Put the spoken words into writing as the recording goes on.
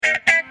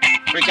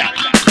We got it.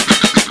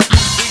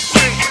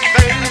 Secret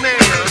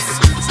famous.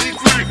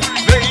 Secret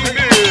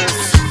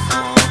famous.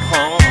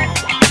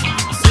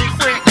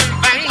 Secret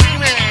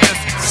famous.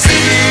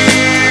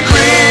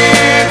 Secret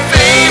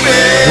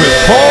famous. With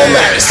Paul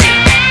Madison.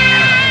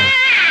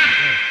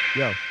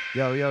 Yo.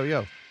 Yo, yo,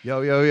 yo.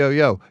 Yo, yo, yo,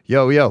 yo.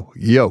 Yo, yo.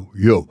 Yo,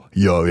 yo.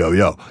 Yo, yo,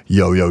 yo.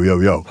 Yo, yo, yo,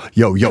 yo.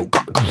 Yo, yo.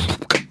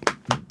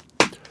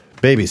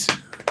 Babies.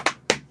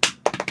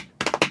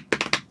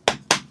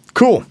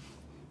 Cool.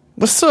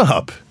 What's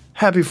up?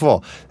 Happy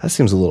fall. That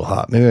seems a little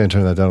hot. Maybe I can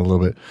turn that down a little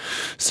bit.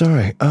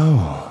 Sorry.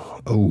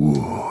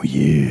 Oh,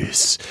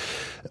 yes.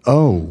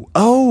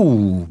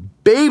 Oh,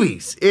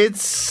 babies.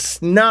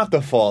 It's not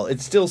the fall.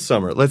 It's still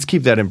summer. Let's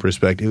keep that in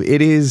perspective.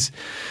 It is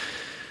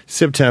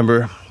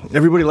September.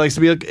 Everybody likes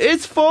to be like,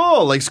 it's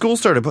fall, like school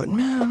started. But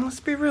man, let's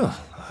be real.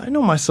 I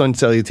know my sun's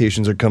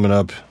salutations are coming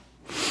up.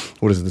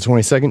 What is it, the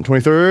 22nd,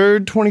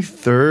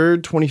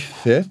 23rd,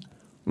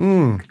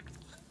 25th?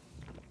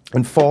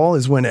 And fall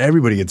is when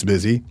everybody gets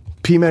busy.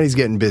 P-Matty's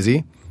getting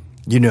busy.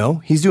 You know,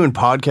 he's doing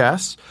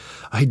podcasts.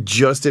 I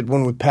just did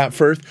one with Pat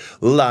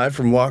Firth live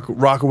from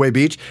Rockaway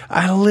Beach.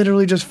 I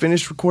literally just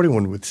finished recording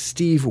one with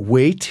Steve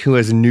Waite, who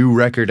has a new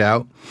record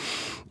out,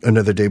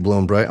 Another Day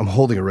Blown Bright. I'm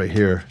holding it right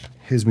here.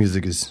 His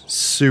music is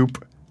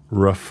super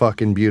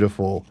fucking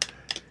beautiful.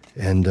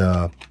 And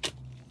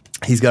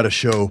he's got a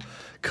show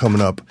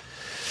coming up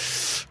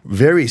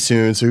very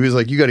soon. So he was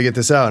like, you got to get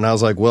this out. And I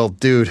was like, well,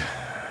 dude,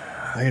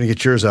 I got to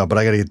get yours out, but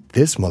I got to get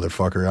this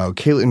motherfucker out.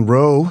 Caitlin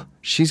Rowe,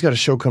 she's got a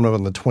show coming up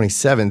on the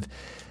 27th.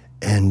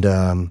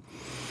 And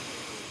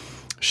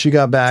she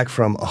got back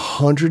from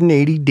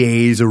 180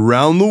 days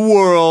around the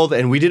world.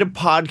 And we did a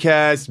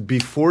podcast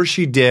before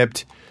she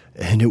dipped.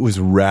 And it was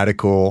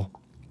radical.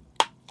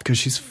 Because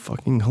she's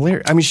fucking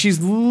hilarious. I mean, she's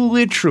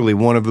literally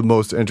one of the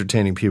most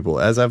entertaining people.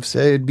 As I've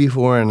said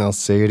before, and I'll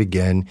say it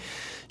again,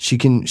 she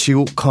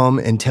will come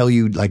and tell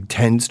you like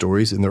 10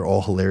 stories, and they're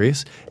all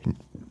hilarious.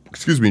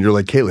 Excuse me, and you're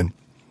like, Caitlin,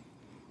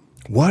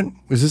 what?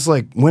 Was this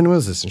like, when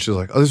was this? And she's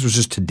like, oh, this was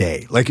just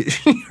today. Like,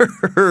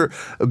 her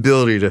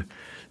ability to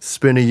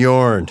spin a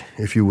yarn,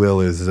 if you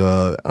will, is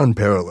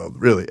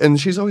unparalleled, really.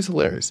 And she's always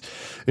hilarious.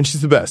 And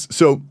she's the best.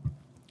 So,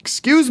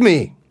 excuse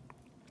me.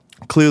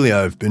 Clearly,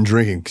 I've been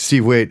drinking.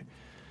 Steve Waite,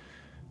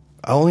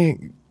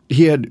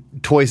 he had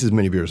twice as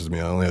many beers as me.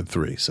 I only had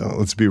 3. So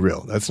let's be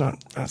real. That's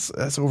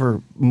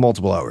over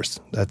multiple hours.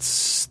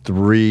 That's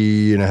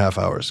 3.5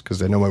 hours.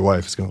 Because I know my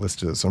wife is going to listen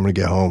to this. So I'm going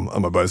to get home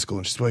on my bicycle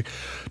and she's like,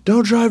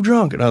 don't drive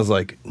drunk. And I was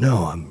like,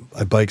 no,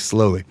 I bike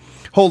slowly.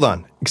 Hold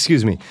on.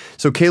 Excuse me.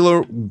 So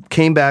Kayla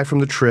came back from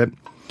the trip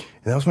and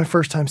that was my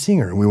first time seeing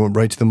her. And we went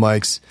right to the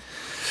mics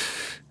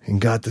and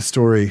got the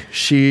story.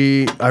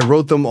 I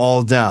wrote them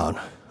all down.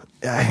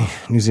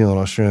 New Zealand,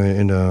 Australia,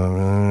 India,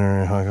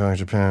 Hong Kong,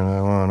 Japan,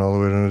 Taiwan, all the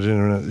way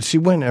to... She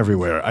went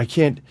everywhere. I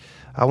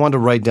wanted to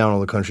write down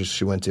all the countries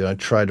she went to. I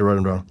tried to write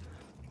them down.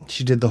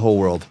 She did the whole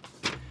world.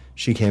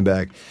 She came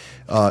back.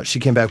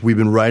 We've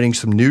been writing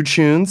some new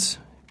tunes,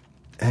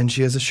 and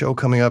she has a show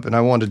coming up, and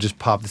I wanted to just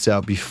pop this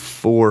out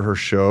before her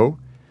show,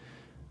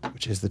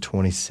 which is the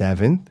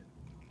 27th,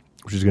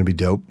 which is going to be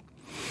dope.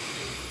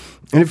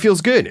 And it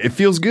feels good. It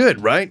feels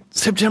good, right?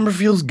 September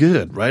feels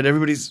good, right?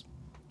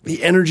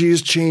 The energy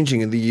is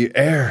changing in the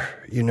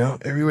air, you know?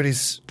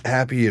 Everybody's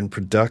happy and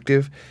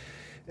productive.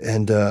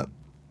 And,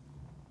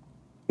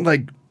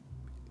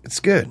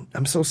 it's good.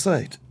 I'm so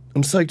psyched.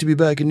 I'm psyched to be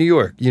back in New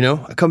York, you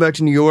know? I come back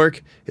to New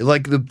York,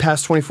 like the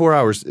past 24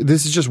 hours.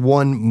 This is just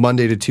one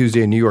Monday to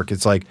Tuesday in New York.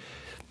 It's like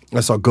I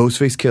saw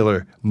Ghostface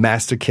Killer,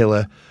 Master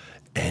Killer,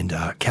 and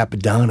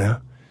Capadonna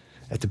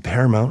at the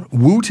Paramount.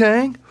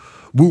 Wu-Tang?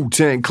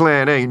 Wu-Tang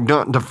Clan ain't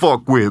nothing to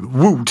fuck with.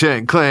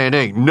 Wu-Tang Clan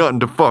ain't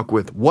nothing to fuck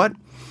with. What?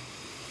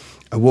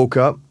 I woke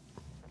up,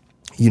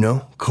 you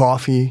know,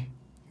 coffee,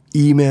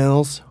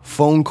 emails,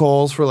 phone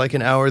calls for like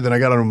an hour. Then I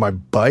got on my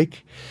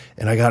bike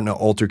and I got in an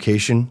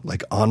altercation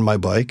like on my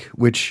bike,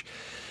 which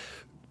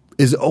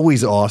is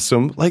always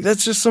awesome. Like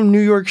that's just some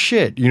New York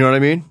shit. You know what I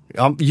mean?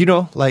 You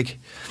know, like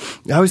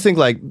I always think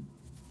like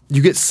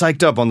you get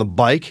psyched up on the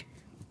bike.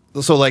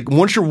 So like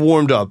once you're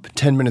warmed up,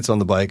 10 minutes on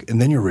the bike and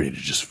then you're ready to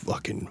just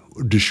fucking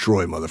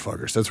destroy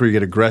motherfuckers. That's where you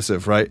get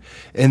aggressive, right?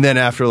 And then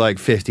after like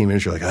 15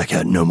 minutes, you're like, I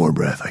got no more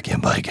breath. I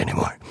can't bike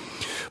anymore.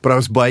 But I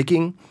was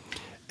biking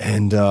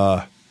and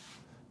I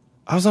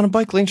was on a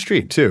bike lane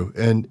street too.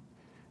 And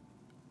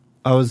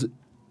I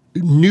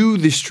knew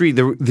the street.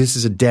 This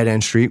is a dead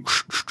end street.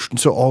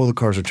 So all of the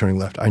cars are turning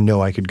left. I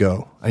know I could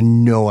go. I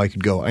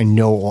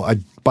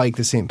bike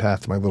the same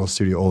path to my little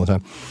studio all the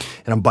time.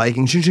 And I'm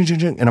biking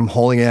and I'm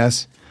hauling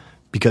ass.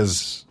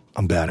 Because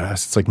I'm badass.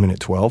 It's like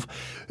minute 12.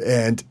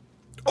 And,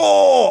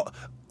 the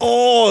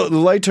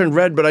light turned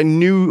red, but I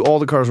knew all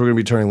the cars were going to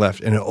be turning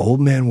left. And an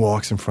old man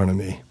walks in front of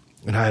me.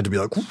 And I had to be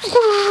like,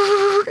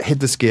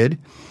 hit the skid.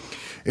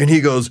 And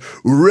he goes,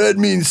 red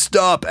means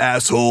stop,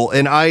 asshole.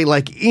 And I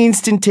like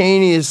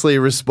instantaneously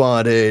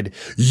responded,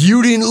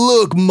 you didn't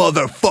look,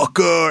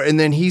 motherfucker. And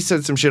then he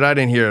said some shit I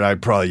didn't hear. And I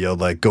probably yelled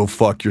like, go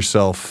fuck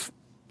yourself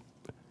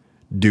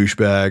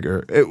douchebag,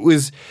 or it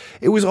was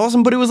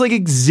awesome, but it was like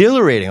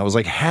exhilarating. I was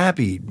like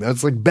happy.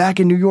 It's like back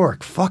in New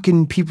York.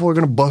 Fucking people are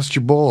gonna bust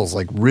your balls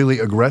like really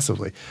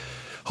aggressively.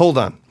 Hold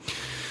on.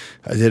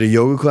 I did a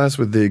yoga class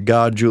with the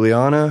god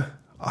Juliana.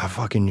 I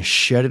fucking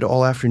shed it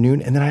all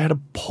afternoon, and then I had a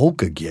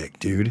polka gig,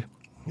 dude.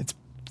 It's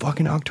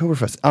fucking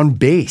Oktoberfest on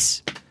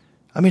bass.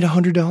 I made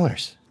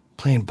 $100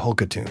 playing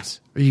polka tunes.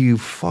 Are you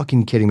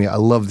fucking kidding me? I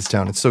love this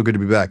town. It's so good to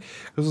be back.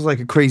 This was like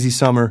a crazy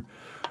summer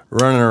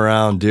running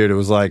around, dude. It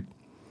was like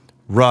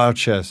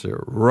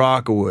Rochester,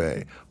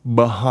 Rockaway,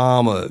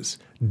 Bahamas,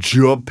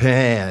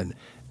 Japan,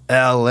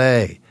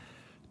 LA,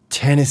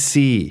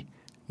 Tennessee,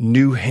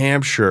 New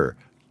Hampshire,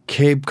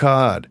 Cape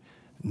Cod,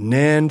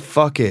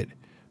 Nantucket.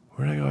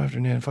 Where did I go after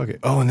Nantucket?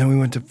 Oh, and then we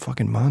went to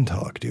fucking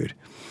Montauk, dude.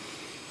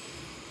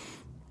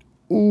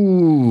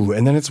 Ooh,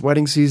 and then it's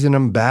wedding season.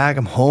 I'm back.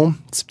 I'm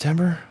home.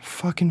 September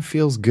fucking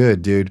feels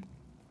good, dude.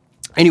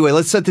 Anyway,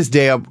 let's set this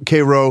day up.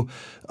 K-Ro,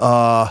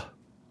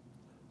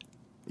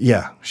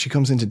 yeah, she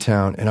comes into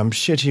town, and I'm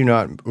shit you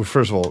not.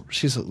 First of all,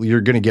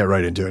 you're going to get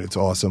right into it. It's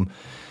awesome.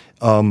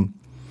 And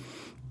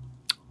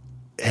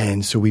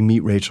so we meet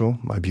Rachel,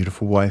 my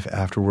beautiful wife,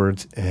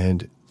 afterwards,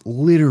 and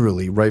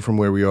literally right from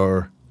where we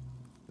are,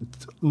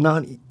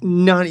 not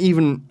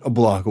even a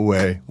block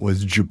away,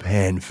 was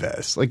Japan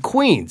Fest. Like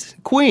Queens.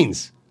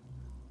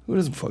 Who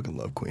doesn't fucking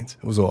love Queens?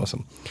 It was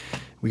awesome.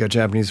 We got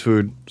Japanese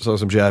food, saw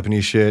some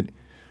Japanese shit.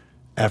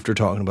 After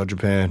talking about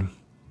Japan,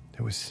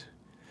 it was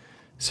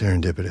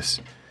serendipitous.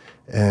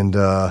 And,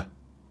 sorry,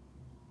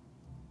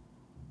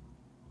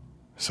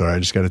 I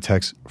just got a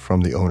text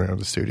from the owner of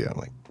the studio. I'm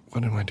like,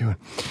 what am I doing?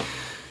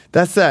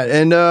 That's that.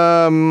 And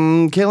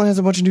Caitlin has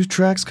a bunch of new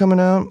tracks coming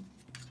out.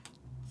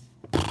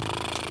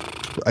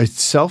 I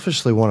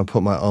selfishly want to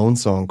put my own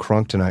song,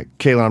 Crunk Tonight.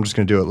 Caitlin, I'm just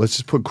going to do it. Let's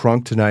just put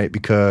Crunk Tonight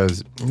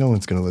because no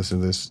one's going to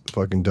listen to this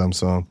fucking dumb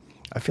song.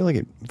 I feel like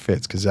it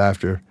fits because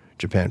after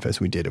Japan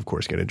Fest, we did, of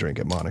course, get a drink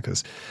at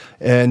Monica's.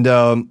 And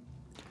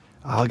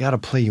I got to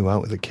play you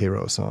out with a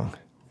K-Ro song.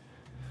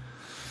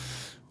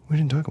 We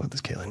didn't talk about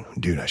this, Caitlin.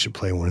 Dude, I should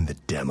play one of the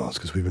demos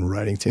because we've been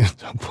writing tunes.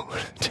 I'll put one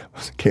of the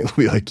demos. Caitlin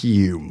will be like,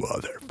 you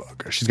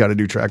motherfucker. She's got a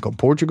new track called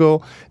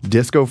Portugal,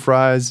 Disco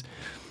Fries,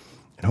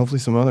 and hopefully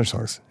some other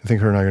songs. I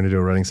think her and I are going to do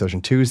a writing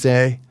session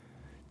Tuesday.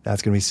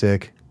 That's going to be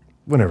sick.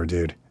 Whenever,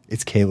 dude.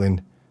 It's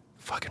Caitlin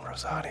fucking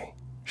Rosati.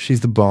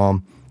 She's the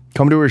bomb.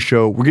 Come to her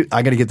show.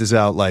 I got to get this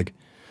out I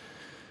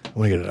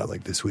want to get it out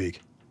this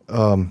week.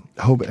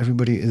 Hope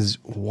everybody is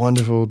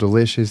wonderful,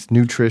 delicious,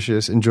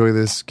 nutritious. Enjoy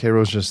this.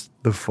 K-Ro's just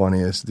the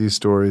funniest. These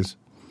stories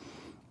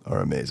are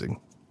amazing.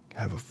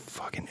 Have a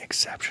fucking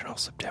exceptional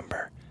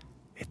September.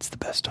 It's the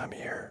best time of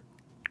year.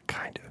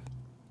 Kind of.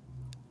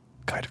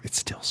 It's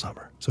still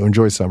summer. So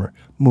enjoy summer.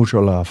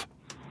 Mucho love.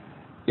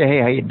 Yeah,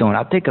 hey, how you doing?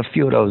 I'll take a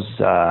few of those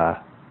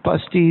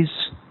pasties.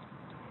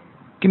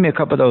 Give me a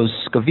couple of those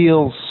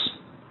Scavilles.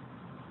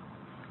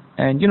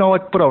 And you know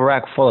what? Put a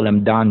rack full of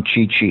them Don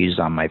Chi-Chis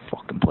on my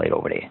fucking plate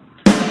over there.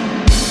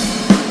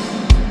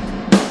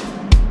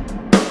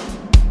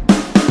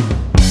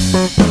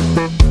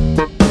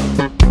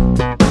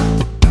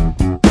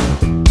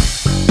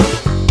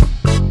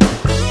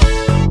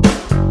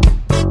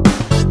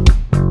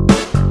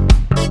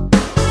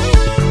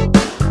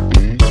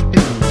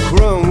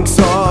 Crunk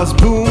sauce,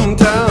 boom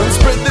town,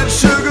 spread that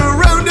sugar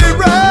round and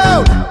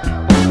round.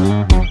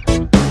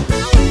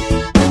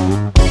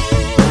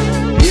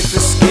 If the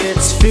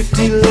skit's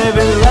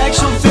 50-11 like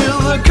she'll feel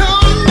the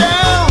calm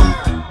down.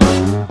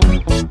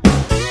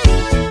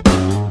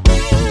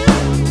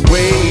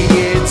 Weigh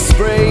it,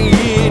 spray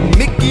it,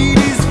 mix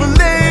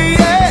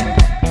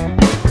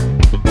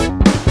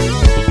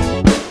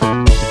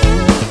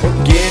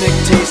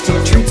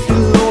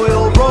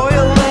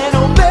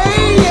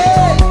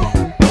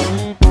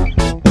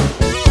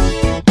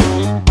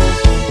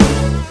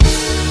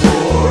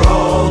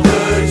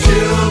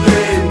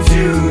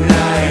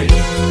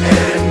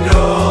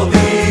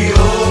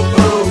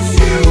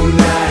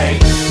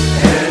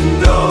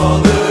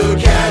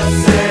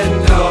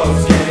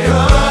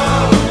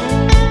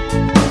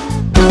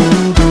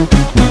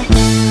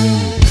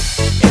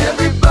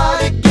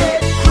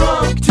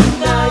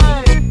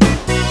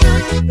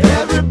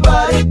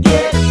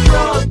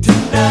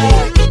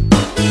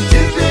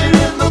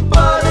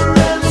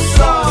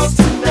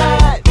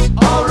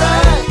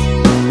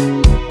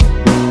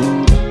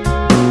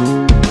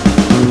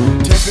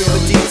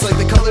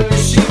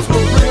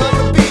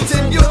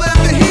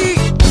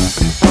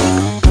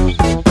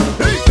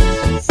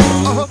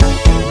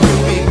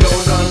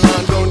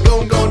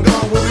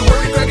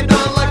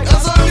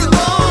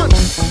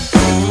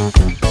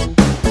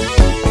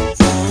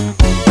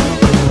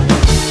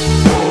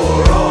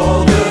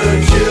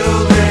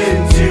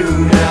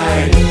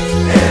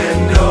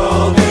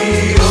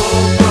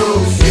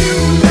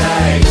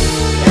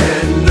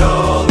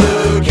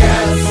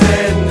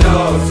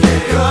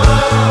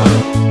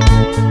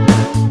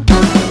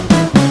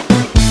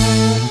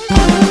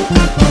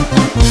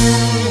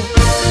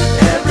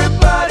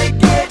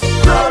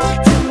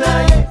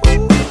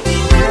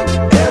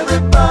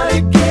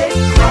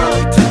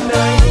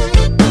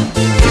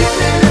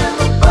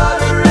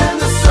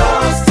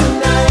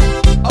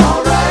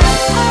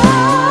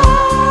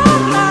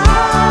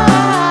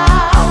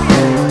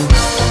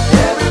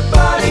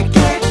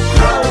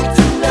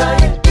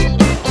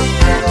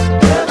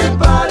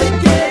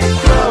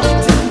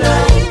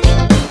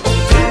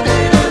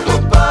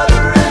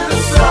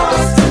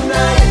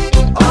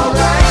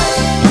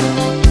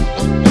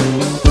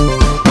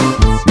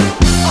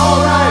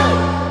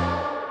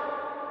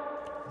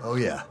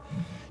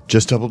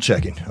Just double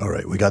checking. All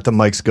right, we got the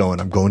mics going.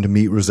 I'm going to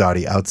meet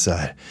Rosati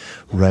outside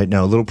right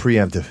now. A little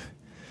preemptive.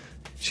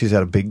 She's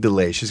had a big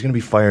delay. She's going to be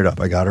fired up.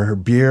 I got her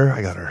beer.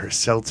 I got her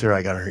seltzer.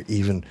 I got her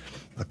even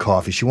a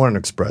coffee. She wanted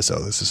an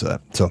espresso. This is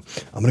that. So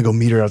I'm going to go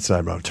meet her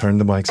outside, bro. Turn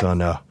the mics on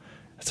now.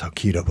 That's how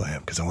keyed up I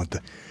am because I want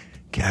to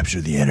capture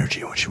the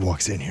energy when she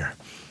walks in here.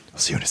 I'll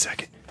see you in a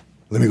second.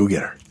 Let me go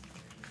get her.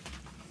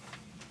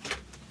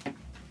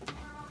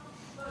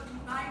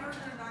 My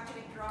version of not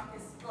getting drunk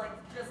is like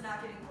just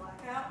not getting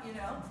blackout, you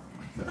know?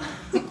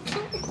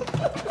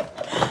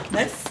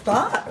 Nice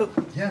spot. Oh,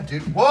 Yeah,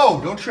 dude.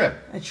 Whoa, don't trip.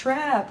 I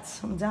trapped.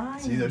 I'm dying.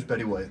 See, there's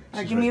Betty White.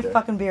 Alright, She's give me a there.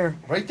 fucking beer.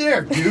 Right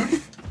there,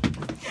 dude.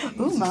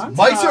 Ooh,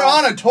 Monster. Mics are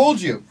on, I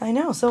told you. I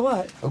know, so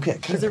what? Okay,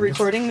 good. Is it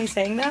recording me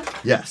saying that?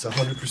 Yes,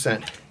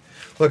 100%.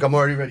 Look, I'm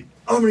already ready.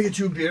 I'm going to get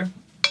you a beer.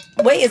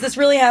 Wait, is this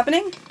really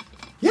happening?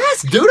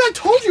 Yes, dude, I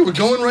told you we're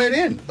going right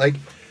in. Like,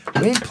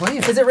 we ain't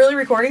playing. Is it really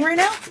recording right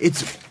now?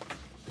 It's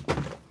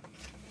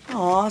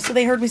Aw, so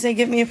they heard me say,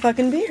 give me a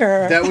fucking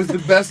beer. that was the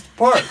best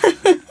part.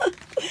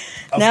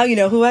 Now you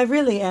know who I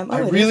really am. Oh,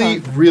 I it is really,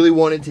 on. really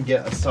wanted to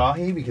get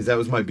Asahi because that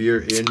was my beer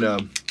in.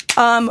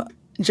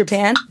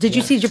 Japan? Did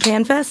you see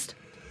Japan Fest?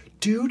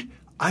 Dude,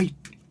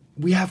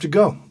 we have to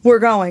go. We're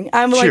going.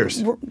 I'm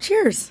Cheers. like,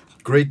 cheers.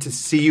 Great to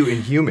see you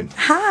in human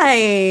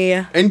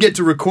Hi. and get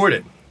to record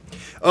it.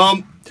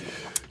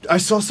 I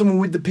saw someone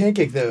with the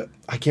pancake.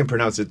 I can't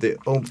pronounce it. The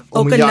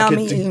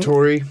Okonomiyaki.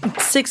 Tori.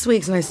 6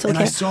 weeks and I still And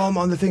I can't. saw him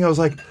on the thing. I was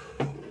like,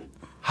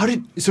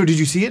 did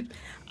you see it?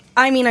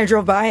 I mean, I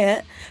drove by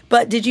it,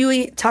 but did you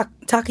eat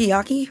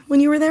takoyaki when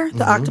you were there?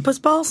 The octopus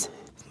balls?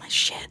 My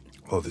shit.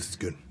 Oh, this is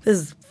good. This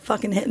is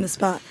fucking hitting the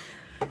spot.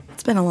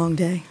 It's been a long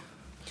day.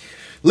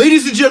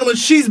 Ladies and gentlemen,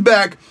 she's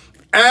back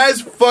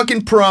as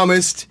fucking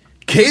promised.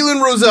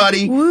 Caitlin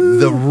Rosati,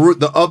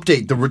 the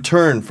update, the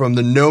return from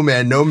the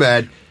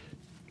Nomad.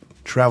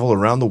 Travel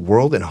around the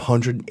world in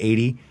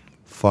 180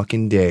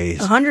 fucking days.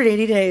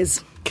 180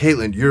 days.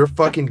 Caitlin, you're a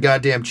fucking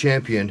goddamn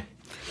champion.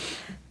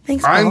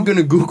 Thanks, Paul. I'm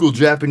gonna Google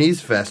Japanese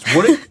Fest.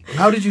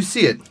 How did you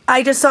see it?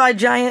 I just saw a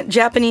giant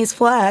Japanese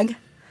flag,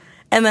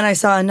 and then I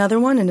saw another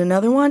one, and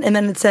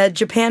then it said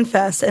Japan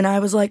Fest, and I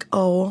was like,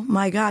 oh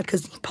my God,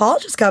 because Paul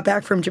just got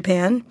back from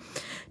Japan.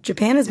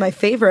 Japan is my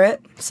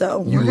favorite,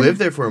 so. You lived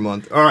there for a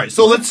month. All right,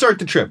 so let's start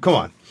the trip. Come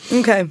on.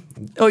 Okay.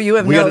 Oh, you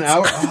have We notes.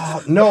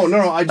 got an hour. Oh,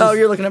 no. I just,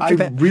 you're looking up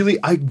Japan.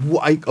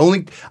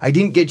 I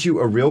didn't get you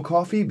a real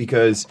coffee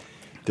because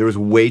there was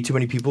way too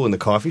many people in the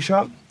coffee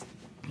shop.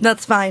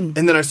 That's fine.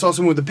 And then I saw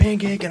someone with a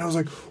pancake, and I was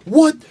like,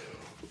 what?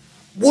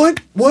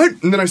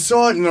 And then I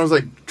saw it, and I was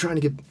like, trying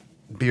to get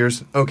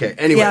beers. Okay,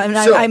 anyway. Yeah, and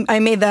so, I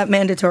made that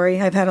mandatory.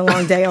 I've had a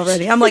long day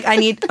already. I'm like, I'm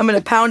going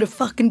to pound a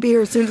fucking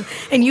beer as soon as,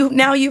 and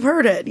now you've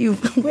heard it.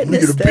 You've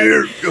witnessed get a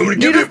beer. it. I'm gonna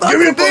give me a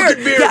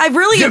fucking beer. Yeah, I've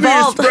really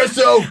evolved. Give me an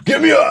espresso.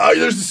 Give me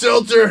there's a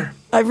seltzer.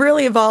 I've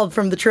really evolved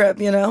from the trip,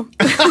 you know?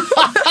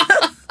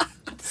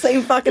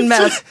 Same fucking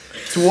mess.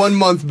 It's 1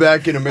 month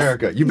back in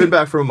America. You've been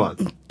back for a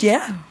month.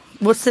 Yeah.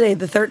 What's today,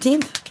 the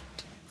 13th?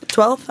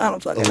 12th? I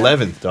don't fucking know.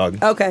 11th,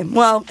 dog. Okay,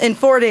 well, in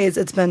 4 days,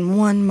 it's been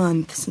 1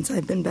 month since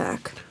I've been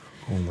back.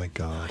 Oh my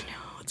god.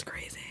 Oh, it's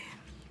crazy.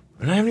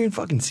 And I haven't even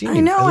fucking seen you. I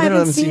know, I literally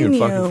haven't seen you in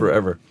seen fucking you.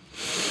 forever.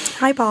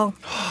 Hi, Paul.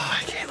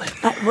 Hi,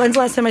 Caitlin. When's the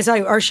last time I saw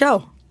you? Our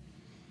show.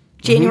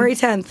 January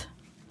 10th.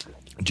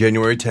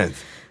 January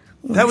 10th.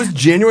 That was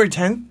January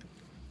 10th?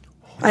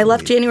 I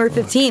left January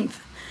 15th.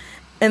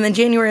 And then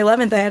January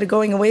 11th, I had a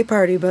going away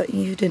party, but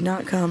you did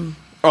not come.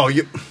 Oh,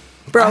 you...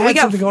 Bro, I had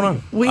something going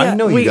on. I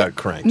know you got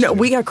cranked. No, dude.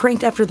 we got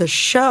cranked after the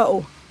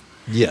show.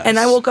 Yes. And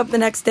I woke up the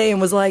next day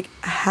and was like,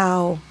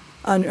 how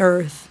on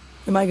earth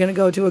am I going to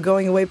go to a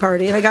going away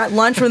party? And I got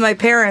lunch with my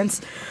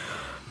parents,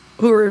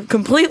 who were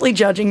completely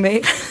judging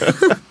me.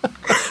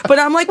 But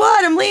I'm like,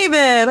 what? I'm leaving.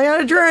 I got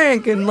a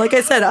drink. And like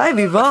I said, I've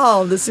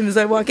evolved as soon as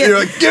I walk in. You're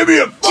like, give me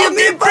a fucking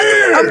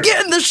beer! I'm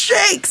getting the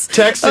shakes.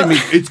 Texting me,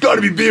 it's got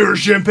to be beer or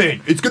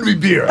champagne. It's going to be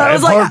beer. I have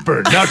was like-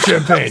 heartburn, not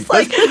champagne.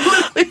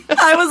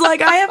 I was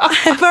like, I have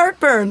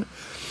heartburn.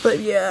 But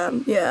yeah.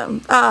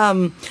 And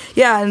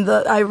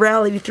I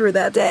rallied through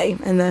that day.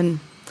 And then,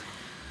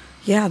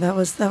 yeah, that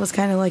was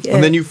kind of like it.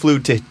 And then you flew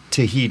to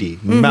Tahiti,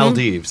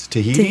 Maldives.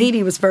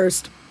 Tahiti was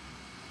first.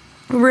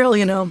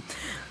 Real,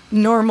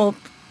 normal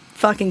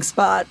fucking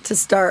spot to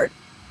start.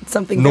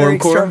 Something very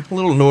Normcore? extra. A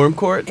little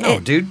Normcore? No,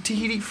 It- dude.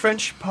 Tahiti,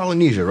 French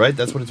Polynesia, right?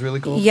 That's what it's really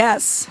called?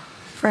 Yes.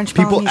 French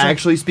People Polynesia.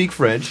 actually speak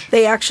French.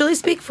 They actually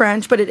speak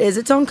French, but it is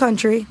its own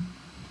country.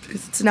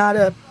 It's not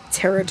a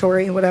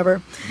territory,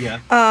 whatever.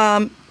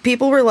 Yeah.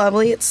 People were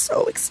lovely. It's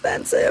so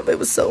expensive. It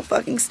was so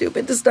fucking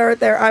stupid to start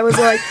there. I was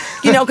like,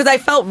 because I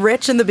felt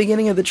rich in the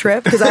beginning of the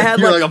trip because I had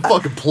You're like a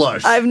fucking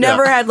plush. I've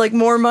never Yeah. had like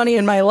more money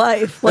in my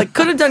life. Like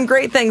could have done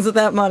great things with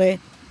that money.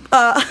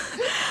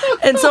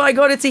 And so I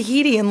go to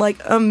Tahiti and like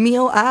a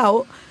meal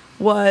out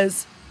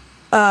was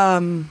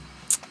like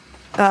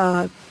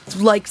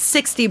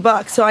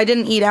 $60. So I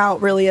didn't eat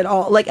out really at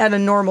all, like at a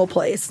normal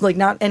place, like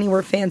not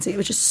anywhere fancy. It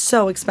was just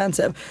so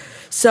expensive.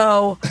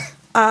 So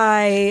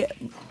I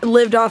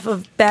lived off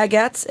of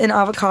baguettes and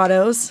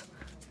avocados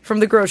from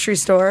the grocery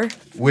store.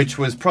 Which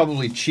was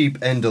probably cheap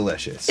and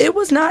delicious. It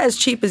was not as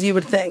cheap as you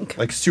would think.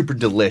 Like super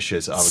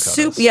delicious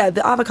avocados.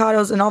 The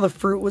avocados and all the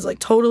fruit was like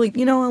totally,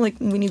 like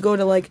when you go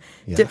to like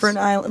different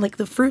island, like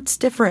the fruit's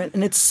different,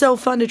 and it's so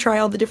fun to try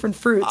all the different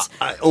fruits.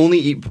 I only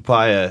eat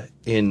papaya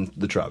in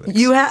the tropics.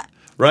 You have.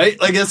 Right?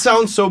 Like, it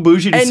sounds so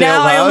bougie to And say out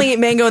now loud. I only eat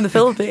mango in the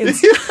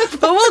Philippines.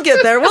 But we'll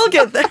get there.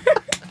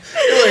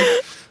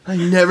 I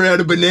never had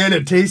a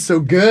banana taste so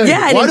good.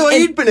 Yeah, Why do I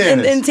eat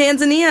bananas? In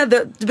Tanzania,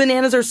 the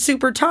bananas are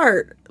super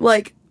tart.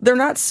 Like, they're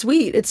not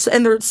sweet.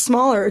 And they're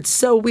smaller. It's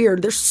so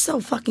weird. They're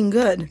so fucking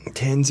good.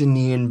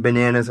 Tanzanian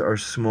bananas are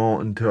small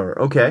and tart.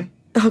 Okay.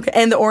 Okay,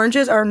 and the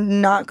oranges are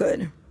not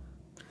good.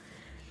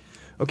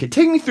 Okay,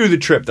 take me through the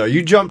trip, though.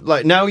 You jumped,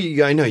 I know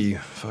you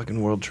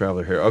fucking world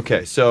traveler here.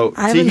 Okay, so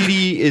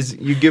Tahiti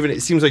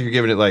it seems like you're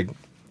giving it, like,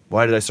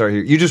 why did I start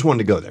here? You just wanted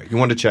to go there. You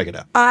wanted to check it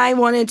out. I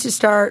wanted to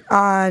start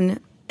on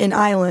an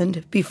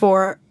island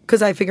before,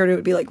 because I figured it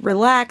would be, like,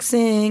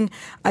 relaxing.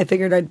 I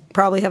figured I'd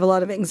probably have a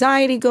lot of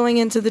anxiety going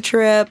into the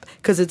trip,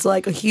 because it's,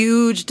 like, a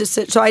huge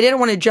decision. So I didn't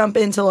want to jump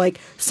into,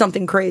 like,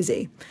 something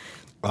crazy.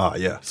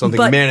 Yeah,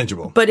 something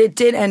manageable. But it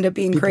did end up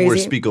being People crazy.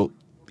 speak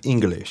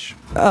English.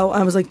 Oh,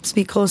 I was like,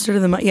 speak closer to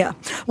the mic. Yeah.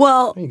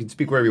 Well, You can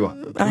speak wherever you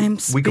want. I'm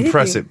speaking. We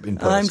compress it in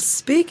post. I'm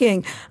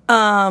speaking.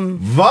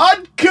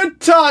 Vodka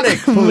tonic,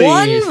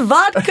 please. One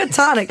vodka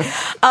tonic.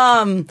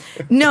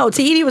 No,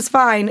 Tahiti was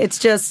fine. It's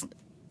just,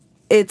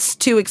 it's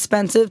too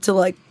expensive to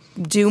like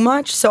do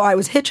much. So I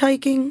was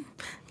hitchhiking,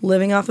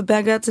 living off of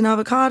baguettes and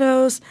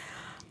avocados.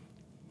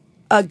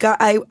 A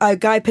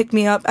guy picked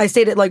me up. I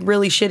stayed at like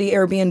really shitty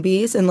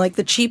Airbnbs, and like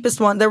the cheapest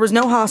one, there was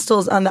no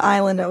hostels on the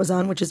island I was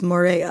on, which is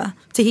Moorea.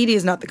 Tahiti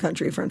is not the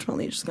country, French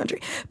Polynesia is the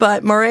country.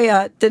 But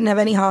Moorea didn't have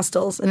any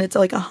hostels, and it's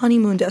like a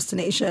honeymoon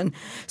destination.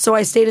 So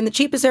I stayed in the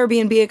cheapest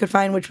Airbnb I could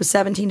find, which was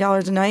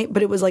 $17 a night,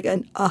 but it was like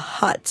a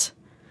hut.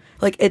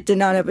 Like it did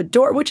not have a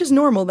door, which is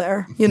normal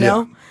there, you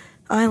know? Yeah.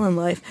 Island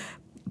life.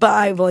 But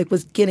I like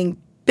was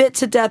getting bit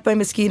to death by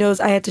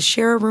mosquitoes. I had to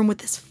share a room with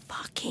this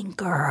fucking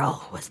girl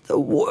who was the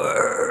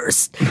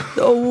worst.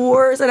 The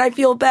worst. And I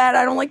feel bad.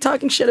 I don't like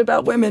talking shit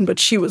about women, but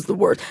she was the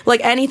worst.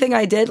 Like anything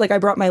I did, like I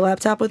brought my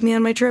laptop with me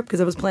on my trip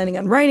because I was planning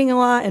on writing a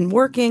lot and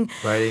working.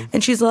 Writing.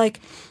 And she's like,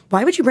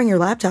 why would you bring your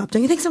laptop?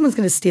 Don't you think someone's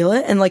going to steal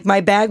it? And like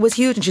my bag was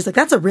huge. And she's like,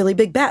 that's a really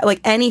big bag.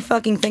 Like any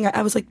fucking thing.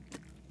 I was like,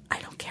 I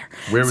don't care.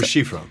 Where was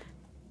she from?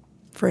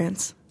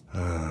 France.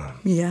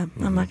 Yeah,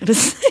 I'm not going to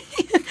say.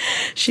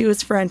 She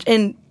was French.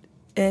 And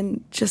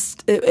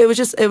just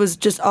it was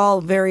just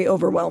all very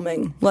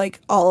overwhelming, like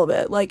all of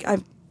it. Like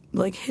I'm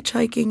like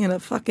hitchhiking in a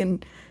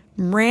fucking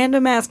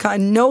random ass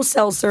no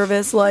cell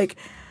service. Like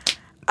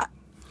I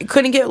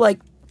couldn't get like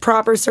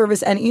proper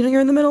service, and you're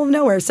in the middle of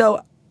nowhere.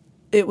 So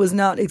it was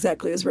not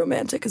exactly as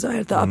romantic as I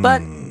had thought,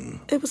 but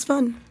it was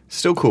fun.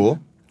 Still cool.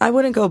 I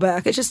wouldn't go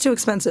back. It's just too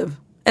expensive,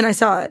 and I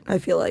saw it. I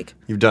feel like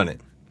You've done it.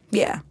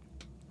 yeah.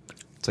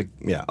 It's like,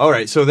 yeah. All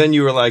right. So then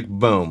you were like,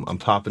 boom, I'm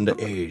popping to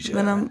Asia.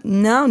 Then I'm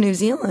now New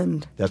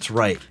Zealand, That's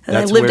right. and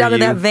That's I lived where out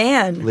of you that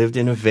van, Lived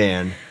in a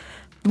van.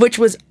 which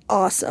was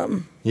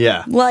awesome.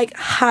 Yeah. Like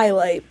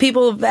highlight.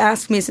 People have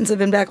asked me since I've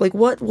been back, like,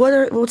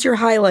 what's your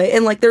highlight?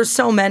 And like, there's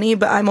so many,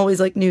 but I'm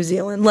always like New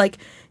Zealand. Like,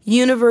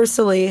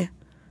 universally,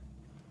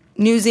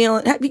 New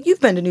Zealand. You've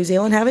been to New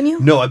Zealand, haven't you?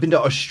 No, I've been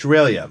to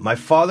Australia. My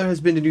father has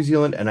been to New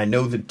Zealand, and I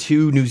know the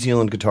 2 New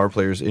Zealand guitar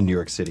players in New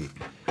York City.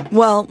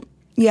 Well,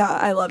 yeah,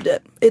 I loved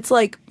it. It's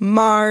like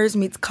Mars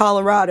meets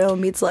Colorado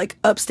meets like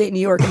upstate New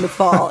York in the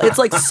fall. It's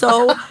like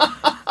so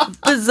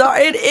bizarre.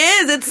 It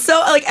is. It's so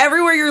like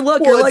everywhere you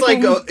look, Well,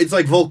 you're it's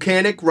like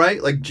volcanic,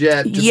 right? Like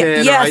Japan or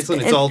yes,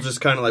 Iceland. It's all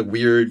just kind of like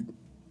weird.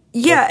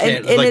 yeah,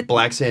 and like like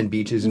black sand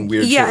beaches and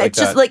weird. yeah, shit like it's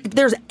just that. like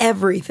there's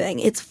everything.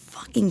 It's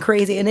fucking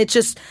crazy, and it's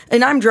just.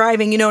 And I'm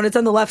driving, and it's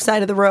on the left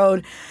side of the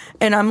road,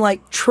 and I'm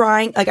like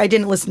trying. Like I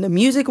didn't listen to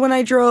music when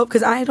I drove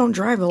because I don't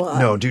drive a lot.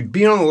 No, dude,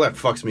 being on the left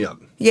fucks me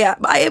up. Yeah,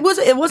 but it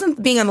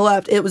wasn't being on the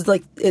left. It was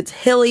like it's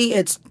hilly,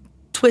 it's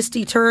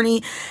twisty,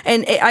 turny,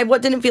 and I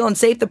didn't feel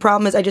unsafe. The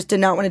problem is I just did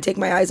not want to take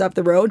my eyes off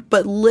the road.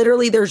 But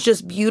literally, there's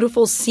just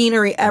beautiful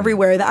scenery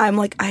everywhere that I'm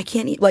like I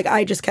can't eat. Like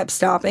I just kept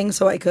stopping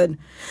so I could.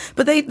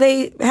 But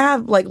they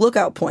have like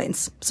lookout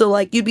points. So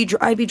like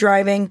I'd be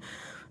driving,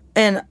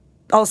 and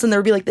all of a sudden there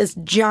would be like this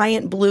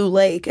giant blue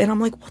lake, and I'm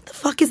like, what the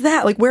fuck is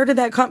that? Like, where did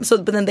that come?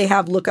 So, but then they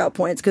have lookout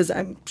points because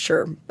I'm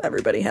sure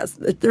everybody has.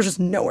 There's just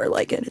nowhere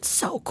like it. It's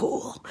so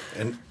cool.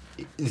 And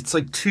it's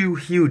like 2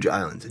 huge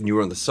islands, and you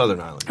were on the southern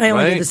island. I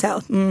only right? did the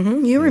south.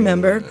 You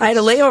remember? I had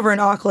a layover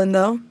in Auckland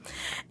though,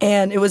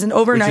 and it was an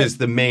overnight. Which is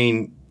the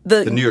main,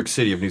 the New York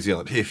City of New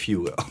Zealand, if you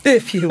will.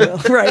 if you will,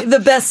 right? The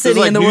best city There's,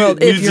 like, in the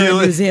world. If you're in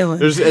New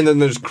Zealand, And then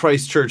there's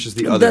Christchurch is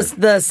the other.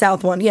 the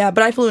south one. Yeah,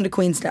 but I flew into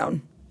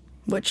Queenstown,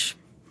 which.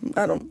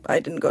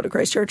 I didn't go to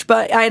Christchurch,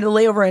 but I had a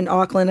layover in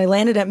Auckland. I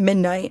landed at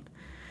midnight.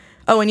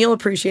 Oh, and you'll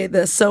appreciate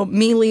this. So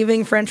me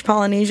leaving French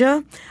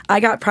Polynesia, I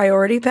got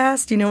priority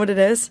pass. Do you know what it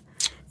is?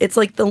 It's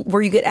like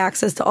where you get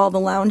access to all the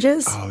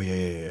lounges. Oh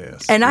yeah.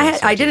 And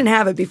I didn't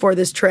have it before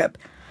this trip,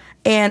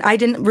 and I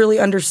didn't really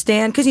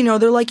understand because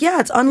they're like,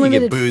 yeah, it's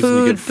unlimited you get booze and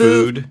you get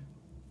food.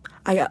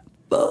 I got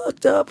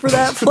fucked up for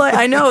that flight.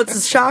 I know, it's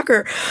a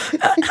shocker.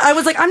 I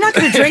was like, I'm not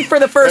going to drink for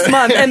the first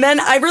month. And then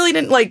I really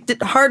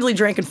didn't hardly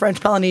drink in French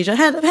Polynesia.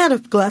 I've had a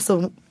glass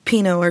of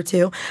Pinot or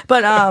two.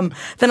 But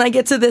then I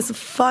get to this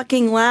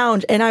fucking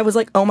lounge and I was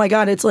like, oh my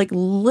God, it's like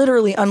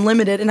literally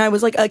unlimited. And I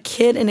was like a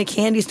kid in a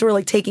candy store,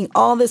 like taking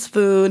all this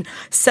food,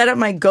 set up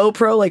my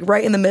GoPro like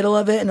right in the middle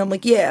of it. And I'm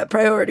like, yeah,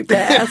 priority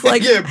pass.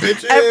 Like, Yeah,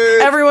 bitch.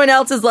 everyone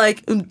else is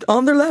like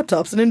on their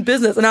laptops and in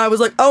business. And I was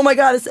like, oh my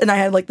God. And I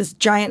had like this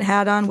giant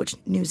hat on, which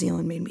New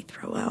Zealand made me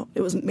throw out.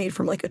 It was made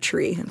from like a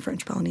tree in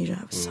French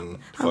Polynesia.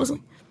 I was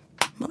like,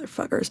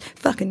 motherfuckers,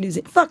 fuck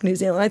New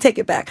Zealand. I take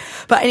it back.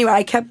 But anyway,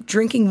 I kept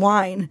drinking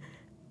wine,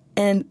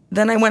 and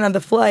then I went on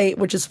the flight,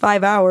 which is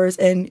 5 hours,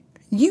 and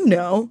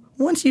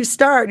once you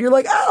start, you're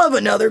like, I'll have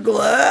another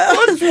glass.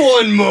 What's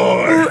one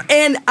more?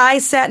 And I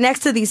sat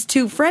next to these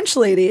two French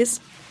ladies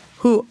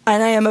and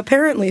I am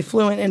apparently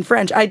fluent in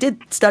French. I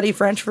did study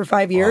French for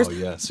 5 years. Oh,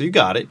 yeah. So you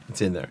got it.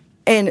 It's in there.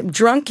 And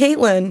drunk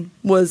Caitlin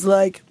was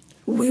like,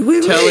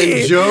 oui,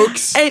 Telling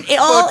jokes. and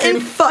all in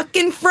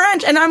fucking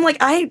French. And I'm like,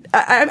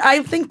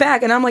 I think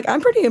back and I'm like,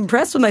 I'm pretty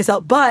impressed with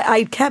myself. But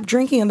I kept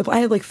drinking on the plane. I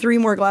had like 3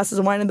 more glasses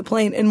of wine in the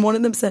plane, and one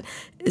of them said,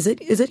 "Is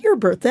it your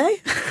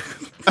birthday?"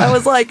 I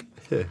was like,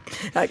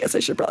 I guess I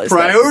should probably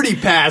start. Priority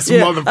pass,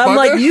 motherfucker. I'm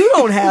like, you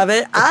don't have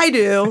it. I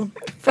do.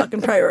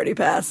 Fucking priority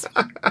pass.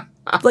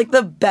 It's like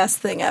the best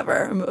thing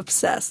ever. I'm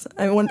obsessed.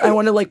 I want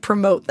to like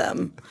promote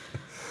them.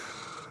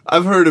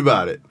 I've heard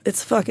about it.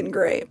 It's fucking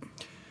great.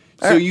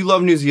 So you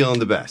love New Zealand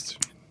the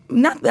best?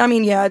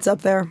 Yeah, it's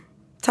up there.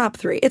 Top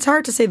 3. It's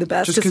hard to say the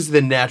best. Just because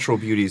the natural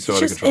beauty is so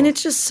out of control. And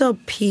it's just so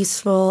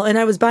peaceful. And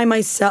I was by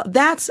myself.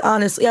 That's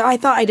honestly, I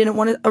thought I didn't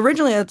want to,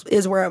 originally that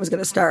is where I was going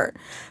to start.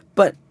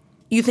 But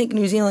you think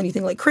New Zealand, you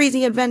think like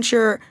crazy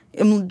adventure,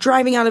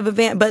 driving out of a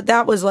van. But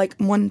that was like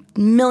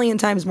 1,000,000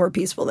 times more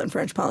peaceful than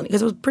French Polynesia.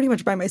 Because I was pretty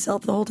much by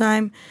myself the whole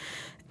time.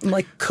 I'm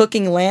like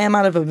cooking lamb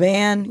out of a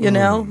van, you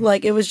know?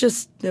 Like it was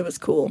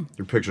cool.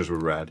 Your pictures were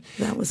rad.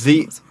 That was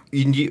awesome.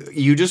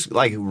 You just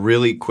like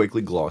really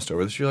quickly glossed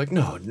over this. You're like,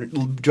 no,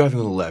 driving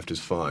on the left is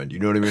fine. You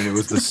know what I mean? It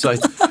was the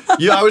sights.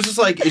 Yeah, I was just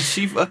like, is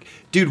she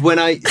dude? When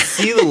I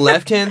see the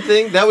left hand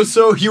thing, that was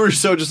so. You were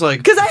so just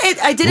like, because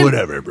I didn't.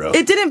 Whatever, bro.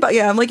 It didn't. But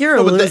yeah, I'm like, you're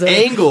a but loser. the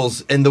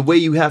angles and the way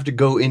you have to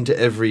go into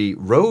every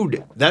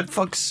road, that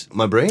fucks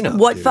my brain up.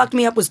 What dude. fucked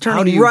me up was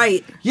turning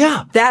right.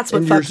 Yeah, that's what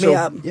and fucked me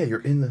up. Yeah,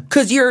 you're in the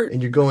because you're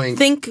going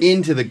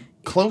into the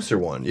closer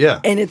one. Yeah,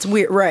 and it's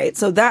weird, right?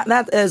 So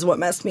that is what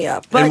messed me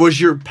up. But and was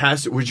your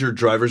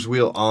driver's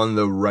wheel on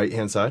the right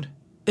hand side?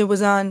 It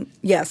was on,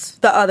 yes,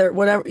 the other,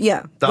 whatever,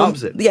 yeah. The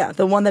opposite. Yeah,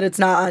 the one that it's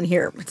not on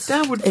here.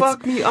 That would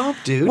fuck me up,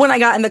 dude. When I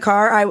got in the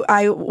car,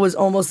 I was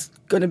almost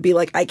going to be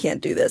like, I can't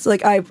do this.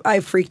 Like,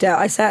 I freaked out.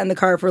 I sat in the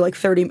car for like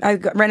 30,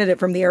 rented it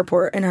from the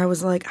airport, and I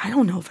was like, I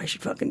don't know if I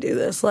should fucking do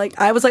this. Like,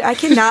 I was like, I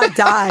cannot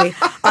die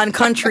on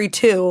Country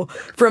 2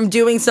 from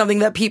doing something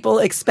that people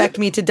expect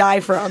me to die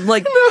from.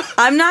 Like,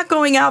 I'm not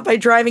going out by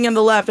driving on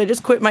the left. I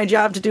just quit my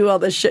job to do all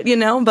this shit, you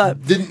know? But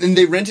and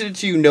they rented it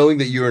to you knowing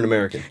that you were an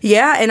American?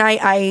 Yeah, and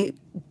I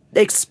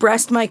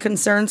expressed my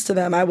concerns to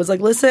them. I was like,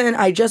 listen,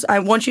 I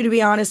want you to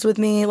be honest with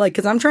me, like,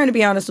 because I'm trying to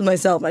be honest with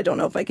myself. I don't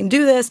know if I can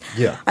do this.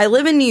 Yeah. I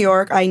live in New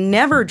York. I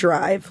never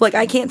drive. Like,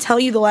 I can't tell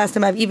you the last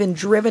time I've even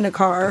driven a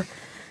car,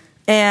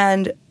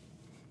 and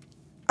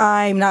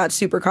I'm not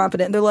super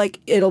confident. They're like,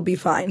 it'll be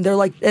fine. They're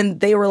like, and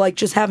they were like,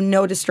 just have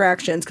no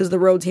distractions because the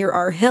roads here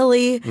are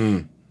hilly.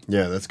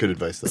 Yeah, that's good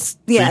advice, though.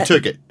 Yeah, so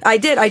you took it. I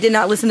did. I did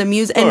not listen to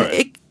music, and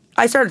right.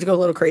 I started to go a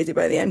little crazy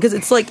by the end because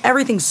it's like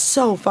everything's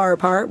so far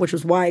apart, which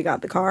was why I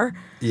got the car.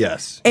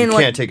 Yes. And you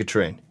like, can't take a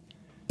train.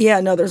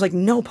 Yeah, no, there's like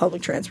no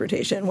public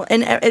transportation.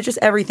 And it just,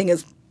 everything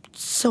is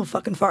so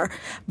fucking far.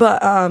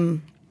 But,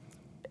 and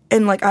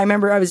like, I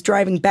remember I was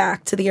driving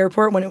back to the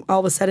airport when it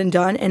all was said and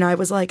done, and I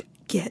was like,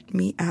 get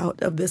me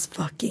out of this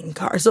fucking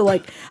car. So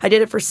like, I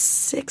did it for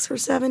 6 or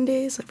 7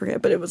 days. I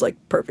forget, but it was like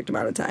perfect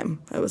amount of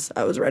time. I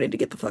was ready to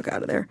get the fuck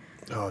out of there.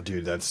 Oh,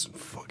 dude, that's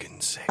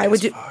fucking sick. I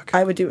would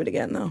do it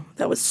again though.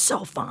 That was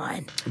so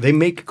fun. They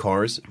make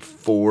cars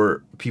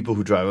for people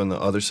who drive on the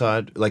other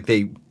side. Like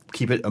they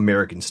keep it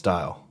American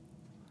style.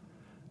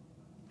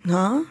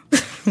 Huh?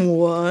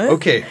 What?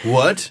 Okay,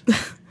 what?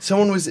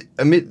 Someone was.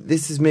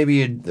 This is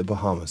maybe in the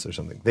Bahamas or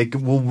something. They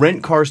will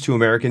rent cars to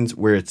Americans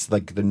where it's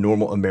like the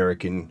normal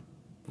American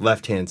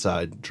left-hand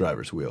side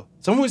driver's wheel.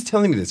 Someone was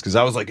telling me this because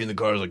I was like in the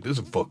car. I was like, "This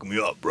is fucking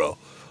me up, bro.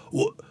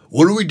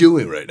 What are we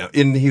doing right now?"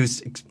 And he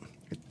was.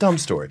 Dumb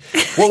story.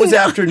 What was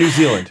after New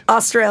Zealand?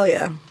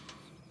 Australia.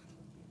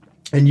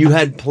 And you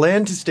had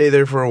planned to stay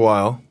there for a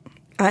while.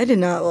 I did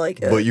not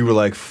like it. But you were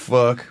like,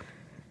 fuck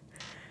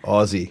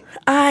Aussie.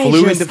 I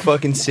flew into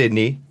fucking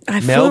Sydney.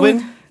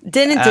 Melbourne?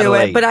 Didn't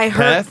Adelaide. do it, but I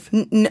heard...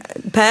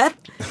 Perth?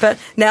 But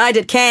no, I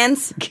did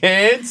Cairns.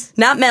 Cairns?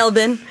 Not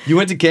Melbourne. You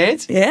went to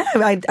Cairns? Yeah,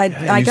 I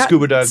got...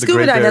 scuba dived the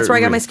Great Barrier That's where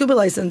I got Reef. my scuba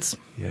license.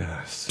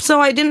 Yes.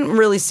 So I didn't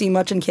really see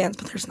much in Cairns,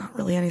 but there's not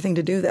really anything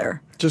to do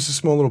there. Just a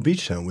small little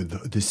beach town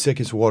with the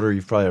sickest water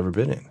you've probably ever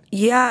been in.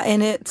 Yeah,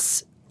 and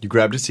it's... You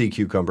grabbed a sea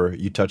cucumber.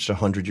 You touched a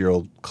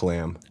 100-year-old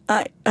clam.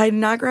 I did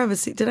not grab a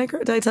sea. Did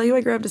I tell you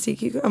I grabbed a sea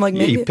cucumber? I'm like,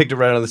 Yeah, maybe. you picked it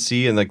right out of the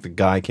sea, and like the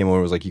guy came over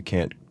and was like, "You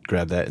can't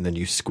grab that," and then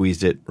you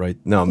squeezed it right.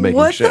 No, I'm making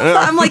What shit. the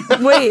I'm like,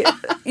 wait,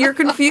 you're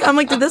confused. I'm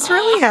like, did this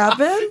really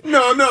happen?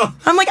 No.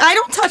 I'm like, I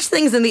don't touch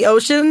things in the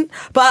ocean,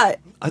 but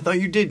I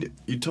thought you did.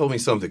 You told me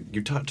something.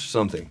 You touched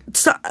something.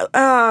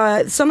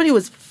 somebody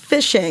was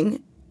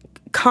fishing.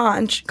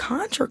 Conch,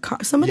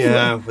 somebody.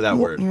 Yeah, that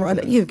word. Run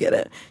it. You get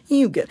it.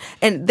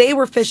 And they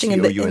were fishing,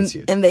 and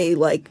C-O-U-N-C-H. they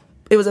like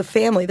it was a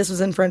family. This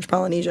was in French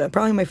Polynesia.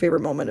 Probably my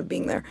favorite moment of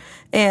being there.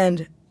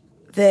 And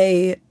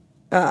they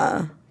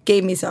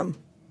gave me some.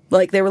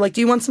 Like they were like, "Do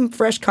you want some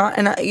fresh conch?"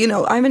 And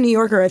I'm a New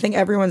Yorker. I think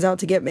everyone's out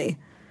to get me.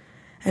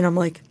 And I'm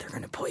like, they're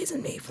gonna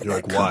poison me for You're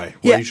that. like, why?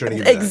 Yeah, Why are you trying to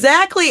get me that?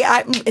 exactly.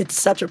 It's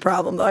such a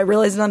problem though. I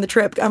realized it on the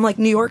trip. I'm like,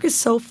 New York is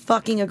so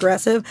fucking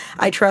aggressive.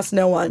 I trust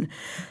no one.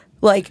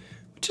 Like.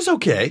 Which is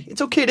okay.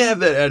 It's okay to have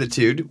that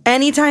attitude.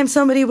 Anytime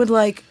somebody would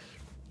like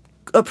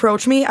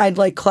approach me, I'd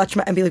like clutch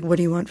and be like, "What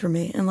do you want from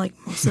me?" And like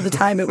most of the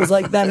time, it was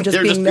like them just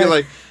They're being just there.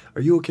 like,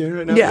 "Are you okay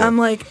right now?" Yeah, I'm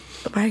like,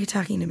 "Why are you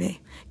talking to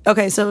me?"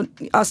 Okay, so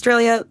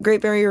Australia,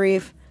 Great Barrier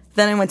Reef.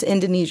 Then I went to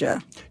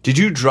Indonesia. Did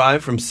you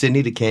drive from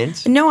Sydney to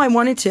Cairns? No, I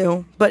wanted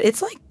to, but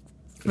it's like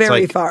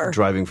very It's like far.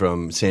 Driving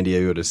from San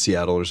Diego to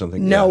Seattle or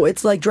something. No, Yeah.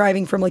 it's like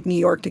driving from like New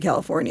York to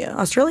California.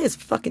 Australia is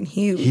fucking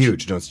huge.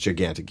 Huge. No, it's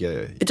gigantic. Yeah.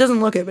 It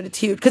doesn't look it, but it's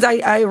huge. Because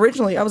I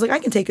originally, I was like, I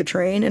can take a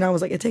train. And I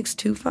was like, it takes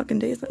 2 fucking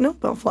days.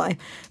 Nope, I'll fly.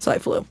 So I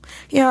flew.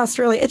 Yeah,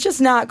 Australia. It's just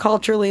not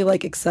culturally,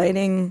 like,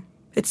 exciting.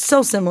 It's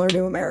so similar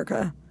to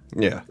America.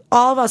 Yeah.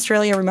 All of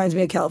Australia reminds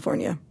me of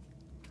California.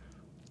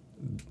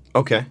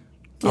 Okay.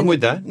 I'm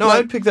with that. No, Like-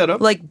 I'd pick that up.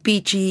 Like,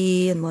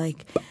 beachy and,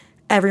 like,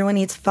 everyone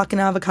eats fucking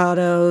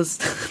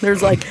avocados.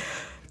 There's, like,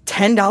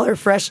 $10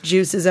 fresh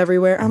juices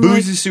everywhere. I'm Booze like,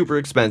 is super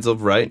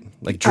expensive, right?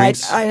 Like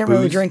drinks. I don't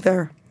really booze. drink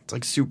there. It's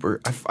like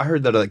super. I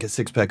heard that like a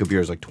 6-pack of beer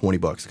is like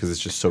 $20 because it's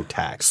just so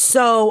taxed.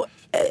 So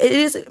it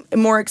is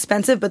more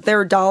expensive, but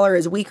their dollar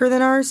is weaker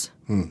than ours.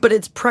 But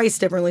it's priced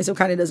differently, so it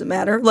kind of doesn't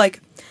matter.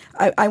 Like,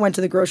 I went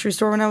to the grocery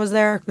store when I was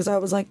there because I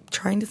was like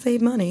trying to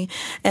save money,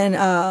 and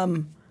I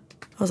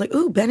was like,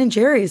 "Ooh, Ben and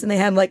Jerry's," and they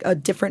had like a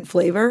different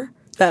flavor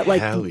that like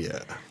Hell yeah.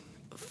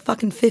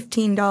 fucking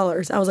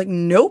 $15. I was like,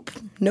 "Nope,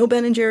 no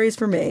Ben and Jerry's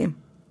for me."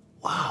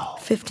 Wow.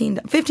 15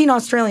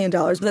 Australian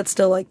dollars, but that's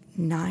still like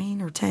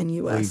 9 or 10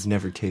 US. We've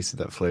never tasted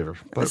that flavor,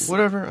 but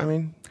whatever. I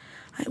mean,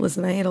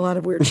 Listen, I ate a lot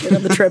of weird shit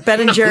on the trip. Ben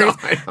and Jerry's,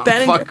 I'm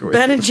fucking with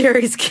Ben you. and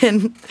Jerry's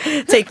can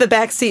take the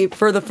back seat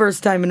for the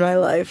first time in my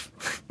life.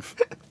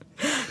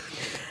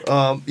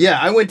 yeah,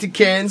 I went to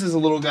Cairns as a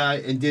little guy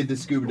and did the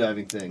scuba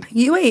diving thing.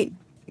 You ate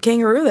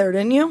kangaroo there,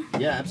 didn't you?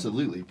 Yeah,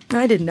 absolutely.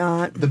 I did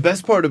not. The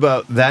best part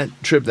about that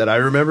trip that I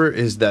remember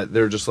is that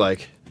they're just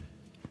like,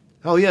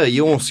 "Oh yeah,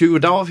 you want to scuba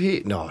dive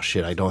here?" No,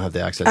 shit, I don't have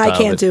the accent. I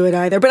can't do it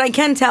either, but I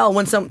can tell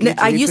when some.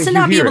 I you used to think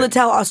not you be able hear to it.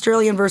 tell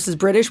Australian versus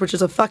British, which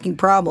is a fucking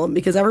problem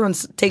because everyone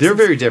takes. They're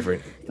very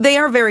different. They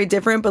are very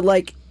different, but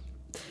like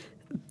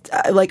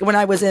when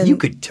I was in, You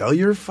could tell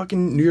you're a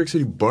fucking New York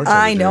City bartender.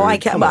 I know I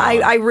dude. can, Come but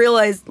on. I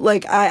realized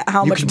like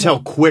how You much can more- tell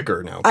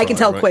quicker now. I can probably,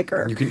 tell right?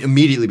 quicker. You can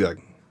immediately be like,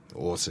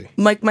 "We'll see."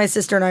 Like my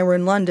sister and I were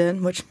in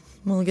London, which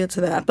we'll get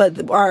to that. But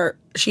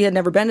she had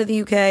never been to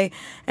the UK,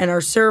 and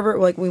our server,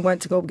 like we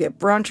went to go get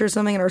brunch or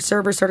something, and our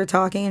server started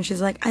talking, and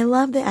she's like, "I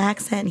love the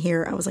accent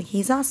here." I was like,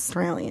 "He's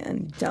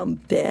Australian, dumb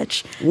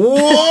bitch."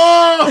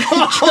 Whoa!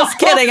 Just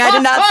kidding. I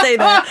did not say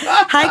that.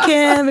 Hi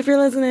Kim, if you're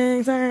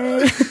listening.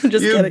 Sorry.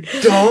 Just You kidding.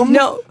 dumb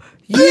No.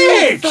 You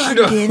bitch!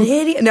 fucking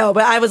idiot. No,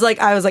 but I was like,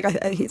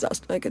 he's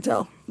Australian. I could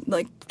tell,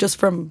 like just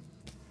from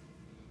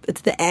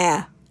it's the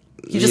ah.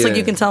 You just like Yeah.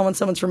 you can tell when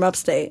someone's from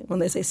upstate when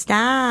they say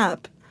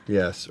stop.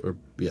 Yes.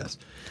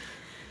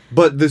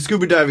 But the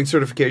scuba diving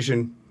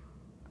certification,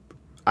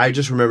 I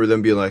just remember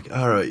them being like,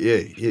 "All right,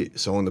 yeah,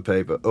 so on the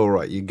paper. All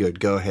right, you're good.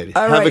 Go ahead.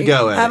 All have right, a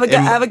go at have it." a go-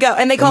 have a go.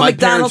 And they call my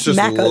McDonald's parents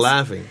just Maccas.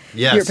 laughing.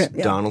 Yes, Your pa-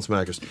 yeah. Donald's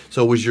Maccas.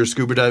 So was your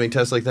scuba diving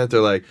test like that?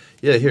 They're like,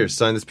 "Yeah, here,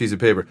 sign this piece of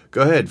paper.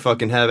 Go ahead,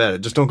 fucking have at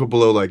it. Just don't go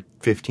below like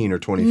 15 or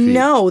 20 feet."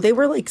 No, they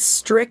were like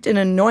strict and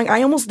annoying.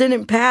 I almost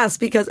didn't pass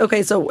because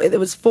so it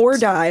was 4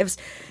 dives,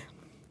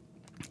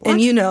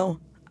 and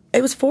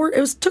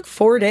took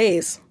 4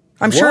 days.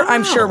 I'm sure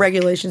Wow.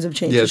 regulations have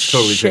changed. Yeah, a it's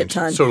totally shit changed.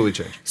 ton. Totally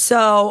changed.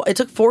 So it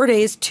took 4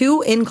 days,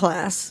 2 in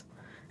class.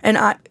 And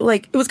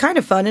it was kind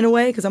of fun in a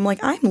way because I'm like,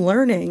 I'm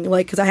learning,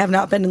 like, because I have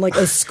not been in like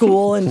a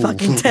school in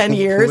fucking 10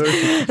 years.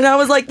 And I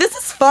was like, this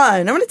is fun.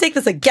 I'm going to take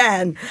this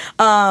again.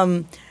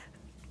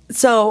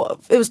 So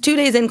it was 2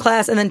 days in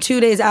class and then 2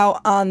 days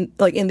out on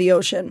like in the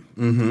ocean.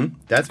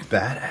 That's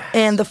badass.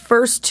 And the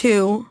first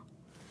 2,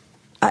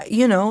 my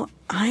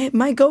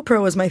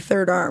GoPro was my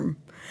third arm.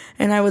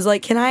 And I was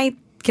like, can I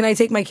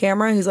take my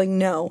camera? And he's like,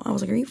 no. I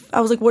was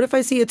like, what if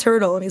I see a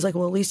turtle? And he's like,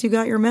 well, at least you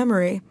got your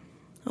memory.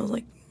 I was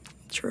like,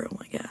 True,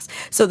 I guess.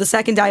 So the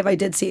second dive I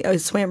did see, I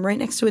swam right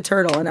next to a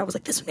turtle, and I was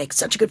like, "This would make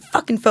such a good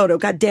fucking photo."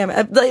 God damn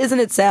it! Isn't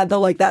it sad though?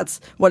 Like that's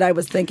what I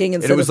was thinking.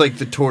 And it was like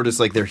the tortoise,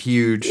 like they're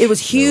huge. It was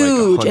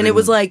huge, and it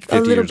was like a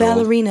 150 little years old.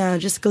 ballerina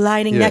just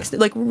gliding next,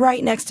 like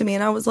right next to me,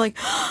 and I was like,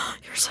 oh,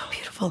 "You're so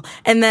beautiful."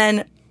 And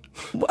then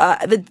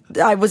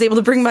I was able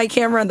to bring my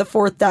camera on the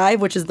fourth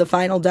dive, which is the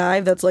final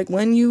dive. That's like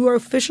when you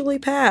officially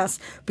pass,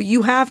 but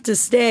you have to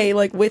stay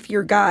like with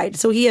your guide.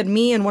 So he had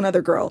me and one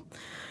other girl.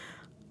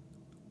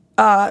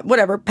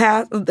 Whatever,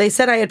 pass. They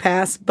said I had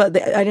passed, but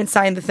I didn't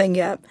sign the thing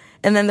yet.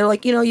 And then they're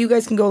like, you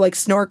guys can go like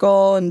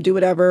snorkel and do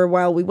whatever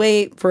while we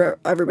wait for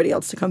everybody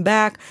else to come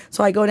back.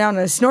 So I go down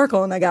and I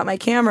snorkel and I got my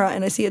camera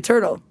and I see a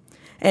turtle.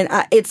 And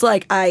it's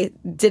like I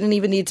didn't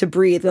even need to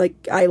breathe. Like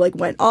I like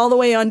went all the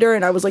way under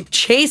and I was like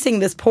chasing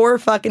this poor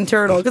fucking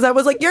turtle because I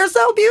was like, "You're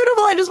so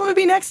beautiful. I just want to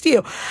be next to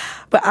you."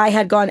 But I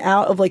had gone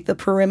out of like the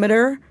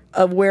perimeter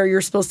of where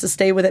you're supposed to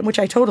stay with it, which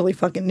I totally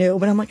fucking knew.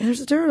 But I'm like,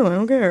 "There's a turtle. I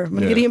don't care. I'm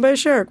going to get eaten by a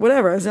shark.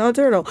 Whatever. I saw a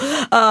turtle."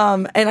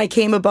 And I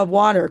came above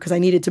water because I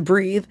needed to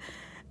breathe.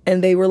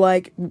 And they were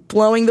like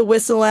blowing the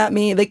whistle at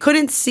me. They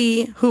couldn't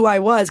see who I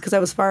was because I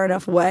was far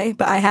enough away.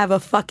 But I have a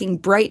fucking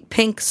bright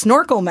pink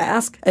snorkel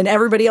mask, and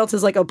everybody else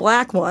is like a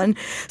black one.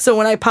 So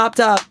when I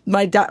popped up,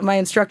 my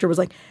instructor was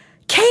like,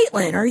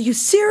 "Caitlin, are you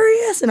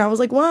serious?" And I was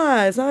like,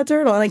 "Why? It's not a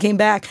turtle." And I came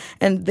back,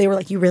 and they were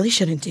like, "You really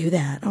shouldn't do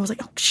that." I was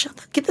like, "Oh, shut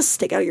up. Get the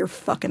stick out of your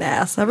fucking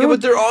ass." Yeah,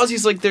 but they're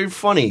Aussies, like they're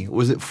funny.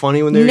 Was it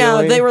funny when they were No,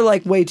 yelling? they were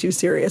like way too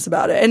serious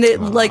about it, and it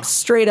like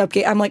straight up.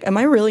 I'm like, "Am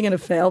I really gonna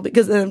fail?"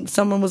 Because then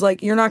someone was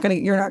like, "You're not gonna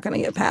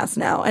get past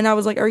now," and I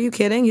was like, "Are you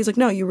kidding?" He's like,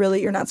 "No,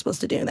 you're not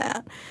supposed to do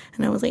that."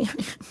 And I was like,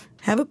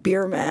 "Have a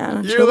beer,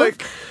 man." You're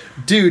like,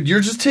 "Dude, you're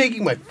just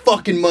taking my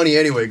fucking money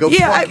anyway. Go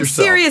fuck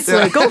yourself."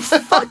 Seriously, go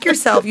fuck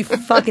yourself, you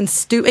fucking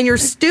stupid, and your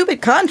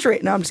stupid country.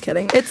 No, I'm just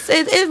kidding.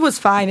 It was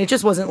fine. It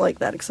just wasn't like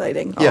that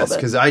exciting. Yes,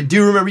 because I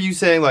do remember you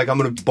saying like I'm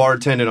going to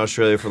bartend in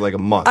Australia for like a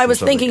month. I was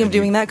thinking of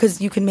doing that because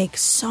you can make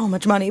so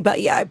much money.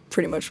 But yeah, I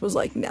pretty much was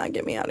like, "Nah,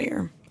 get me out of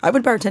here." I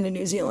would bartend in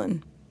New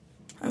Zealand.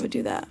 I would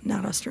do that,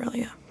 not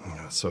Australia.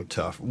 Oh, so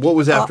tough. What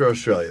was after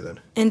Australia then?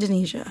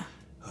 Indonesia.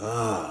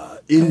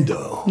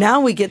 Indo. Now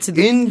we get to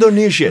the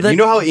Indonesia. You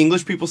know how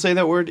English people say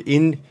that word?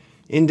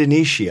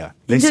 Indonesia.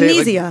 They say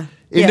it like- Indonesia.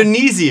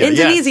 Indonesia. Yeah. Yes.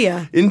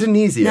 Indonesia.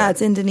 Indonesia. No,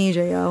 it's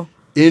Indonesia, yo.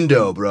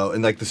 Indo, bro.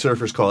 And like the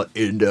surfers call it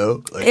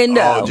Indo. Like,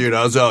 Indo. "Oh, dude,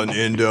 I was out in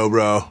Indo,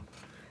 bro."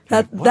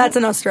 That's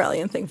an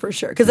Australian thing for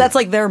sure. Because that's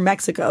like their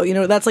Mexico.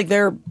 That's like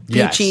their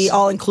beachy, Yes.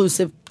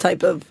 all-inclusive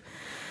type of...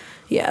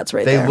 Yeah, it's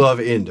right They there. love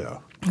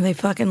Indo. They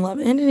fucking love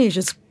it.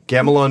 Indonesia's...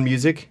 Gamelan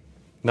music?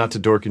 Not to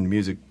dorken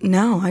music.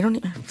 No, I don't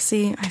even...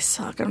 See, I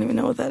suck. I don't even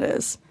know what that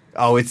is.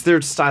 Oh, it's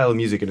their style of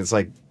music, and it's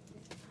like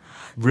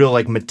real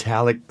like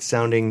metallic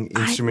sounding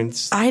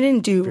instruments. I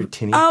didn't do... Very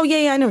tinny. Oh,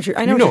 yeah, I know what you're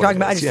know talking what it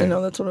about. I is, just yeah. didn't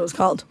know that's what it was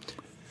called.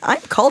 I'm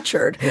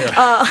cultured. Dude,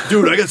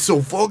 I got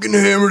so fucking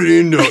hammered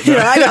in Indo.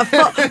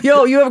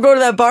 Yo, you ever go to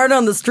that bar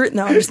down the street?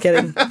 No, I'm just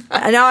kidding.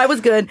 No, I was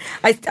good.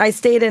 I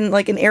stayed in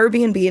like an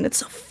Airbnb, and it's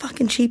so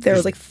fucking cheap there. It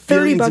was like $30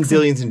 billions and bucks.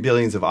 billions and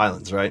billions of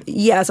islands, right?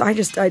 Yes, I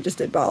just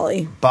did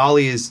Bali.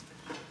 Bali is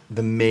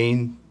the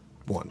main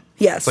one.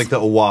 Yes. It's like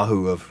the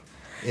Oahu of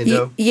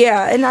Indo.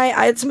 Yeah, and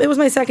it was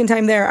my second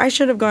time there. I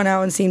should have gone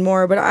out and seen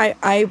more, but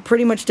I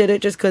pretty much did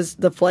it just because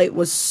the flight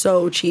was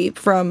so cheap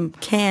from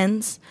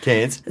Cairns.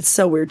 Cairns? It's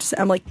so weird to say.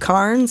 I'm like,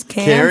 Cairns?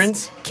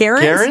 Cairns?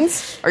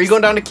 Are you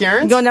going down to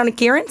Cairns? Going down to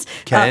Cairns?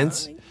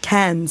 Cairns?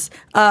 Cairns.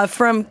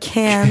 From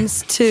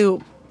Cairns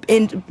to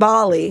in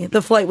Bali,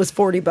 the flight was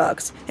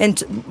 $40,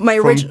 and my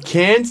From original.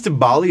 Cairns to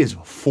Bali is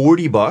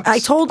 $40. I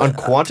told on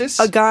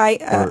Qantas a guy.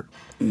 Or-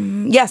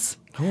 Yes.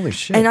 Holy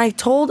shit! And I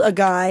told a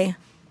guy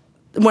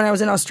when I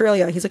was in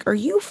Australia, he's like, "Are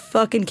you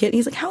fucking kidding?"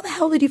 He's like, "How the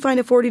hell did you find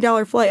a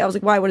 $40 flight?" I was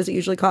like, "Why? What does it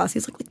usually cost?"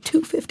 He's like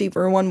 $250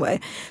 for a one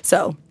way.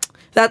 So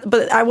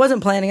but I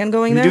wasn't planning on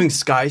going You're there. doing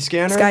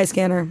Skyscanner.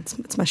 Skyscanner.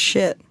 It's my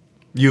shit.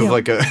 You have Yeah.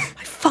 like a.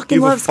 I fucking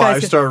you have love a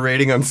 5-star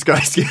rating on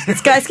Skyscanner.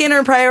 Skyscanner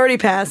and Priority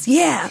Pass.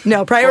 Yeah.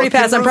 No, Priority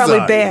Fucking Pass, I'm probably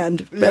Rosati.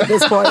 banned at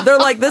this point. They're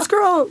like, this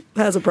girl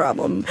has a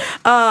problem.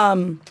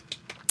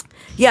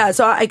 Yeah,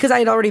 so because I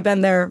had already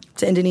been there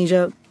to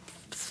Indonesia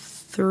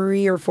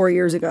 3 or 4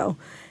 years ago.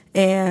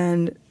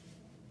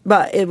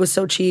 But it was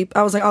so cheap.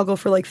 I was like, I'll go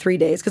for like 3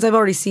 days because I've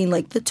already seen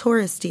like the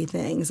touristy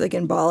things like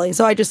in Bali.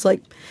 So I just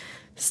like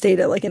stayed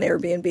at like an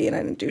Airbnb and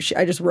I didn't do shit.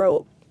 I just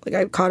wrote. Like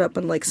I caught up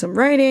on like some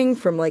writing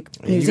from like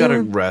New You gotta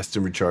Zealand. rest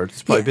and recharge.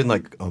 It's probably been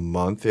like a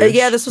month.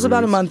 Yeah, this was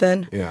about a month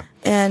in. Yeah.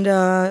 And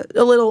a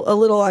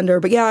little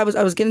under. But yeah, I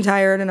was getting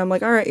tired and I'm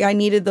like, all right, I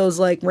needed those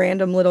like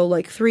random little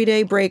like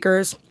 3-day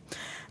breakers.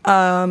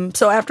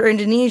 So after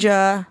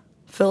Indonesia,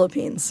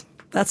 Philippines.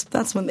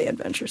 That's when the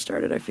adventure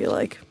started, I feel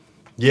like.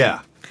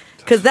 Yeah.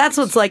 Because that's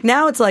what's like,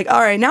 now it's like, all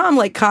right, now I'm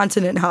like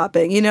continent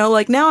hopping,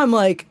 like now I'm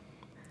like,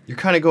 You're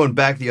kind of going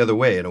back the other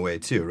way in a way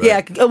too, right?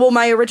 yeah, well,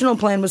 my original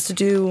plan was to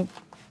do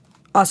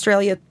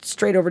Australia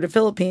straight over to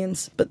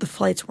Philippines, but the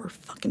flights were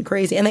fucking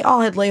crazy. And they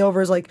all had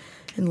layovers like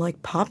in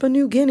like Papua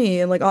New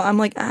Guinea and like, I'm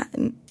like,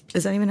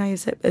 Is that even how you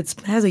say it?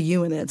 It has a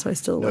U in it, so I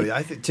still like...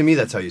 No, to me,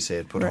 that's how you say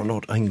it, but I'm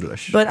not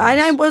English. But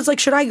I was like,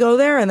 should I go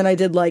there? And then I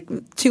did like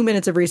 2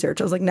 minutes of research.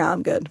 I was like, nah,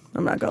 I'm good.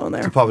 I'm not going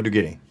there. To Papua New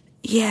Guinea.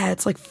 Yeah,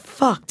 it's like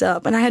fucked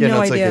up. And I had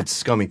no it's idea. Like it's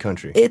scummy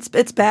country. It's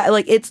bad.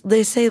 Like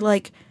they say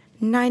like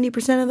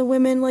 90% of the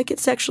women like get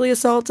sexually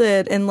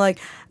assaulted and like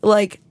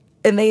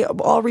and they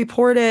all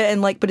report it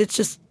and like, but it's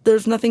just,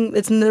 there's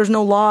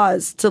no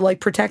laws to like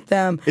protect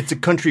them. It's a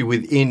country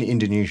within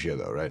Indonesia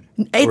though, right?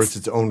 Or it's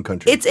its own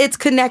country? It's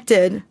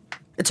connected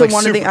to like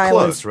one of the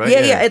islands. Close, right?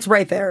 Yeah, it's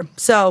right there.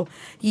 So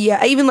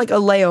yeah, even like a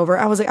layover,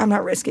 I was like, I'm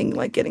not risking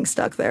like getting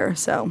stuck there.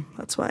 So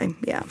that's why,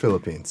 yeah.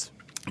 Philippines.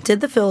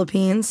 Did the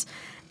Philippines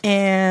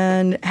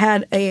and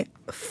had a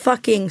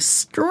fucking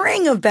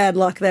string of bad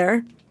luck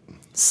there.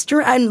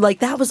 And like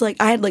that was like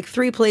I had like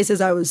 3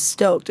 places I was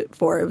stoked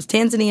for. It was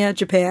Tanzania,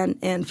 Japan,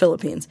 and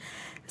Philippines.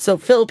 So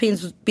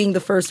Philippines was being the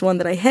first one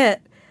that I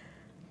hit.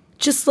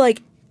 Just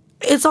like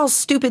it's all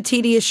stupid,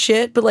 tedious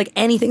shit, but like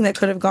anything that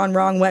could have gone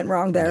wrong went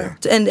wrong there,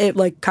 and it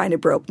like kind of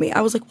broke me.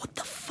 I was like, "What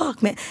the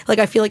fuck, man?" Like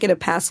I feel like in a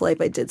past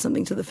life I did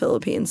something to the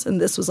Philippines,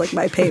 and this was like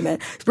my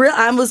payment.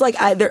 I was like,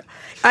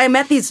 I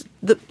met these.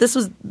 This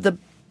was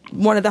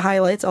one of the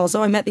highlights.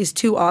 Also, I met these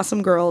 2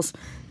 awesome girls.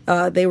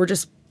 They were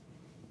just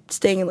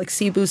staying in like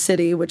Cebu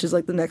City, which is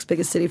like the next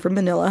biggest city from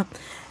Manila,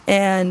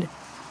 and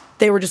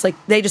they were just like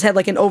they just had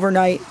like an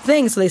overnight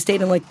thing, so they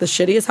stayed in like the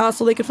shittiest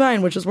hostel they could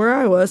find, which is where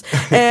I was.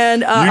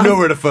 And you know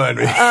where to find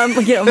me. I'm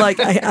like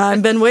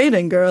I've been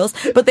waiting, girls,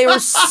 but they were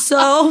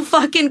so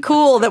fucking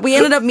cool that we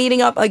ended up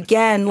meeting up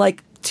again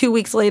like 2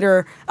 weeks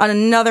later on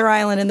another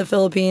island in the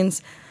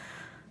Philippines.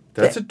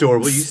 That's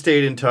adorable. You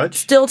stayed in touch.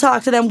 Still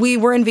talk to them. We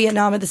were in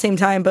Vietnam at the same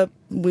time, but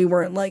we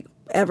weren't like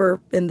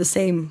ever in the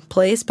same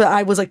place, but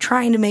I was like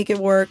trying to make it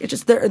work. It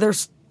just they're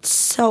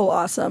so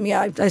awesome.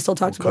 Yeah, I still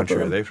talk to both of them.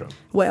 What country are they from?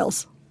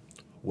 Wales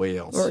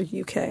Wales or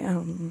UK. I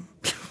don't know.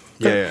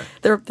 Yeah.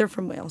 They're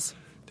from Wales.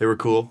 They were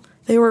cool.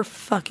 They were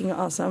fucking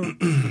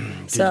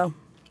awesome. So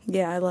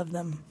yeah, I love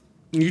them.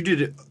 You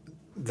did it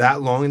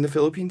that long in the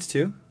Philippines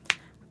too?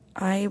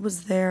 I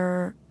was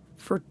there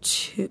for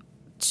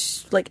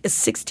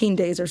 16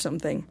 days or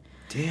something.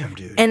 Damn,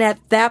 dude. And at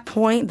that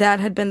point, that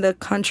had been the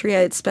country I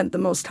had spent the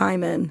most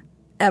time in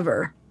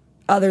ever,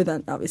 other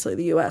than obviously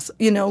the U.S.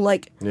 You know,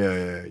 like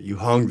yeah. You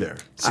hung there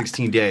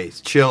 16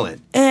 days,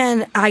 chilling.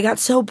 And I got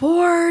so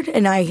bored,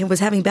 and I was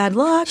having bad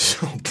luck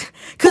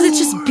because it's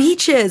just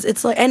beaches.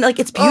 It's like and like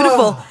it's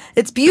beautiful.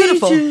 It's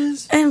beautiful.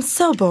 Beaches. And I'm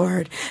so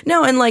bored.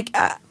 No, and like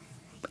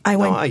I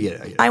went. No, I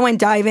get it. I went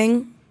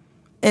diving,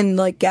 and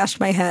like gashed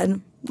my head,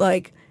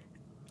 like.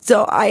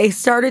 So I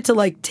started to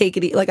like take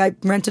it, like I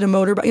rented a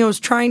motorbike. You know, I was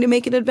trying to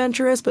make it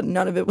adventurous, but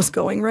none of it was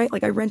going right.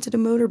 Like I rented a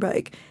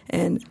motorbike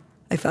and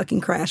I fucking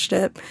crashed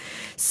it.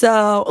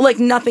 So like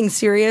nothing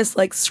serious,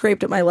 like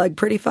scraped at my leg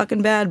pretty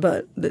fucking bad,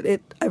 but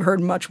I've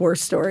heard much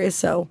worse stories.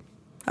 So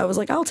I was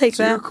like, I'll take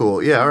that. You're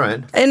cool. Yeah, all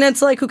right. And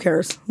it's like, who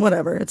cares?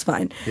 Whatever. It's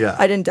fine. Yeah.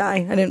 I didn't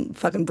die. I didn't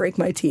fucking break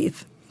my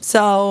teeth.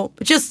 So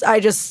I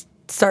just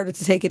started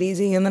to take it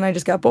easy, and then I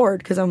just got bored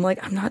because I'm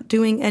like, I'm not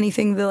doing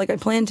anything that like I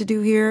plan to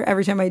do here.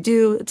 Every time I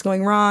do, it's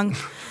going wrong.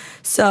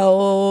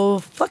 So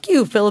fuck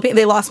you, Philippines.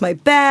 They lost my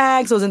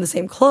bags. I was in the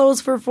same clothes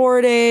for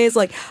 4 days.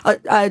 Like,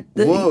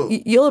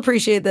 you'll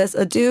appreciate this.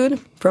 A dude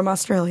from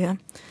Australia.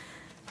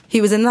 He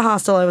was in the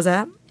hostel I was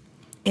at,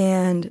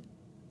 and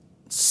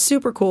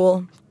super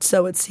cool.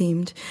 So it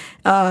seemed.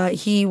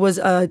 He was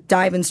a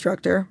dive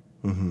instructor,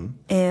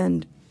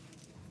 and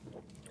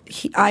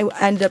I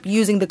ended up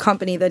using the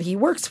company that he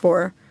works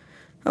for.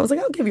 I was like,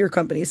 I'll give your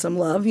company some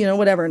love, you know,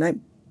 whatever. And I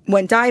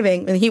went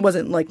diving, and he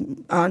wasn't like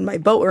on my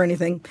boat or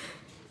anything.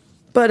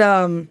 But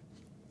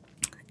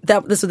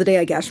this was the day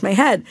I gashed my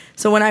head.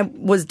 So when I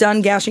was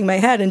done gashing my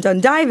head and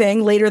done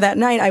diving, later that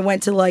night I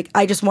went to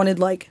I just wanted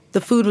the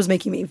food was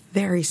making me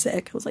very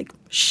sick. I was like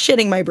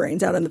shitting my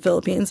brains out in the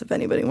Philippines, if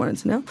anybody wanted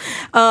to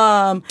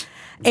know.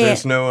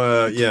 There's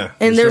no,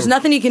 and there's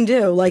nothing you can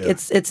do. Like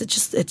it's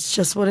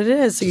just what it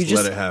is. So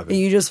just let it happen.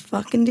 You just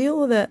fucking deal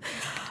with it.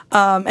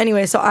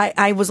 Anyway, so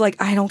I was like,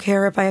 I don't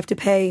care if I have to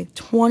pay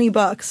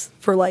 $20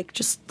 for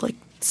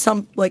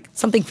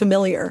something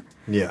familiar.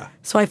 Yeah.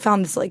 So I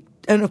found this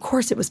and of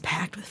course it was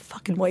packed with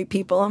fucking white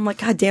people. I'm like,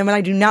 God damn it,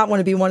 I do not want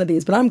to be one of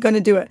these, but I'm going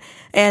to do it.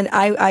 And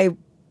I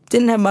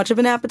didn't have much of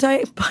an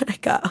appetite, but I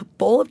got a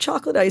bowl of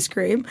chocolate ice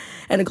cream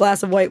and a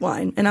glass of white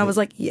wine. And I was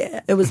like,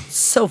 yeah, it was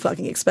so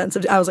fucking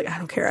expensive. I was like, I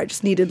don't care. I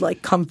just needed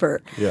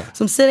comfort. Yeah.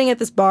 So I'm sitting at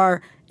this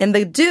bar, and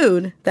the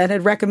dude that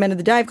had recommended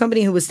the dive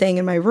company, who was staying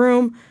in my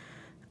room,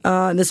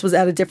 and this was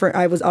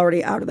I was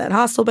already out of that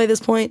hostel by this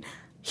point,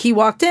 he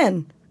walked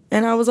in.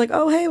 And I was like,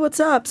 oh, hey,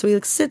 what's up? So he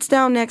sits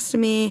down next to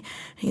me, and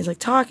he's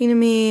talking to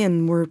me,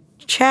 and we're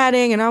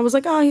chatting. And I was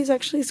like, oh,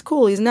 he's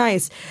cool. He's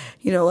nice.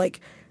 You know,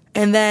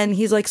 and then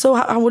he's like, so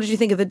what did you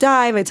think of the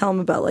dive? I tell him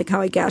about how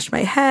I gashed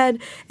my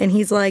head. And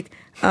he's like,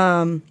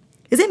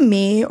 is it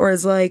me, or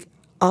is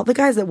all the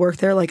guys that work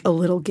there a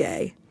little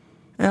gay?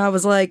 And I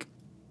was like,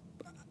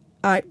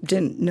 I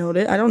didn't note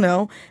it. I don't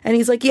know. And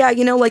he's like, yeah,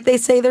 like they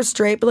say they're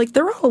straight, but like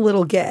they're all a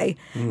little gay.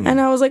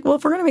 And I was like, well,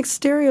 if we're going to make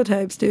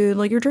stereotypes, dude,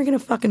 like you're drinking a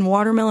fucking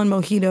watermelon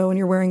mojito and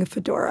you're wearing a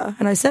fedora.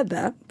 And I said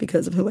that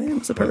because of who I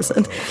am as a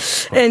person.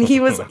 And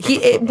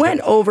it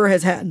went over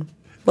his head.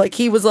 Like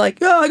he was like,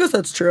 yeah, I guess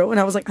that's true. And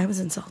I was like, I was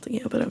insulting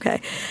you, but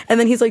okay. And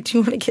then he's like, do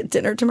you want to get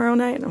dinner tomorrow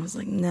night? And I was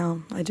like,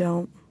 no, I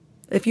don't.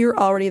 If you're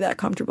already that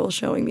comfortable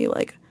showing me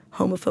like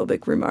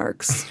homophobic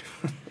remarks,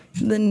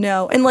 then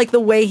no. And like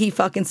the way he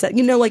fucking said,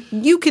 like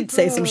you could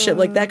say some shit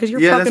like that because you're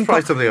fucking. That's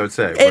probably something I would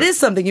say. It is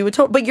something you would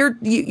but you're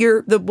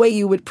the way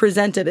you would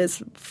present it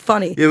is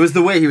funny. It was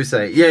the way he was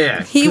saying,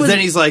 yeah. Because then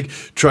he's like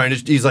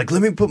he's like,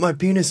 let me put my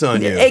penis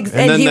on you,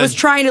 and he was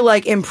trying to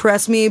like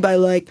impress me by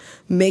like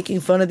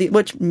making fun of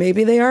which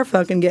maybe they are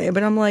fucking gay,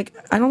 but I'm like,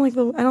 I don't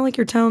like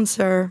your tone,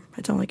 sir.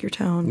 I don't like your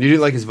tone. You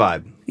didn't like his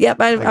vibe.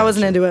 Yep, I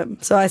wasn't into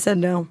it, so I said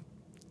no.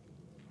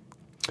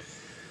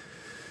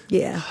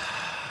 Yeah.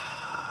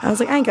 I was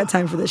like, I ain't got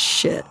time for this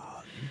shit.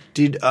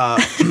 Dude,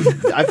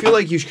 I feel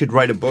like you could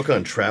write a book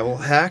on travel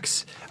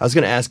hacks. I was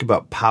going to ask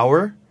about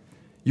power.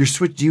 You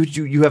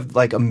have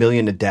like 1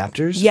 million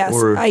adapters? Yes,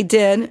 I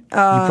did. You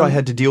probably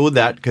had to deal with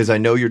that because I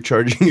know you're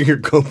charging your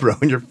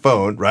GoPro and your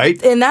phone,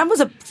 right? And that was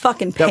a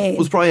fucking pain. That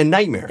was probably a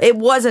nightmare. It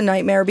was a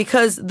nightmare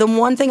because the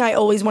one thing I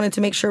always wanted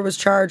to make sure was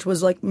charged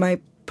was like my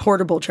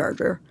portable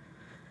charger.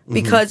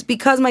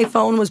 Because my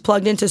phone was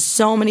plugged into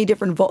so many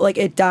different like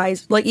it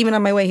dies. Like even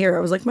on my way here, I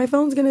was like, my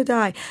phone's gonna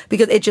die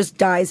because it just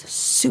dies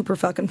super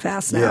fucking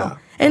fast now. Yeah.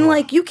 And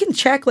like you can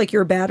check like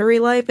your battery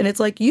life, and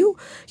it's like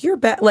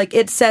like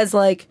it says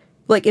like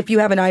if you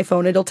have an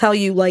iPhone, it'll tell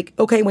you like,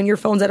 okay, when your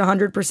phone's at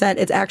 100%,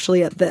 it's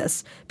actually at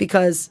this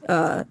because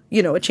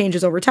it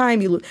changes over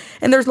time.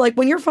 And there's like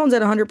when your phone's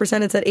at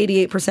 100%, it's at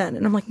 88%,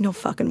 and I'm like, no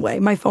fucking way,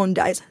 my phone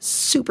dies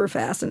super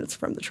fast, and it's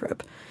from the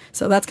trip.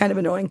 So that's kind of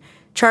annoying.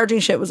 Charging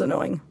shit was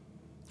annoying.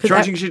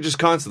 Charging shit just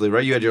constantly,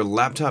 right? You had your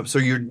laptop, so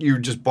you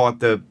just bought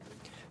the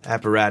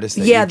apparatus.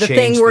 That the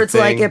thing where it's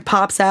like it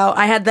pops out.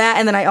 I had that,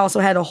 and then I also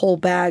had a whole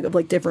bag of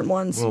like different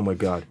ones. Oh my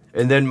god!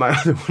 And then my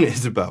other one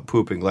is about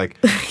pooping. Like,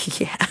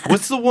 yeah.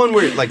 What's the one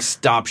where it like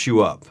stops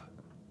you up?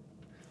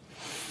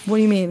 What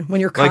do you mean?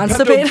 When you're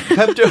constipated?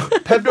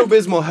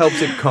 Pepto-Bismol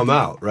helps it come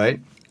out,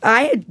 right?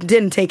 I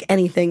didn't take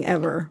anything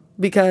ever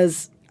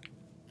because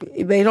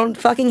they don't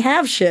fucking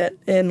have shit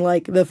in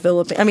like the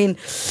Philippines. I mean,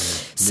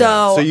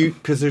 so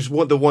because there's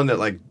the one that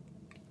like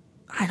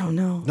I don't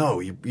know. No,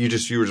 you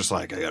were just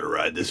like, I gotta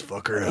ride this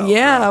fucker out.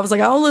 Yeah, bro. I was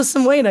like, I'll lose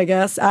some weight, I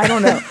guess. I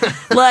don't know.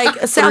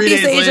 Like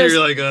Southeast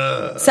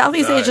Asia,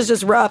 Southeast Asia's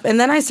just rough. And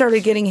then I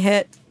started getting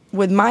hit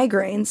with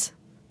migraines,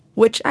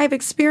 which I've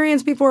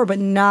experienced before, but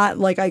not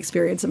like I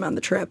experienced them on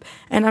the trip.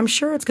 And I'm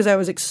sure it's because I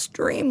was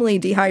extremely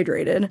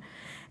dehydrated,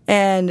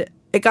 and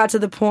it got to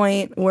the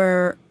point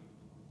where.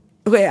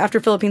 Okay, after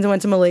Philippines, I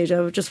went to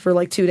Malaysia just for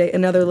like 2 days.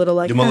 Another little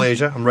like. To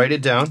Malaysia, I'm writing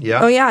it down.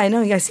 Yeah. Oh yeah, I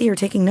know. I see you're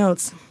taking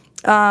notes.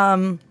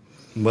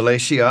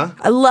 Malaysia.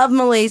 I love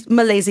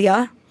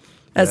Malaysia,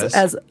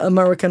 as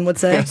American would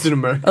say. As an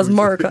American. As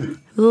America.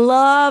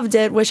 Loved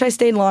it. Wish I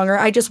stayed longer.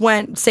 I just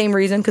went same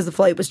reason because the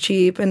flight was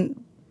cheap,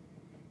 and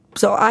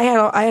so I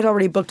had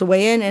already booked a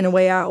way in and a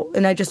way out,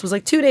 and I just was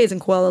like 2 days in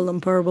Kuala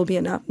Lumpur will be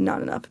enough.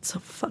 Not enough. It's so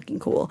fucking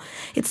cool.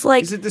 It's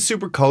like is it the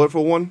super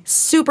colorful one?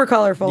 Super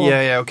colorful.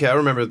 Yeah. Okay, I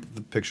remember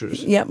the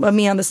pictures. Yep,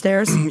 me on the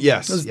stairs.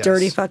 Yes, those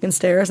dirty fucking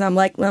stairs. I'm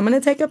like, I'm gonna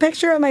take a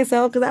picture of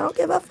myself because I don't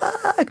give a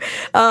fuck.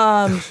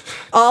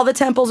 All the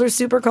temples are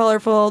super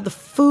colorful. The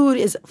food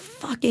is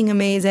fucking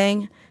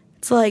amazing.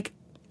 It's like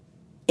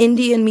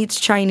Indian meets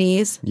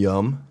Chinese.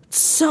 Yum.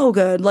 So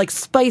good, like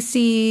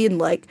spicy and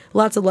like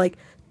lots of like.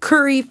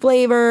 Curry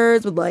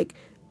flavors with like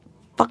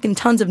fucking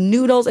tons of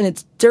noodles, and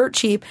it's dirt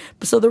cheap.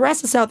 So the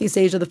rest of Southeast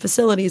Asia, the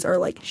facilities are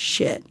like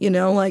shit,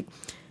 like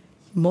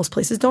most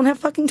places don't have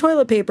fucking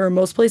toilet paper.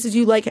 Most places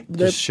you like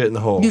just shit in the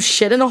hole. You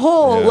shit in a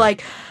hole. Yeah.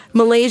 Like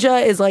Malaysia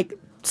is like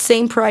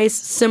same price,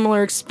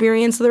 similar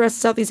experience to the rest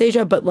of Southeast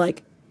Asia, but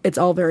like it's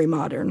all very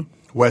modern.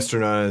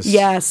 Westernized.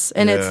 Yes,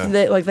 and it's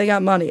they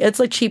got money. It's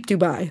like cheap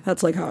Dubai.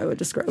 That's like how I would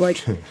describe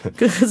like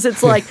because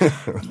it's like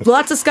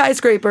lots of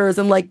skyscrapers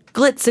and like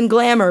glitz and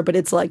glamour, but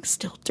it's like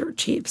still dirt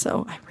cheap.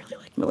 So I really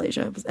like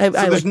Malaysia. So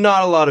there's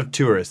not a lot of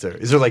tourists there.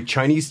 Is there like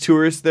Chinese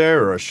tourists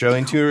there or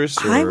Australian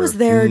tourists? Or I was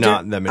there.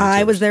 Not that many.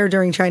 I was there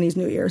during Chinese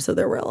New Year, so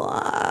there were a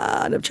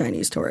lot of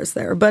Chinese tourists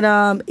there. But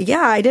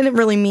yeah, I didn't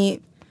really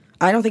meet.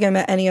 I don't think I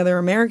met any other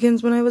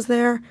Americans when I was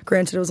there.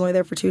 Granted, I was only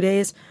there for 2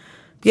 days.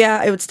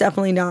 Yeah, it's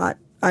definitely not.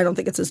 I don't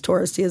think it's as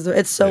touristy as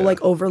it's so like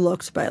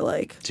overlooked by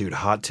like. Dude,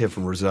 hot tip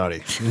from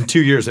Rosati. In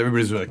 2 years,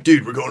 everybody's like,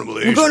 "Dude, we're going to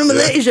Malaysia. We're going to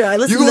Malaysia." I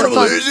listened you to going to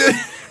Malaysia?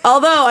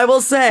 Although I will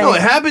say, no,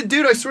 it happened,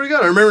 dude. I swear to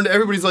God, I remember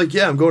everybody's like,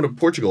 "Yeah, I'm going to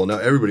Portugal." Now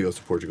everybody goes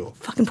to Portugal.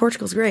 Fucking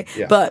Portugal's great,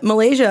 yeah. But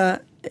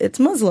Malaysia,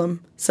 it's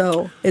Muslim,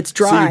 so it's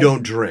dry. So you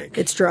don't drink.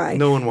 It's dry.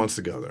 No one wants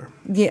to go there.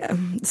 Yeah.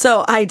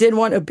 So I did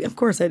want of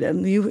course I did.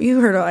 You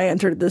heard how I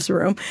entered this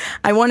room.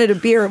 I wanted a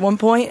beer at one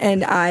point,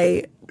 and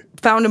I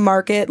found a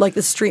market, like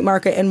the street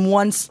market, and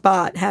one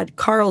spot had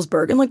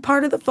Carlsberg. And like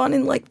part of the fun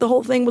and like the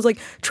whole thing was like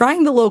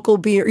trying the local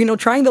beer,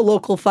 trying the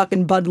local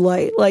fucking Bud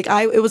Light. Like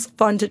it was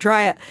fun to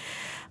try it.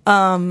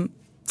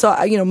 So,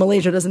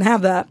 Malaysia doesn't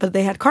have that, but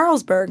they had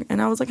Carlsberg.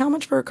 And I was like, how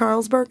much for a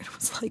Carlsberg? And it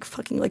was like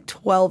fucking like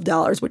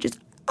 $12, which is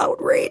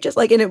outrageous.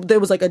 Like, and there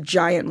was like a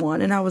giant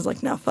one. And I was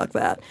like, no, fuck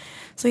that.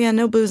 So yeah,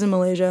 no booze in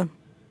Malaysia.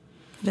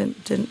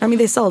 Didn't. I mean,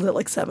 they sold it at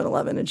like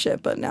 7-Eleven and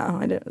shit, but no,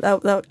 I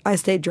didn't. I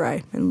stayed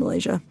dry in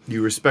Malaysia.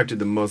 You respected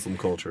the Muslim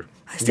culture.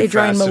 I stayed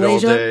dry in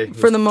Malaysia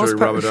for the most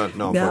part. Ramadan?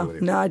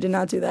 No, I did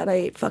not do that. I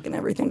ate fucking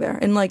everything there.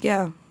 And like,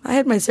 yeah, I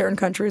had my certain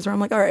countries where I'm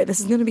like, all right,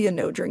 this is going to be a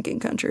no drinking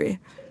country.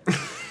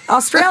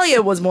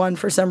 Australia was one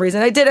for some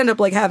reason. I did end up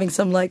like having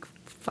some like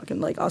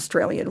fucking like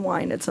Australian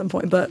wine at some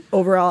point, but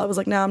overall I was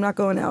like, no, I'm not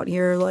going out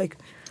here. Like,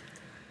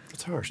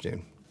 it's harsh,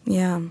 dude.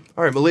 Yeah.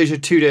 All right, Malaysia,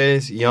 2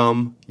 days.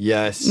 Yum.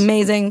 Yes.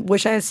 Amazing.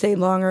 Wish I had stayed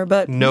longer,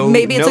 but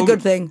maybe it's a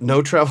good thing.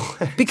 No travel.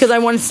 Because I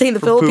wanted to stay in the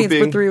Philippines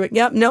pooping. for 3 weeks.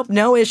 Yep. Nope.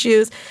 No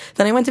issues.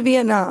 Then I went to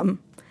Vietnam.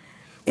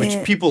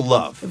 Which people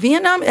love.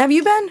 Vietnam. Have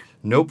you been?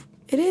 Nope.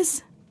 It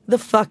is the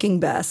fucking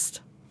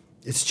best.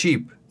 It's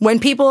cheap. When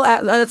people,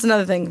 that's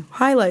another thing.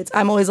 Highlights.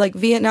 I'm always like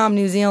Vietnam,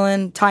 New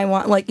Zealand,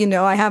 Taiwan. Like,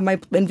 I have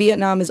and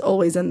Vietnam is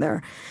always in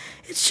there.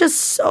 It's just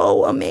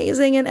so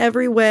amazing in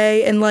every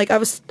way. And like, I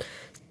was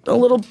a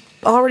little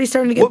already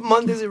starting to get. What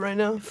month is it right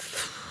now?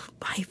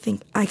 I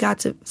think I got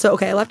to. So,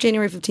 okay, I left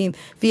January 15th.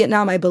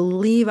 Vietnam, I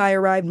believe I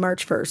arrived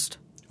March 1st.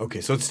 Okay,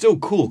 so it's still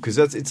cool because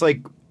it's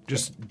like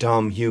just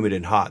dumb, humid,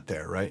 and hot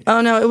there, right?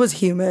 Oh, no, it was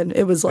humid.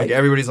 It was like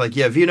everybody's like,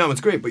 yeah, Vietnam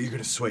is great, but you're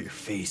going to sweat your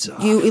face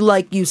off.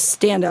 You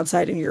stand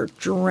outside and you're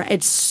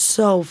it's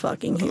so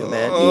fucking humid.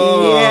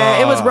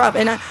 Yeah, it was rough.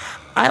 And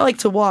I like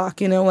to walk,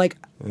 like.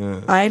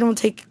 Yeah. I don't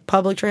take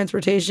public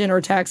transportation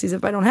or taxis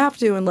if I don't have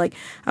to. And like,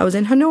 I was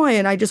in Hanoi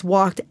and I just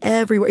walked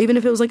everywhere, even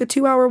if it was like a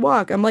 2-hour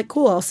walk. I'm like,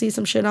 cool, I'll see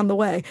some shit on the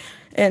way.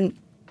 And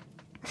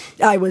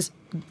I was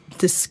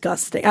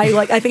disgusting.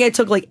 I think I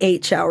took like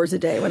 8 showers a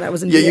day when I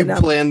was in Vietnam.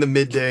 You planned the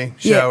midday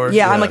shower.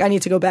 Yeah, I'm like, I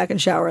need to go back and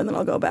shower and then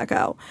I'll go back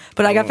out.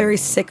 But I got very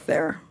sick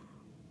there.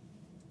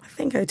 I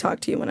think I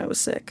talked to you when I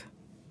was sick.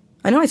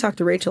 I know I talked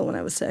to Rachel when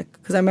I was sick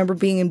because I remember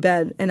being in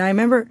bed and I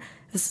remember.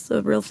 This is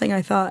a real thing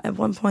I thought. At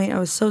one point, I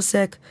was so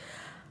sick.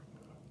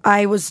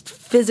 I was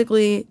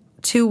physically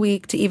too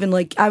weak to even,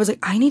 like, I was like,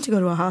 I need to go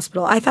to a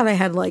hospital. I thought I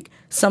had, like,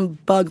 some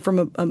bug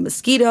from a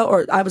mosquito,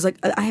 or I was like,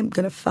 I am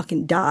going to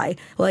fucking die.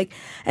 Like,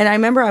 and I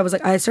remember I was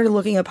like, I started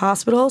looking up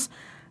hospitals,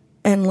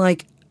 and,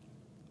 like,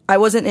 I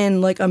wasn't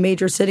in, like, a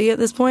major city at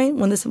this point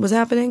when this was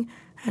happening.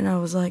 And I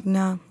was like,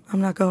 no, I'm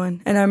not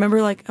going. And I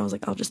remember, like, I was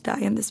like, I'll just die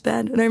in this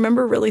bed. And I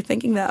remember really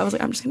thinking that. I was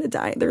like, I'm just going to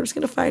die. They're just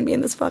going to find me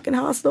in this fucking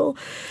hostel,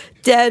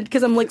 dead,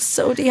 because I'm, like,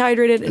 so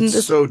dehydrated. And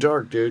it's so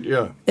dark, dude,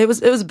 yeah. It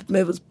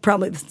was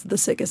probably the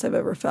sickest I've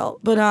ever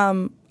felt. But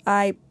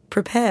I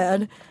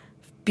prepared.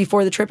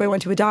 Before the trip, I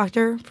went to a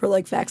doctor for,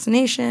 like,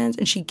 vaccinations,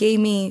 and she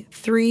gave me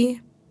 3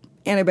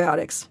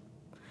 antibiotics.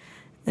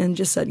 And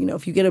just said,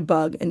 if you get a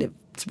bug and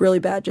it's really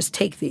bad, just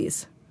take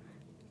these.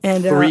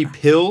 And 3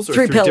 pills or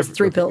 3 pills? different?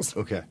 3 pills.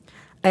 Okay.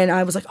 And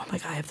I was like, oh my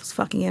God, I have those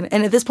fucking and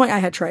at this point I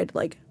had tried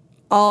like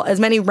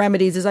as many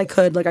remedies as I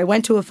could. Like I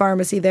went to a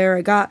pharmacy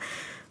there.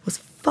 Was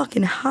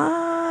fucking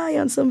high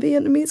on some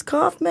Vietnamese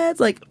cough meds,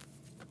 like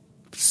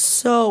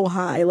so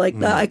high.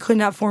 Like I could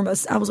not form I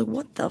was like,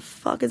 what the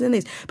fuck is in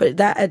these? But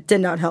it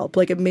did not help.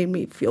 Like it made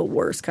me feel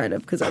worse kind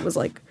of because I was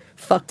like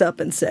fucked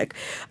up and sick.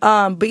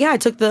 But yeah, I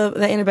took the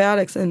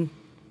antibiotics and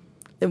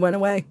it went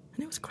away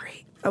and it was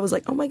great. I was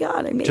like, oh my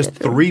God, I made just it.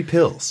 Just 3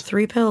 pills.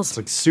 3 pills. It's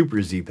like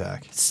super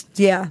Z-Pack.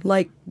 Yeah,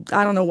 like,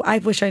 I don't know.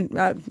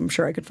 I'm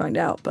sure I could find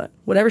out, but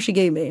whatever she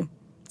gave me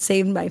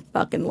saved my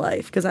fucking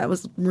life because I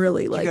was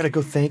really like. You gotta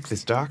go thank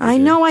this doctor. I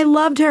know, I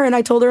loved her, and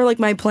I told her like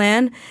my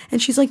plan,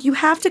 and she's like, you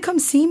have to come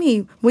see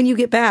me when you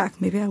get back.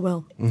 Maybe I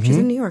will. Mm-hmm. She's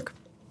in New York,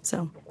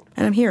 so.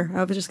 And I'm here.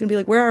 I was just going to be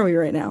like, where are we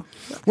right now?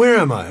 Where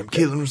am I? I'm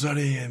Caitlin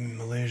Rosati in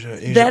Malaysia,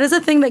 Asia. That is a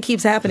thing that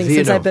keeps happening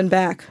since I've been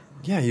back.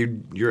 Yeah,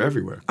 you're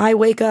everywhere. I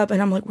wake up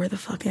and I'm like, where the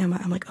fuck am I?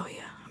 I'm like, oh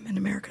yeah, I'm in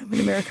America. I'm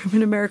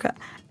in America.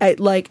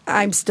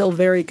 I'm still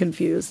very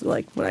confused,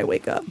 like, when I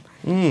wake up.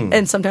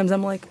 And sometimes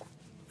I'm like,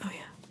 oh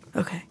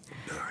yeah, okay.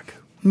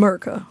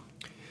 America.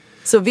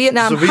 So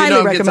Vietnam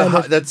highly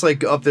recommended. That's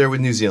like up there with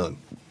New Zealand.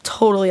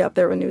 Totally up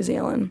there with New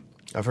Zealand.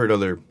 I've heard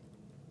other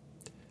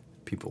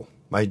people.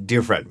 My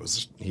dear friend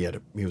he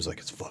was like,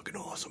 it's fucking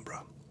awesome, bro.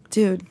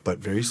 Dude. But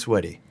very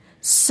sweaty.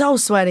 So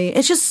sweaty.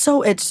 It's just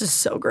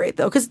so great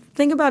though. Because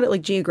think about it,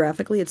 like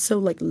geographically, it's so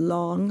like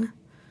long.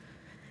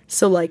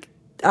 So like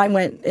I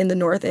went in the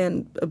north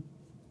and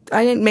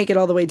I didn't make it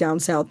all the way down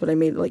south, but I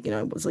made like,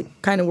 I was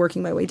like kind of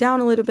working my way down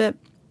a little bit.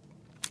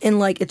 And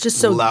like, it's just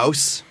so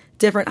Laos.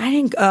 Different. I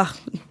didn't,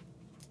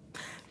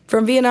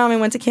 from Vietnam, I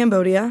went to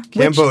Cambodia.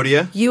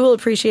 Cambodia. You will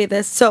appreciate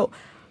this. So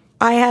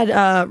I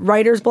had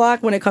writer's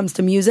block when it comes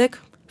to music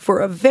for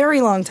a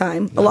very long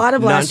time. A lot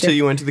of Not last until year.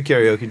 you went to the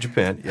karaoke in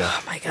Japan. Yeah.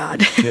 Oh my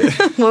God.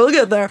 We'll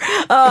get there.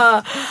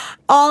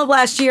 All of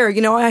last year,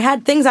 I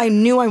had things I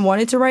knew I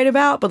wanted to write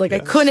about, but like I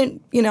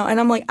couldn't, and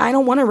I'm like, I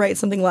don't want to write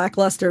something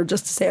lackluster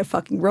just to say I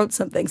fucking wrote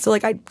something. So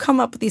like I'd come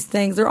up with these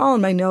things. They're all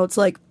in my notes,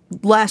 like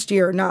last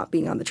year not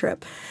being on the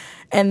trip.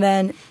 And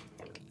then,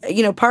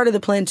 part of the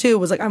plan too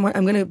was like, I'm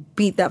going to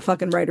beat that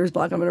fucking writer's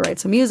block. I'm going to write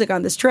some music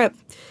on this trip.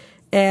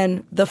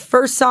 And the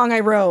first song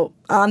I wrote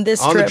on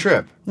this On the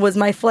trip? was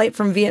my flight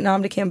from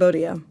Vietnam to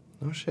Cambodia.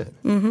 Oh, shit.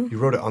 Mm-hmm. You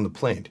wrote it on the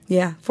plane.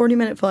 Yeah,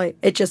 40-minute flight.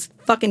 It just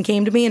fucking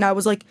came to me, and I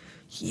was like,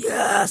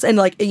 yes. And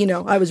like,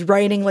 I was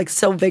writing like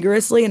so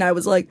vigorously, and I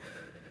was like,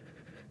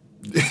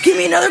 give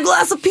me another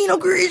glass of Pinot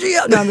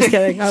Grigio. No, I'm just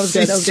kidding. I was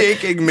good. She's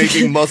shaking,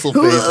 making muscle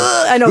faces.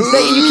 I know.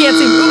 You can't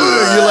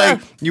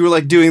see. You were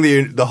like doing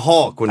the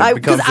Hulk when it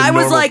becomes a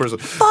normal was like, person.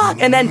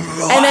 fuck. And then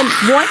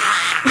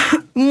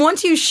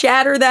once you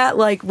shatter that,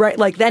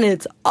 then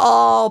it's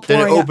all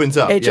pouring. Then it opens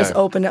up. It just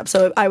opened up.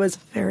 So I was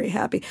very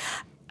happy.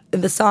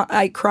 The song,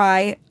 I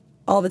cry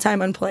all the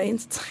time on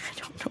planes. It's like, I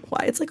don't know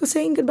why. It's like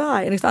saying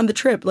goodbye. And on the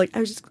trip, like I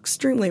was just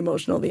extremely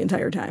emotional the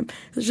entire time.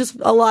 It was just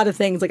a lot of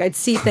things. Like I'd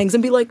see things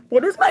and be like,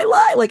 what is my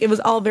life? Like it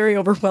was all very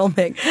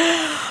overwhelming.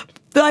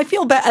 But I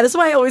feel bad. That's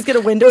why I always get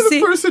a window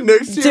seat. The person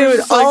next to you Dude, is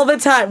just like, all the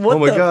time. What oh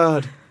my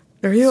God.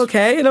 Are you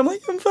okay? And I'm like,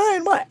 I'm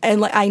fine. What?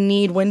 And like, I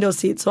need window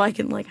seats so I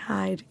can like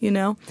hide,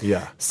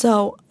 Yeah.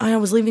 So I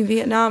was leaving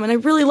Vietnam, and I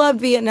really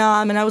loved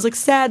Vietnam, and I was like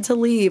sad to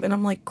leave, and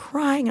I'm like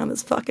crying on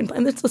this fucking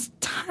plane. It's this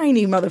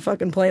tiny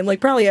motherfucking plane, like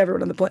probably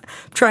everyone on the plane,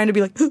 trying to be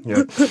like,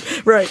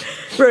 right.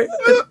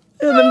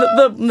 And then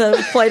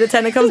the flight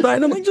attendant comes by,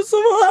 and I'm like, just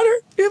some water.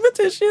 Do you have a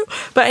tissue?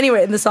 But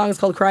anyway, and the song is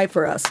called "Cry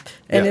for Us,"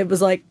 and it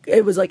was like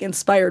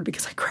inspired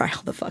because I cry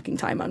all the fucking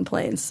time on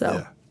planes. So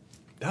Yeah.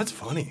 That's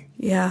funny.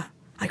 yeah.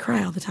 I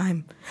cry all the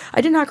time. I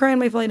did not cry on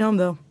my flight home,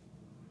 though.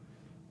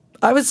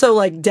 I was so,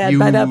 like, dead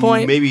by that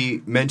point. You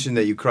maybe mentioned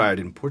that you cried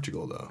in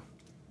Portugal, though.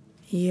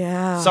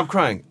 Yeah. Stop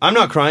crying. I'm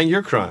not crying.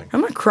 You're crying.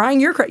 I'm not crying.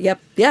 You're crying. Yep.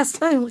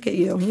 Yes. I look at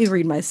you. You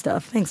read my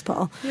stuff. Thanks,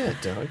 Paul. Yeah,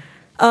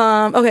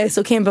 dog. Okay,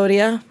 so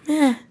Cambodia.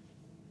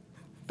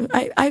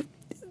 I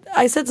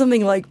said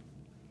something like,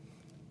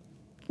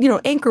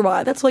 Angkor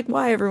Wat. That's, like,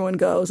 why everyone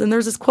goes. And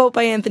there's this quote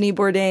by Anthony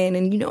Bourdain,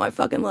 and, I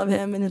fucking love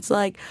him. And it's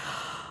like...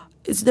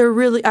 Is there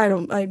really,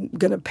 I'm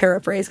going to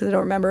paraphrase because I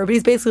don't remember, but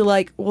he's basically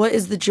like, what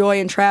is the joy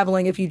in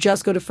traveling if you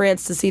just go to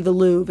France to see the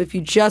Louvre, if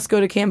you just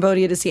go to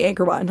Cambodia to see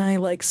Angkor Wat? And I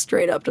like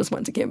straight up just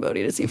went to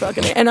Cambodia to see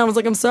fucking, and I was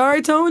like, I'm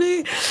sorry,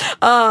 Tony. So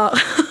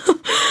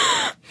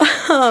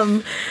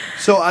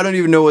I don't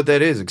even know what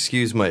that is.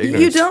 Excuse my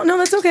ignorance. You don't know?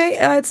 That's okay.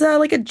 It's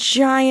like a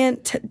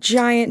giant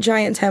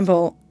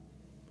temple.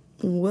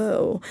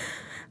 Whoa.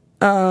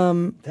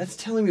 That's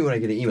telling me when I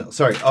get an email.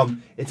 Sorry.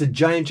 It's a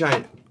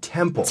giant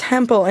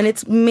temple, and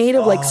it's made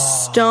of like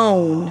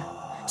stone,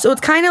 so it's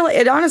kind of like,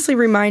 it honestly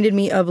reminded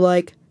me of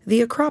like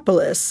the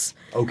Acropolis.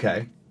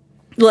 Okay.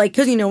 Like,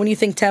 because when you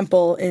think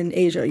temple in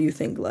Asia, you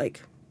think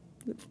like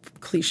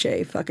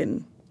cliche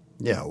fucking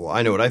Yeah, well,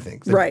 I know what I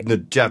think. Right. The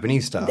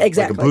Japanese style,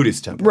 exactly, like a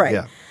Buddhist temple. Right.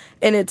 Yeah.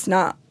 And it's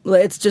not.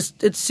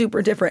 It's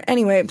super different.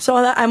 Anyway, so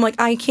I'm like,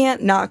 I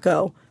can't not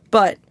go,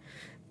 but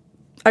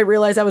I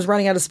realized I was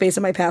running out of space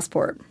in my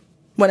passport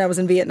when I was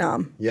in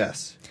Vietnam.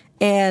 Yes.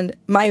 And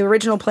my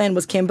original plan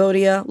was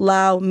Cambodia,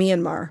 Laos,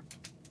 Myanmar.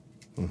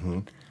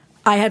 Mm-hmm.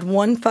 I had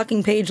one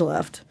fucking page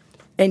left,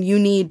 and you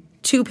need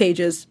 2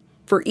 pages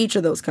for each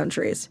of those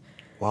countries.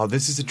 Wow,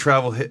 this is a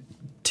travel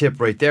tip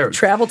right there.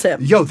 Travel tip.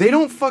 Yo, they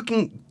don't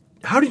fucking...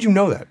 How did you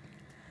know that?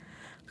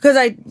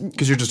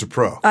 Because you're just a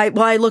pro.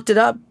 I looked it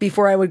up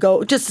before I would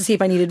go, just to see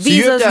if I needed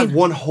visas. So you have to have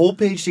one whole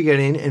page to get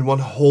in and one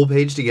whole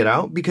page to get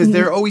out? Because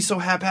they're always so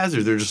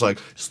haphazard. They're just like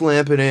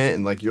slamping it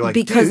and like, you're like,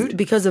 dude,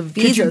 because of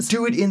visas. Could you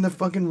do it in the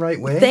fucking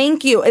right way?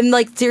 Thank you. And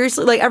like,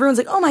 seriously, like everyone's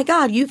like, oh my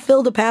God, you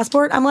filled a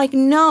passport? I'm like,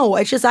 no,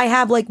 it's just I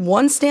have like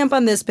one stamp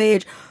on this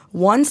page,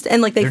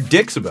 and like they're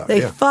dicks about it.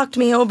 They fucked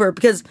me over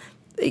because,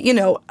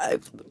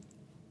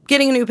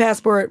 getting a new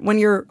passport when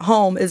you're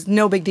home is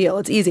no big deal.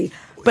 It's easy.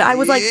 But I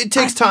was like... It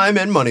takes time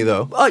and money,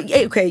 thow. Oh,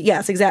 okay,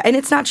 yes, exactly. And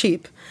it's not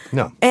cheap.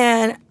 No.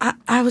 And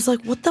I was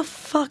like, what the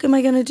fuck am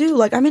I going to do?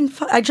 Like,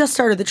 I just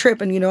started the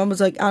trip, and, I was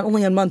like,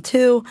 only on month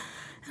 2.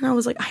 And I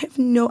was like,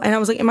 and I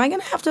was like, am I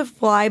going to have to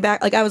fly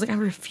back? Like, I was like, I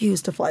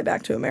refuse to fly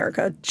back to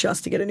America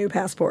just to get a new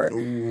passport.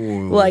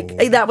 Ooh. Like,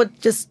 that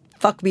would just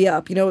fuck me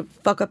up,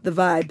 fuck up the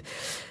vibe.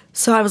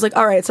 So I was like,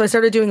 all right. So I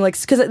started doing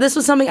like, because this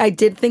was something I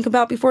did think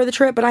about before the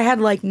trip, but I had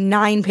like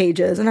 9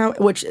 pages,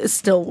 which is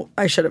still,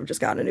 I should have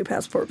just gotten a new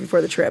passport before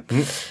the trip.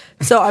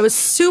 So I was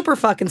super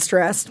fucking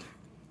stressed.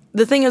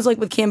 The thing is, like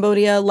with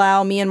Cambodia,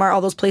 Laos, Myanmar,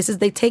 all those places,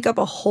 they take up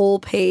a whole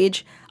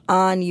page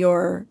on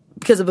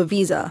because of a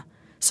visa.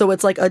 So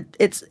it's like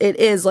it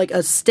is like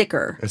a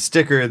sticker. A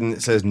sticker and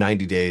it says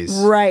 90 days.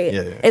 Right.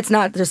 Yeah. It's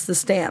not just the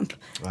stamp.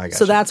 I got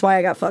so you. That's why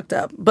I got fucked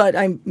up. But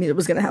it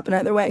was going to happen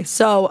either way.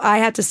 So I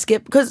had to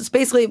skip, because it's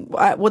basically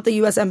what the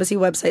U.S. Embassy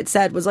website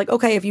said was like,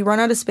 okay, if you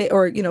run out of space,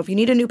 or if you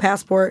need a new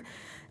passport,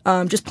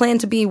 just plan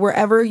to be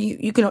wherever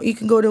you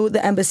can go to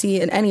the embassy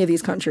in any of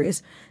these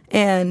countries,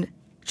 and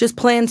just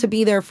planned to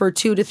be there for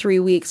 2 to 3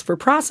 weeks for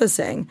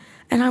processing.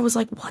 And I was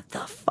like, what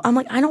the I'm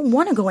like, I don't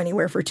want to go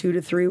anywhere for 2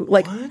 to 3.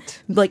 Like,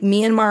 What? like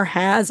Myanmar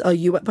has a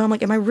U.S. But I'm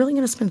like, am I really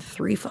going to spend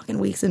 3 fucking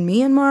weeks in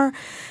Myanmar?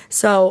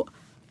 So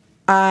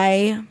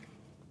I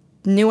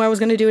knew I was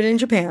going to do it in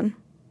Japan.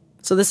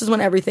 So this is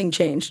when everything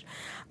changed.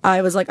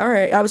 I was like, all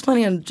right, I was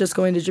planning on just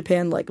going to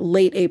Japan like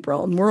late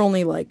April, and we're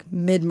only like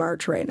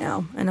mid-March right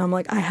now. And I'm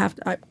like,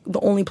 the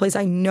only place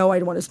I know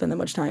I'd want to spend that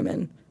much time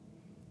in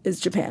is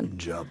Japan.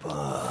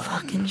 Japan.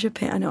 Fucking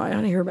Japan. I know, I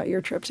want to hear about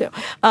your trip too.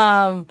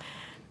 But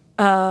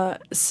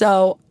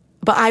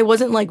I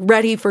wasn't like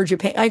ready for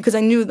Japan because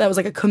I knew that was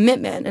like a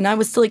commitment, and I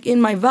was still like in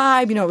my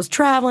vibe. You know, I was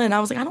traveling, and I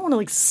was like, I don't want to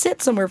like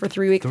sit somewhere for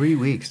 3 weeks. 3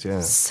 weeks,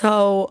 yeah.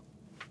 So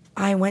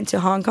I went to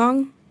Hong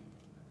Kong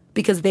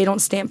because they don't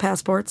stamp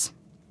passports.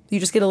 You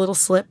just get a little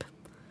slip.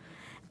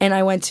 And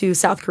I went to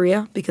South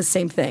Korea because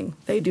same thing.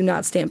 They do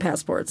not stamp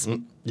passports.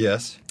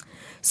 Yes.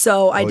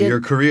 So I did.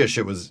 Your Korea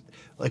shit was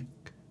like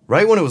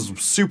right when it was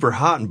super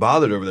hot and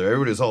bothered over there.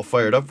 Everybody was all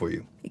fired up for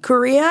you.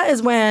 Korea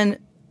is when.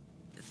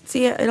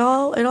 See, it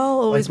all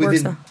always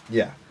works out.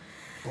 Yeah.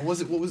 What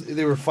was it?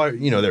 They were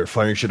firing. You know, they were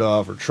firing shit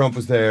off, or Trump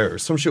was there, or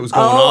some shit was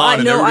going on. I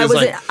and know.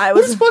 everybody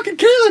what is fucking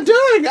Caitlyn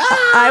doing?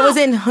 Ah! I was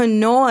in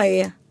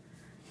Hanoi,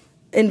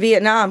 in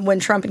Vietnam, when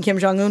Trump and Kim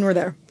Jong Un were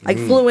there. I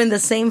flew in the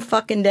same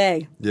fucking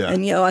day. Yeah.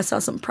 And I saw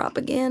some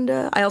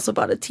propaganda. I also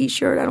bought a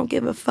T-shirt. I don't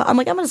give a fuck. I'm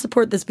like, I'm going to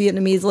support this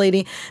Vietnamese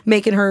lady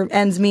making her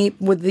ends meet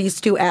with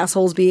these 2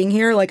 assholes being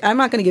here. Like, I'm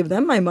not going to give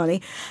them my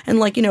money. And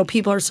like,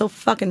 people are so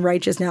fucking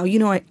righteous now.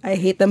 I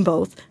hate them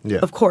both. Yeah.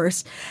 Of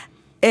course.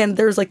 And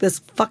there's like this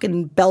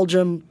fucking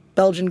Belgian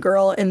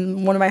girl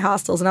in one of my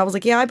hostels, and I was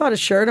like, yeah, I bought a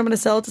shirt. I'm going to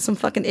sell it to some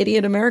fucking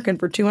idiot American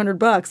for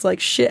 $200. Like,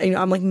 shit.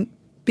 I'm like,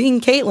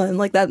 being Caitlyn,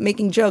 like that,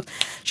 making jokes.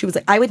 She was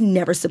like, I would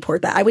never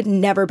support that. I would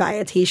never buy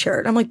a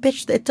T-shirt. I'm like,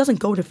 bitch, it doesn't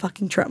go to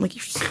fucking Trump. I'm like,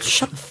 you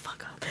shut the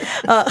fuck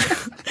up.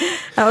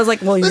 I was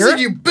like, well, Listen,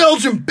 you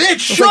Belgian bitch,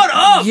 shut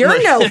up!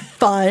 You're no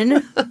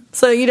fun.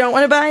 So you don't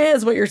want to buy it,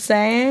 is what you're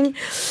saying?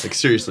 Like,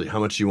 seriously, how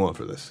much do you want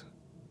for this?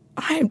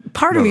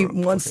 Part of me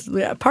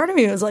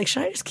was like,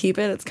 should I just keep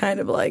it? It's kind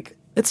of like,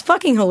 it's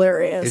fucking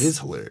hilarious. It is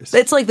hilarious.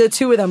 It's like the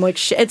two of them, like,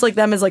 it's like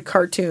them as like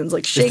cartoons,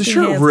 like shaking Is the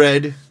shirt hands.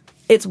 red?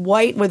 It's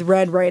white with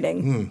red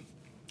writing.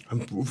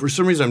 For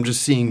some reason, I'm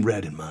just seeing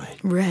red in mine.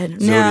 Red.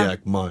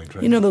 Zodiac mind,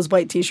 right? You know those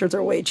white T-shirts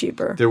are way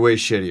cheaper. They're way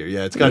shittier.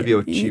 Yeah, it's got to be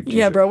a cheap t-shirt.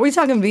 Yeah, bro. We're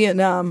talking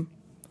Vietnam.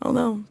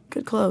 Although,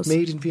 good clothes.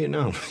 Made in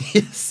Vietnam.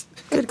 Yes.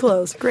 Good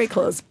clothes. Great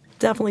clothes.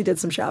 Definitely did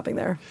some shopping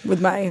there with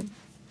my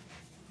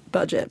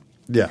budget.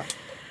 Yeah.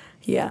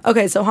 Yeah.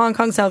 Okay, so Hong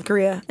Kong, South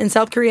Korea. And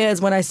South Korea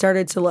is when I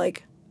started to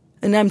like,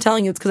 and I'm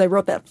telling you it's because I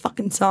wrote that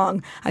fucking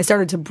song. I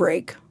started to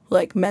break,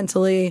 like,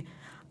 mentally.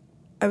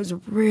 I was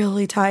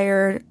really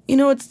tired.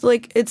 It's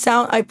like,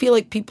 I feel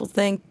like people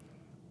think,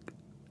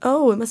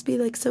 oh, it must be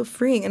like so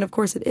freeing. And of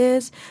course it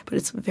is, but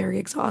it's very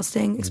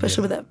exhausting,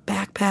 especially with that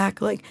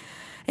backpack, like,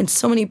 and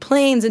so many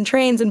planes and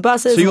trains and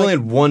buses. So you only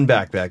had one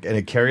backpack and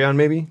a carry-on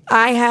maybe?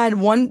 I had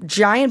one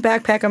giant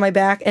backpack on my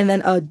back and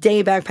then a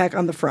day backpack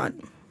on the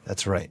front.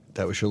 That's right.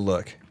 That was your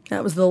look.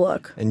 That was the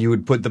look. And you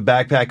would put the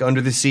backpack under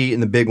the seat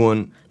and the big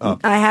one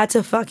up. I had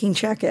to fucking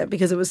check it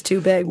because it was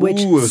too big, which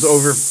Ooh, it was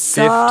over 50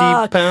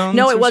 sucked. pounds?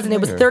 No, or it wasn't. It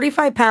was something, or-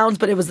 35 pounds,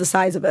 but it was the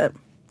size of it.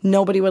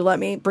 Nobody would let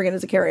me bring it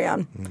as a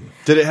carry-on.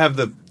 Did it have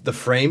the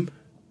frame?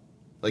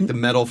 Like the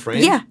metal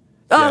frame? Yeah.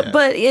 Yeah.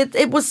 But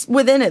it was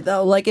within it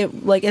though. Like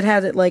it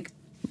had it like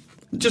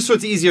Just so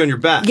it's easy on your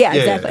back. yeah,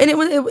 exactly. And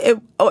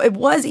it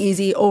was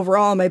easy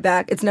overall on my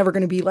back. It's never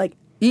going to be like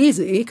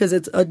easy because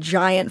it's a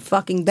giant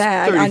fucking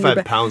bag.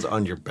 35 pounds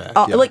on your back.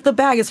 Yeah. Like the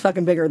bag is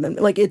fucking bigger than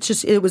like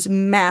it was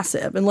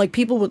massive, and like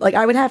people would like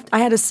I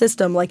had a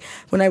system like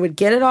when I would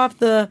get it off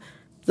the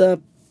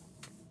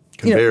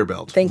Conveyor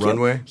belt. Thank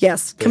Runway? you.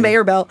 Yes,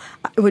 conveyor belt.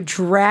 I would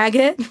drag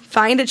it,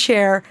 find a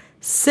chair,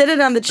 sit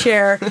it on the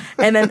chair,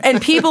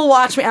 and people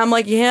watch me. I'm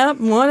like, yeah,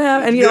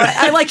 whatever. And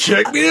I like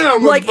Check me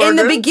out, like in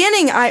the motherfucker.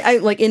 beginning, I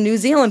like in New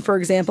Zealand, for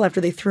example,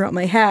 after they threw out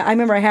my hat, I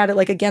remember I had it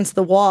like against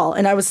the wall,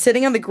 and I was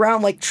sitting on the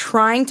ground like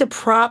trying to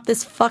prop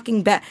this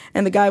fucking bag,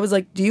 and the guy was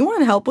like, "Do you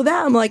want help with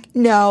that?" I'm like,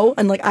 "No,"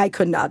 and like I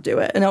could not do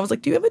it, and I was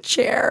like, "Do you have a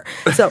chair?"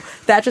 So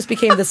that just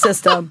became the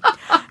system,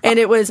 and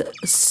it was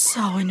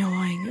so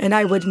annoying, and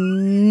I would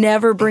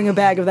never bring a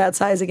bag of that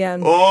size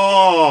again.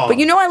 Oh! But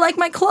I like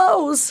my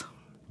clothes.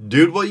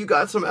 Dude, well, you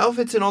got some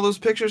outfits in all those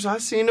pictures.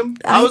 I've seen them.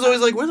 I was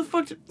always like, where the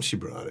fuck did... She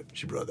brought it.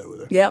 She brought that with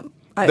her. Yep.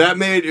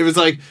 It was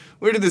like,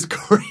 where did this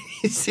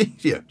crazy...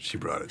 Yeah, she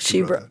brought it.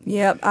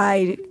 Yep.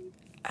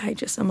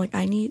 I'm like,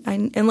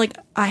 and like,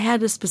 I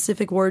had a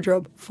specific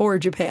wardrobe for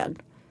Japan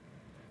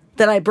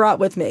that I brought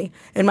with me.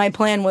 And my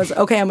plan was,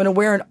 okay, I'm going to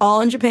wear it all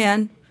in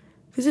Japan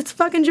because it's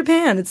fucking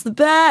Japan. It's the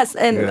best.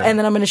 And then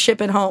I'm going to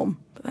ship it home.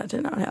 But that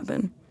did not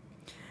happen.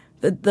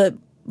 The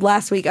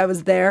last week I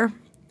was there,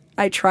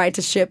 I tried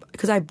to ship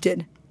because I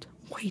did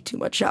way too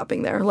much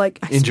shopping there. Like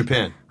In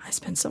Japan. I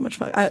spent so much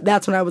fun.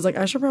 That's when I was like,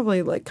 I should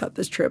probably like cut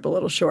this trip a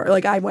little short.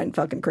 Like I went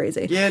fucking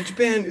crazy. Yeah,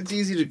 Japan, it's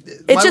easy to...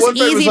 It's my just one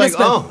friend easy was to like,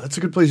 spend. oh, that's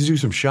a good place to do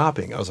some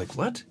shopping. I was like,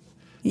 what?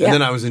 Yeah. And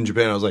then I was in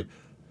Japan. I was like,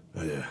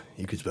 Oh, yeah,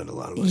 you could spend a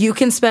lot of money. You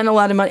can spend a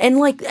lot of money. And,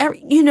 like,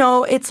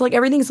 it's like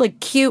everything's, like,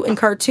 cute and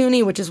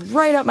cartoony, which is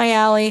right up my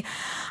alley.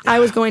 I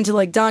was going to,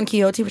 like, Don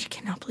Quixote, which I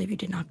cannot believe you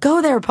did not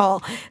go there,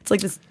 Paul. It's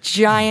like this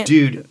giant...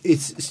 Dude,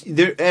 it's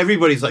there.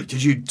 Everybody's like,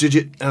 did you?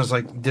 And I was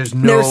like, there's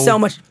so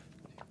much...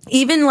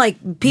 Even,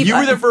 like, people... You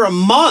were there for a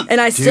month,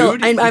 and I dude. still...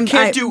 You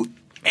can't do...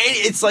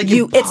 It's like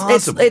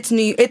impossible. It's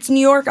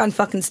New York on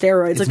fucking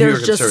steroids. Like,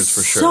 there's just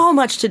for sure. so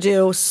much to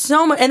do,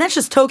 so much, and that's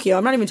just Tokyo.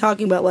 I'm not even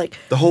talking about like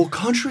the whole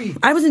country.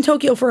 I was in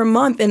Tokyo for a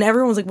month, and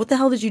everyone was like, "What the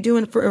hell did you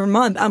do for a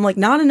month?" I'm like,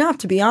 "Not enough,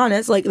 to be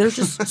honest." Like, there's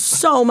just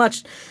so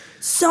much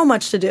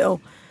to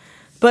do.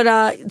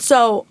 But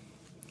so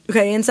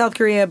okay, in South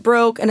Korea, it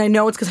broke, and I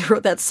know it's because I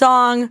wrote that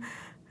song.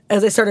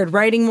 As I started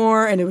writing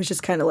more, and it was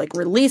just kind of like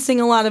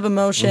releasing a lot of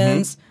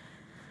emotions,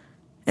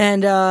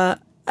 and.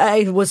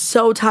 I was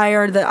so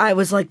tired that I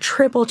was like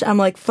I'm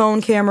like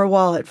phone, camera,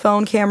 wallet,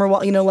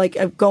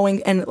 like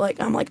going and like,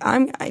 I'm like,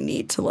 I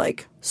need to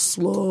like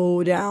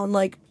slow down.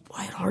 Like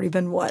I had already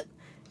been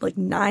like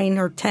 9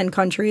 or 10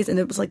 countries, and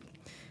it was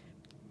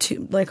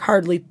like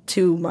hardly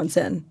 2 months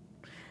in.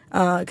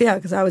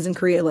 Cause I was in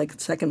Korea like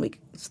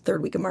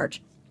third week of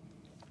March.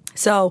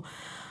 So,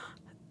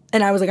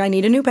 and I was like, I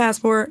need a new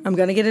passport. I'm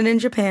going to get it in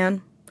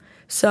Japan.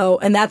 So,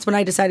 and that's when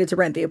I decided to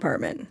rent the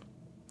apartment.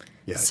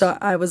 Yes. So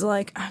I was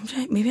like,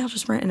 maybe I'll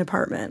just rent an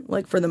apartment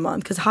like for the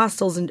month because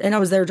hostels and I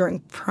was there during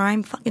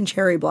prime fucking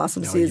cherry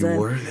blossom season. You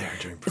were there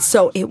during prime.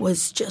 So it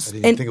was just. I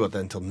didn't think about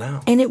that until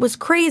now. And it was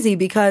crazy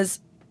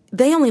because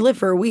they only lived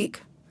for a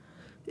week.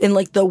 In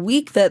like the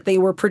week that they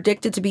were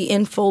predicted to be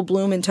in full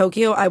bloom in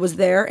Tokyo, I was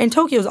there, and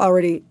Tokyo's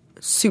already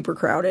super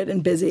crowded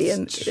and busy,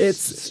 and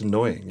it's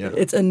annoying. Yeah,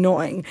 it's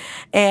annoying,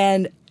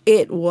 and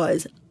it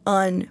was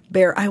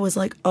unbearable. I was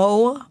like,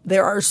 oh,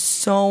 there are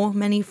so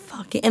many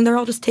fucking... And they're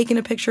all just taking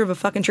a picture of a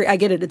fucking tree. I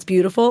get it. It's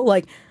beautiful.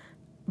 Like,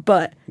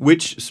 but...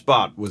 Which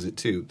spot was it,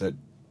 too, that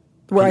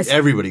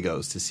everybody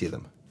goes to see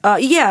them?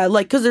 Yeah,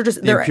 like, because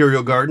they're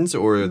Imperial Gardens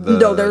or the...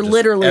 No, they're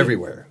literally...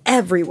 Everywhere.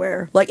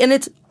 Everywhere. Like, and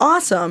it's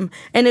awesome.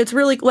 And it's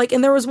really... Like,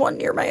 and there was one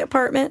near my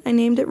apartment. I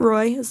named it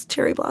Roy. It's a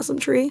cherry blossom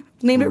tree.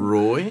 Named it...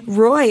 Roy?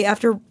 Roy,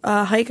 after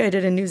a hike I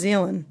did in New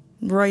Zealand.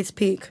 Roy's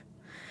Peak.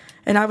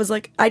 And I was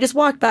like, I just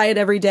walked by it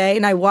every day,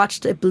 and I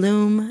watched it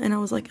bloom, and I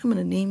was like, I'm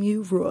gonna name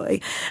you Roy.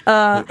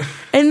 And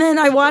then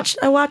I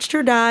watched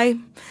her die,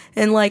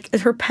 and like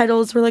her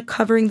petals were like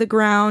covering the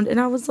ground, and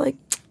I was like,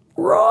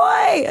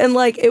 Roy, and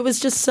like it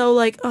was just so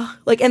like,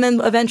 like, and then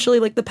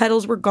eventually like the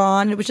petals were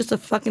gone. It was just a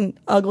fucking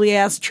ugly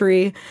ass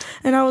tree,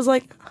 and I was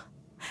like,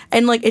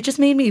 and like it just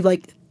made me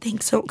like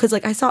think so because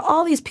like I saw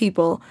all these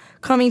people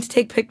coming to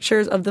take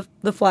pictures of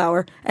the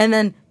flower, and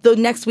then the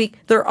next week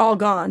they're all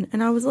gone,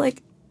 and I was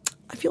like,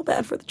 I feel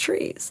bad for the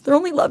trees. They're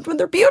only loved when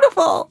they're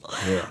beautiful.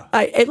 Yeah.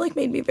 It like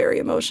made me very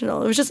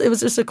emotional. It was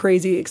just a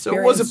crazy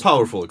experience. So it was a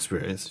powerful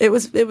experience. It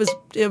was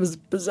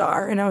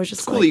bizarre, and I was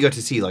just cool. Like, you got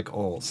to see like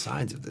all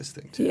sides of this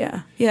thing too.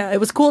 Yeah, it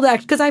was cool to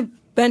act because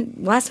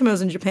last time I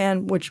was in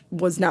Japan, which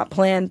was not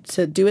planned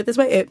to do it this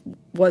way. It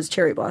was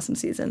cherry blossom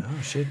season.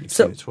 Oh shit! You've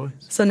seen it twice.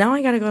 So now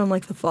I got to go in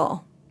like the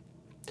fall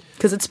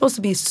because it's supposed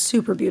to be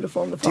super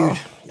beautiful in the fall.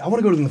 Dude, I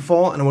want to go in the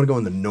fall and I want to go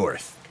in the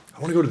north.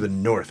 I want to go to the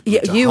north.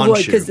 Yeah, you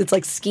would because it's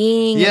like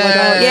skiing. Yeah,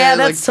 and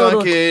like, that's like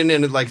totally.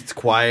 And like it's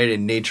quiet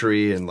and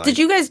naturey and like. Did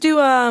you guys do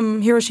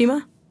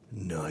Hiroshima?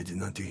 No, I did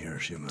not do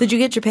Hiroshima. Did you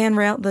get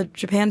the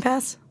Japan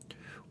pass?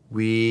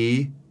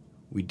 We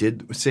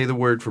did say the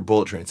word for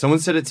bullet train. Someone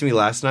said it to me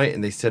last night,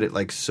 and they said it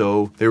like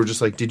so. They were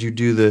just like, "Did you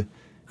do the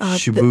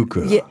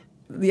Shibuya?"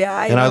 Yeah.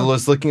 I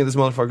was looking at this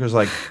motherfucker. I was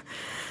like,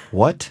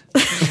 "What?"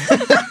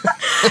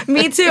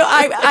 Me too.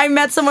 I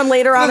met someone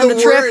later on in the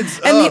trip,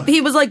 and he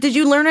was like, "Did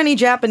you learn any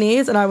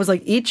Japanese?" And I was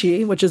like,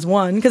 "Ichi," which is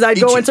one, because I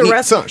go into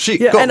restaurants.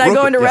 And I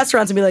go into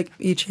restaurants and be like,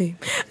 "Ichi."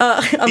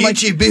 I'm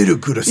Ichi biru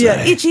kudasai.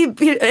 Yeah, Ichi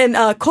biru,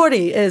 and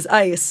kori is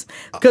ice,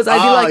 because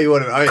I'd be like, you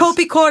want an ice.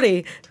 "Kopi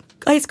kori,"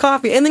 iced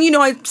coffee, and then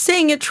I'm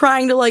saying it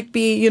trying to like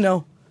be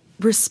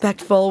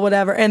respectful,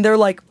 whatever, and they're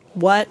like,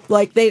 "What?"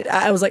 Like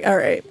I was like, "All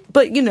right,"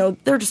 but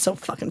they're just so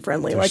fucking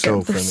friendly. They're like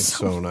so friendly,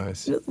 so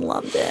nice. Just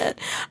loved it.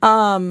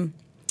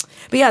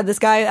 But yeah, this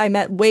guy I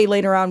met way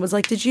later on was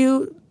like, "Did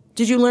you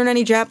learn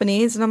any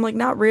Japanese?" And I'm like,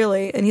 "Not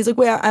really." And he's like,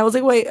 "Wait." I was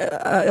like,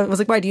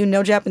 "Why? Do you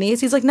know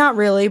Japanese?" He's like, "Not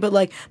really, but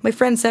like my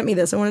friend sent me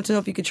this. I wanted to know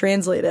if you could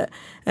translate it."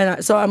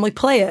 And so I'm like,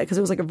 "Play it," because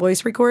it was like a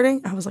voice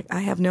recording. I was like, "I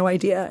have no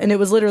idea." And it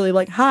was literally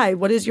like, "Hi,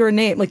 what is your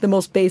name?" Like the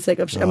most basic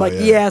of shit. I'm like,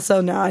 yeah. So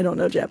no, I don't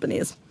know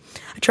Japanese.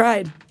 I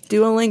tried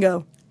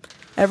Duolingo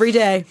every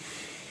day.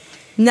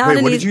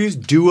 Wait, what did you use?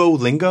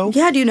 Duolingo?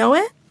 Yeah, do you know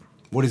it?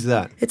 What is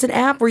that? It's an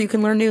app where you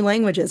can learn new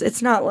languages.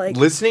 It's not like...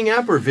 Listening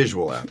app or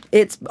visual app?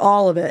 It's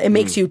all of it. It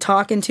makes you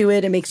talk into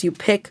it. It makes you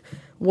pick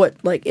what,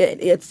 like,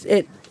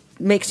 it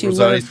makes you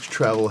learn... Rosati's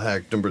travel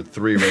hack number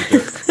 3 right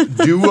there.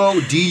 Duo,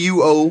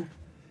 D-U-O...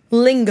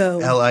 Lingo.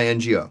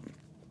 L-I-N-G-O.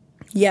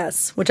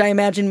 Yes, which I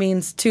imagine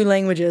means 2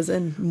 languages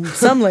and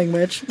some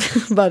language,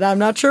 but I'm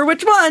not sure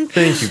which one.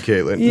 Thank you,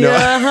 Caitlin.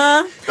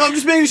 Yeah, No, I'm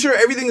just making sure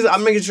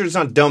I'm making sure it's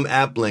not dumb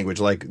app language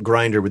like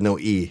Grindr with no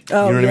E. You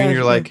know what I mean?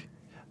 You're like...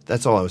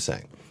 That's all I was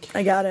saying.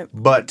 I got it.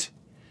 But,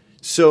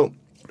 so,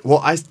 well,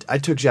 I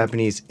took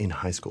Japanese in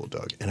high school,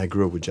 Doug, and I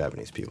grew up with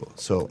Japanese people.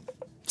 So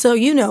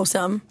you know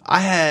some.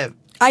 I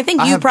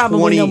think you have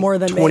probably know more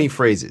than 20 me.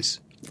 phrases.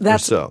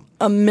 That's or so.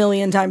 a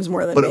million times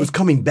more than But me. it was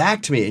coming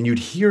back to me, and you'd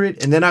hear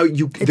it, and then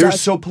they're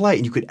does. so polite,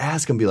 and you could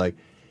ask them, be like,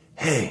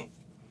 hey,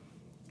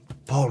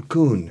 Paul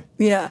Kuhn,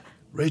 Yeah.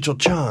 Rachel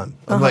Chan.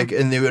 I'm like,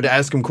 and they would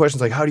ask him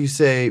questions like, how do you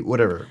say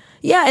whatever?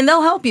 Yeah, and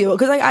they'll help you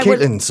because I would.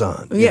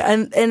 Caitlin-san. Yeah,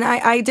 and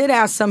I did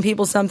ask some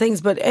people some things,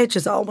 but it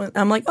just all went.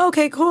 I'm like,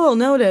 okay, cool,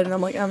 noted, and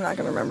I'm like, I'm not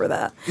going to remember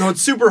that. No,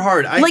 it's super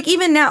hard. Like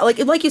even now,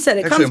 like you said,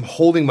 it Actually, I'm comes.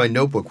 holding my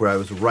notebook where I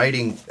was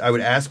writing. I would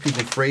ask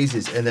people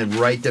phrases and then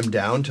write them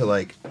down to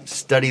like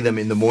study them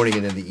in the morning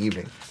and in the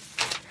evening.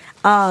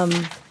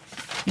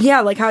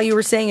 Yeah, like how you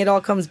were saying, it all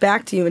comes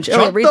back to you. And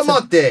read some-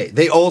 Chatamate.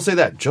 They all say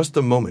that. Just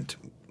a moment.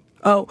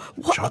 Oh,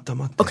 what?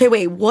 Chatamate. Okay,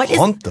 wait. What is?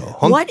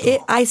 Honto. What?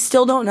 I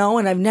still don't know,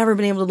 and I've never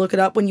been able to look it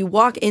up. When you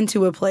walk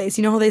into a place,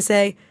 you know how they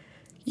say,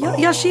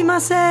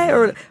 "Yoshimase,"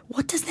 or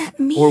what does that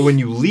mean? Or when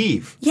you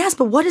leave. Yes,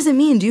 but what does it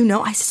mean? Do you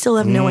know? I still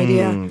have no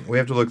idea. We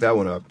have to look that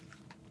one up.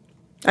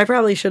 I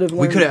probably should have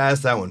learned. We could have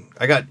asked that one.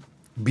 I got,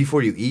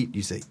 before you eat,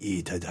 you say,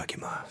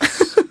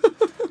 itadakimasu.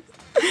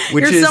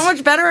 Which You're is, so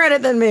much better at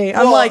it than me.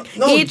 I'm well, like,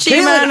 no,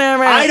 Ichiman. Caitlin,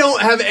 I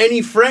don't have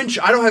any French.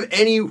 I don't have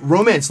any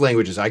Romance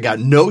languages. I got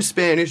no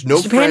Spanish,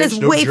 no Japan French, is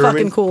no way German.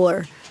 fucking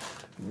cooler.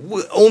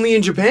 Only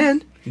in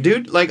Japan,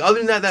 dude. Like,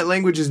 other than that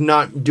language is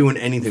not doing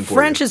anything for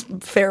French you. is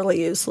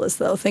fairly useless,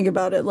 though. Think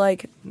about it.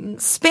 Like,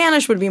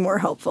 Spanish would be more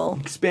helpful.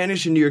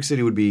 Spanish in New York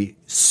City would be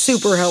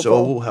Super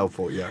helpful. So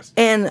helpful, yes.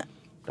 And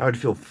I would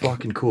feel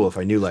fucking cool if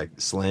I knew, like,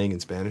 slang in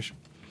Spanish.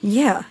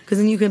 yeah, because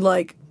then you could,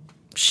 like,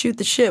 shoot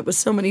the shit with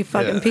so many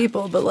fucking Yeah.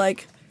 people. But,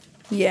 like,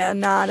 yeah,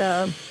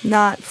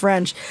 not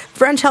French.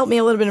 French helped me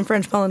a little bit in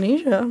French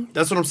Polynesia.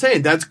 That's what I'm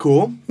saying. That's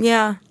cool.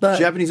 Yeah, but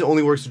Japanese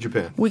only works in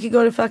Japan. we could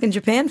go to fucking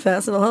Japan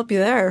Fest. It'll help you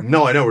there.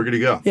 No, I know. We're going to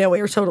go. Yeah,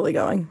 we were totally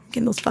going.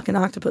 Getting those fucking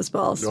octopus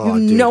balls. Oh, you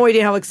have dude. no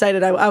idea how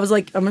excited I was.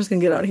 Like, I'm just going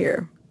to get out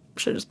here.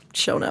 Should have just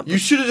shown up. You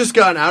should have just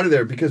gotten out of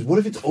there because what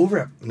if it's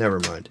over? Never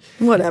mind.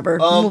 Whatever.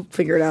 We'll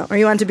figure it out. Are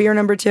you on to beer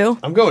number 2?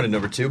 I'm going to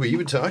number 2, but you've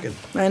been talking.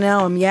 I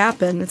know. I'm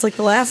yapping. It's like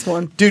the last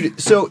one. Dude,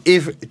 so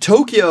if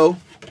Tokyo,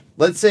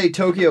 let's say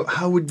Tokyo,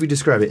 how would we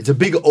describe it? It's a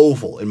big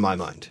oval in my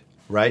mind,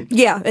 right?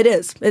 Yeah, it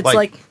is. It's Like-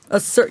 like a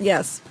certain,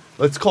 yes.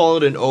 Let's call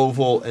it an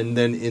oval, and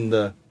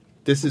then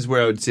this is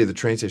where I would say the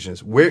train station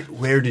is.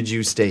 Where did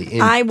you stay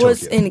in I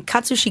was Tokyo? in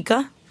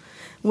Katsushika,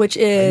 which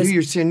I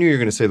is. knew you were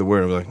going to say the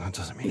word. I'm like, that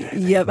doesn't mean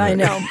anything. Yep, I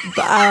know.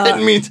 But,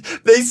 It means,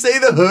 they say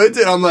the hoods,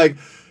 and I'm like,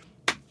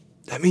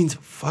 that means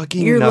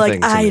fucking you're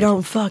nothing like, to I me.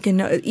 don't fucking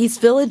know. East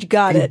Village,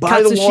 got it.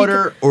 By the Katsushika-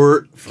 water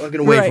or fucking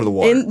away right. from the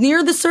water.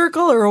 Near the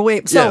circle or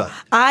away. So Yeah.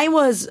 I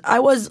was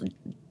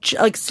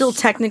like still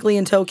technically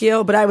in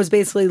Tokyo, but I was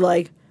basically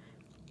like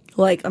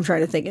I'm trying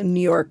to think in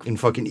New York. in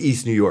fucking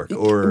East New York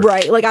or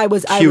Right, like I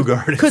was Kew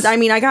Gardens. because I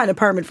mean I got an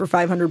apartment for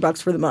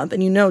 $500 for the month,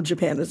 and you know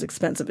Japan is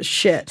expensive as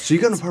shit. So you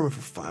got an apartment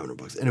for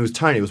 $500, and it was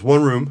tiny. It was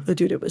one room. But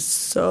dude, it was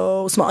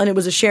so small, and it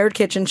was a shared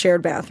kitchen,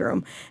 shared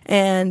bathroom,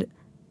 and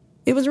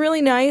it was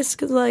really nice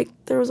because like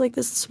there was like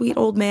this sweet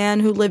old man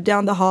who lived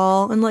down the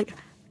hall, and like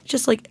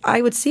just like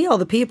I would see all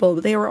the people,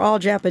 but they were all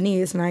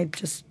Japanese, and I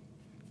just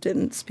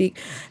didn't speak,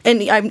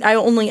 and I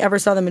only ever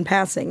saw them in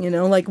passing. You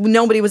know, like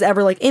nobody was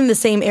ever like in the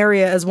same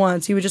area as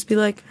once. You would just be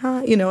like,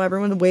 huh, you know,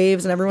 everyone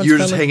waves and everyone's You were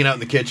just friendly. hanging out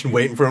in the kitchen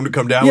waiting for him to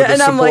come down Yeah, with the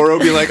and I'm like-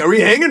 Sapporo, be like, are we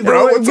hanging,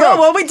 bro? What's Yo, up?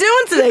 what we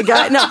doing today,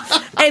 guy? No,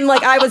 and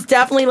like I was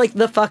definitely like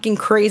the fucking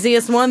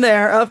craziest one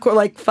there. Of course,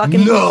 like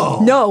fucking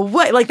no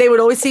way. Like they would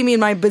always see me in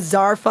my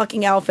bizarre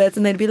fucking outfits,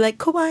 and they'd be like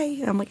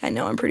kawaii. I'm like, I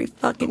know I'm pretty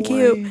fucking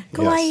cute,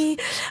 kawaii.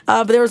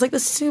 But there was like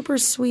this super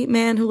sweet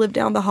man who lived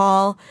down the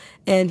hall,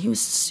 and he was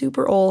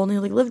super old, and he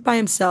like lived by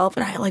himself,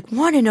 and I like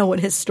want to know what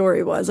his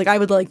story was. Like I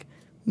would like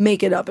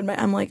make it up, and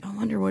I'm like, I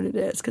wonder what it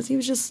is, because he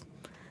was just.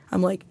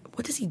 I'm like,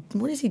 what is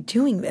he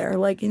doing there?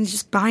 Like, and he's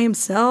just by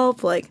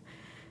himself. Like,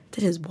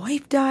 did his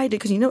wife die?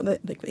 Because you know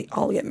that like they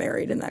all get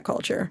married in that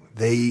culture.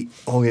 They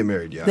all get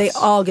married, yes. They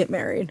all get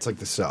married. It's like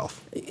the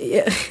South.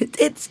 Yeah,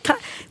 it's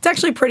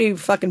actually pretty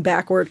fucking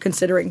backward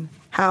considering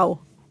how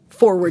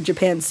forward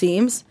Japan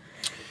seems.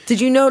 Did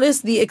you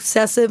notice the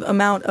excessive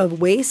amount of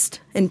waste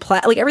and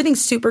like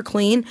everything's super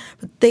clean,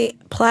 but they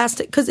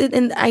plastic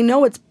and I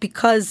know it's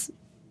because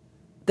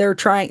they're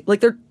trying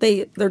like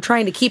they're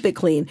trying to keep it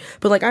clean.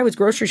 But like I was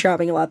grocery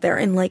shopping a lot there,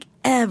 and like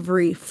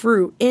every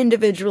fruit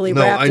individually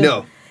No, wrapped. I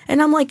know.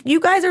 And I'm like, you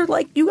guys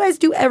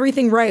do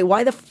everything right.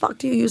 Why the fuck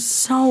do you use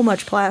so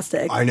much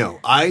plastic? I know.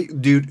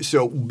 Dude,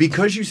 so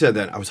because you said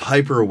that, I was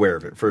hyper aware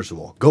of it, first of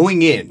all.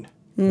 Going in,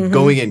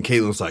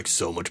 Caitlin was like,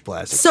 so much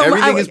plastic. So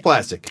Everything is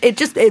plastic.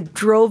 It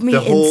drove me The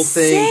whole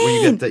insane. thing where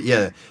you get that,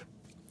 yeah.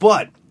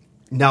 But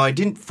now I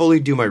didn't fully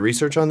do my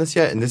research on this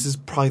yet, and this is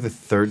probably the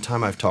third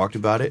time I've talked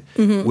about it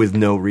with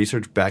no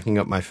research backing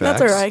up my facts.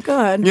 That's all right. Go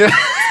ahead. Yeah.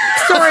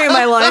 story of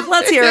my life.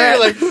 Let's hear Yeah,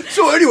 it. you're like,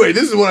 so anyway,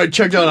 this is what I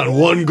checked out on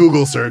one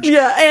Google search.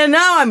 Yeah, and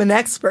now I'm an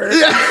expert.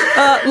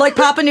 Like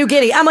Papua New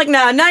Guinea. I'm like,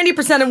 nah,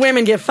 90% of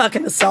women get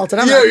fucking assaulted.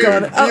 I'm not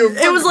going.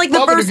 It was like the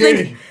Papua New first thing.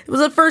 Guinea. It was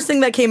the first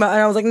thing that came out,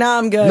 and I was like, nah,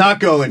 I'm good. Not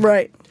going.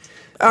 Right.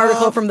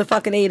 Article from the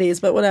fucking 80s,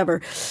 but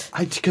whatever.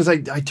 Because I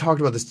talked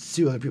about this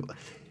to other people.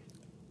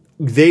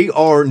 They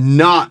are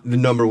not the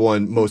number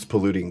one most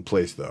polluting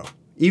place, though.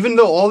 Even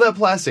though all that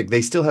plastic,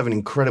 they still have an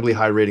incredibly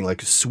high rating,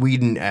 like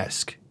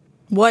Sweden-esque.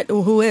 What?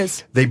 Who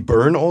is? They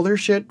burn all their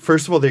shit.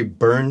 First of all, they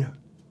burn.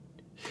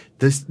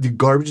 The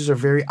garbages are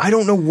very. I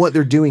don't know what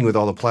they're doing with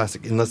all the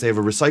plastic unless they have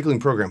a recycling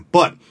program.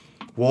 But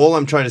all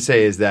I'm trying to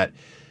say is that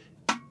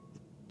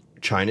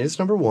China is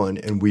number one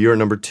and we are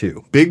number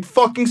two. Big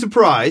fucking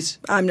surprise.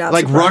 I'm not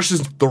like surprised.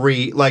 Russia's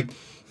three. Like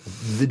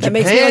That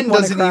makes me like want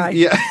to doesn't cry.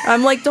 even. Yeah.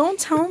 I'm like, don't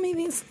tell me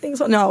these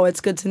things. No,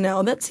 it's good to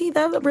know.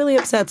 That really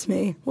upsets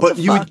me. What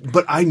the fuck?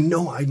 But I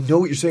know what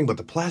you're saying about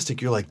the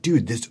plastic. You're like,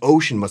 dude, this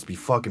ocean must be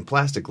fucking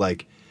plastic.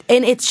 Like.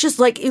 And it's just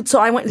like so.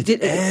 I went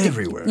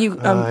Everywhere.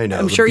 I know.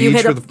 I'm The sure you beach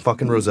hit for the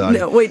fucking Rosati.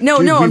 No, wait, no,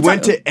 Dude, no. We I'm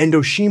went talking- to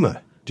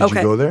Endoshima. Did you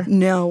go there?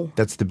 No.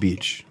 That's the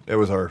beach. That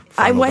was our.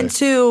 I final went day.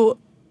 to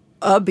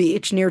a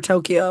beach near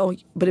Tokyo,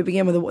 but it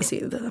began with a.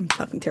 See, I'm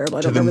fucking terrible.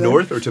 I To don't the remember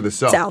north or to the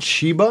south? South.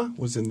 Chiba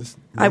was in this.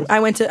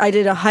 I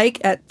did a hike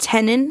at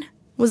Tenon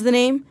was the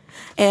name,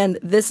 and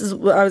this is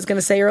what I was going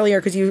to say earlier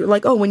because you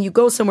like, oh, when you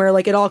go somewhere,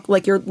 like it all,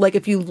 like you're like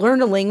if you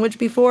learned a language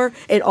before,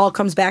 it all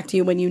comes back to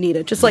you when you need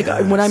it. Just like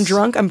when I'm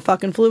drunk, I'm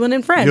fucking fluent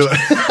in French, You're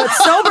like- but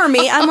sober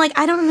me, I'm like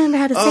I don't remember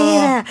how to say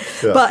that.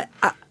 Yeah. But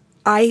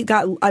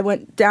I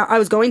went down. I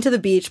was going to the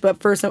beach, but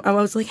first I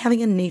was like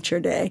having a nature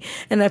day,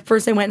 and at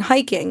first I went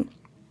hiking.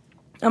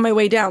 On my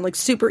way down, like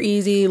super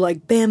easy,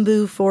 like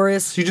bamboo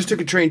forest. So you just took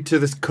a train to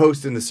this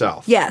coast in the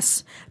south.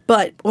 Yes,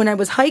 but when I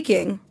was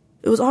hiking,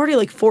 it was already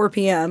like 4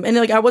 p.m. and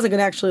like I wasn't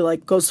gonna actually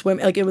like go swim.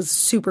 Like it was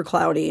super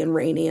cloudy and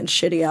rainy and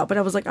shitty out. But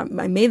I was like, I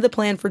made the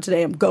plan for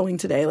today. I'm going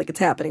today. Like it's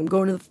happening. I'm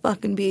going to the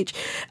fucking beach.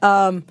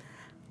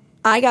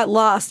 I got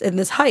lost in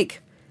this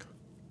hike,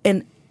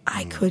 and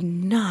I could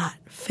not.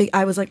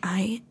 I was like,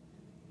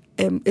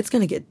 it's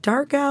gonna get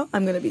dark out.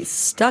 I'm gonna be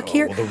stuck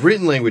here. Well, the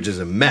written language is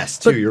a mess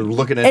too. You're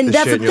looking at And the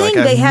that's shit the and you're thing.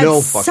 like, I They have had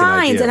no fucking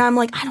signs, idea. and I'm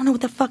like, I don't know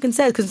what the fucking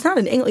says because it's not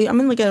in English. I'm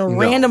in like a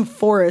random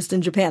forest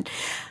in Japan.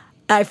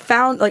 I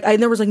found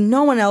there was like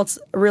no one else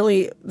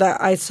really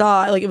that I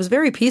saw. Like it was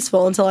very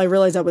peaceful until I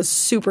realized I was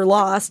super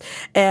lost,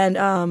 and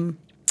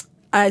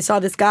I saw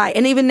this guy.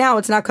 And even now,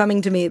 it's not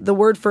coming to me. The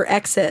word for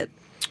exit.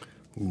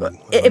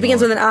 It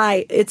begins with an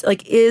I. It's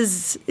like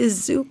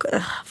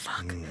Izuka.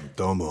 Fuck.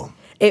 Domo.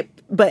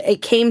 But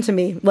it came to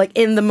me like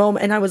in the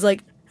moment, and I was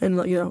like, and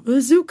you know,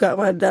 Izuka.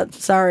 Well,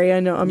 sorry, I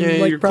know I'm Yeah,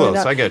 like you're probably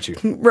close. not- I got you.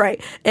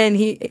 Right, and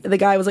the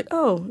guy was like,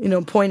 oh, you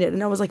know, pointed,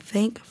 and I was like,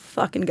 thank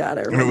fucking God,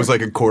 I remember. And it was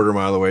like a quarter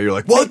mile away. You're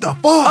like, what the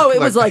fuck? Oh, it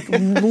was like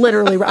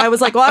literally. I was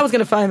like, well, I was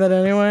gonna find that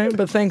anyway,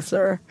 but thanks,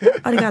 sir.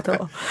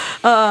 Arigato.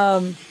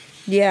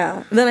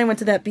 Yeah. And then I went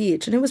to that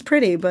beach, and it was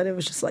pretty, but it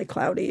was just like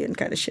cloudy and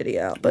kind of shitty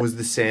out. But Was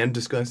the sand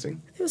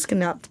disgusting? it was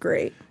not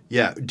great.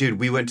 Yeah, dude,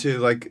 we went to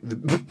like the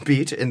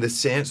beach and the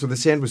sand. So the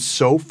sand was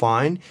so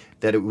fine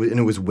that it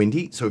was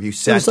windy. So if you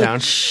sat was, like, down,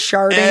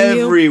 sharding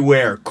you?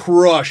 everywhere,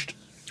 crushed.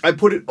 I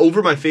put it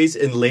over my face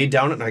and laid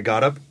down, and I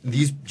got up.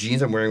 These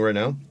jeans I'm wearing right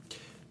now,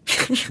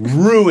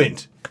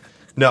 ruined.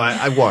 No,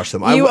 I washed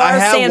them. You I are a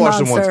have sand washed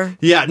them monster. once.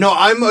 Yeah, no,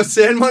 I'm a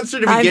sand monster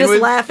to begin I'm just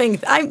with. laughing.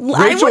 I Rachel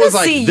want was to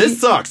like, see.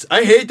 "This sucks.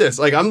 I hate this.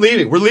 Like, I'm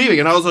leaving. We're leaving."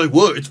 And I was like,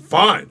 "Well, it's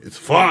fine. It's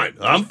fine.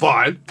 I'm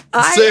fine.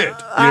 It's sand."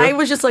 You I know?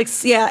 was just like,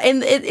 yeah,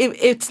 and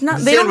it's not.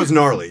 The They sand don't, was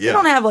gnarly, They yeah.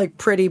 don't have like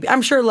pretty.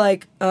 I'm sure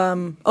like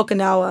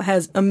Okinawa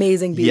has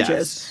amazing beaches,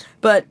 Yes.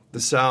 but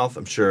The South,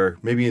 I'm sure.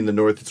 Maybe in the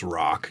North, it's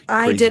rock.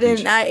 I Crazy didn't.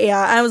 beach.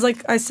 I was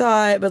like, I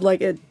saw it, but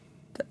like it.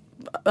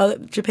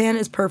 Japan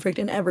is perfect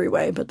in every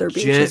way, but their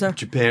beaches are.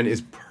 Japan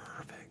is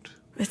perfect.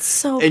 It's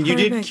so. And you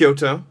did perfect.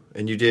 Kyoto,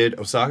 and you did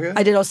Osaka.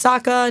 I did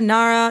Osaka,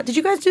 Nara. Did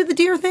you guys do the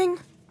deer thing?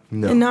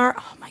 No. In Nara.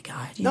 Oh my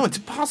god. No, it's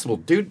impossible,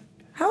 dude.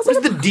 How's What's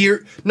it the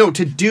deer? No,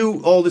 to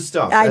do all this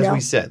stuff, I as know. we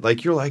said.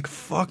 Like, you're like,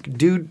 fuck,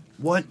 dude,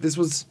 what? This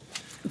was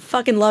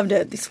fucking loved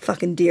it. These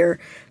fucking deer.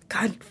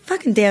 God,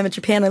 fucking damn it,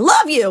 Japan. I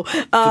love you.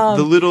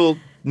 the little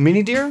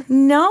mini deer?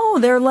 No,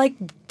 they're like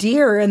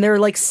deer, and they're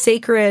like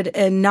sacred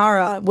in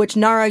Nara, which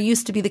Nara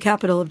used to be the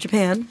capital of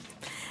Japan.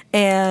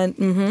 And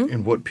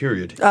In what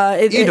period?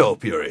 it- Edo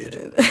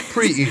period.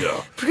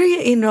 Pre-Edo.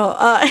 it You know,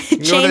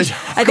 changed. they I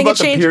talk think it about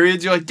the changed.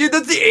 periods. You're like, dude,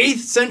 that's the 8th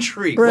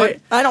century. Right.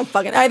 What? I don't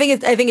fucking. I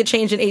think it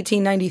changed in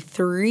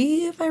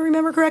 1893, if I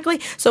remember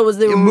correctly. So it was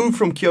the It moved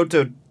from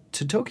Kyoto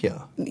to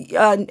Tokyo.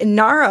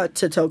 Nara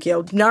to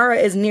Tokyo. Nara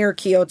is near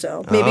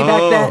Kyoto. Maybe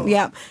back then.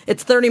 Yeah,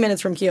 it's 30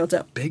 minutes from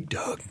Kyoto. Big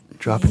dog.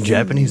 Dropping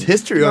Japanese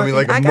history on me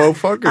like a I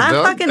motherfucker, I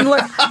dog. fucking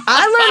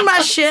I learned my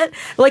shit.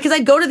 Like, because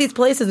I'd go to these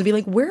places and be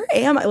like, where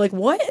am I? Like,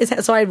 what is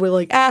that? So I would,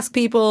 like, ask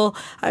people.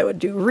 I would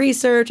do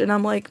research. And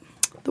I'm like,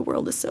 the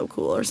world is so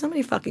cool. Or so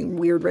many fucking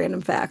weird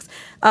random facts.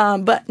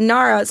 But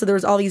Nara, so there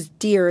was all these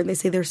deer. And they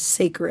say they're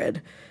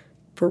sacred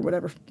for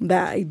whatever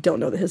that I don't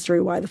know the history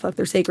why the fuck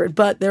they're sacred,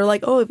 but they're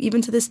like, oh,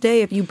 even to this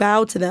day, if you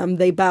bow to them,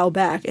 they bow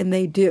back, and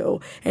they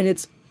do,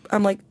 and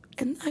I'm like,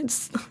 and I'm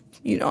just,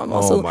 I'm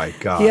also. Oh my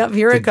god! Yep,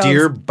 here it comes.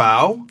 Deer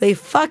bow. They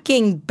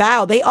fucking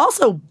bow. They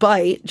also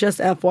bite. Just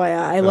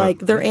FYI, like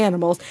they're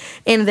animals,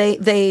 and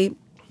they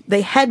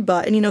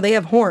headbutt, and they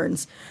have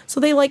horns,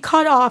 so they like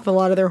cut off a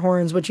lot of their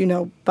horns, which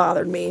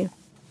bothered me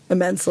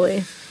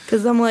immensely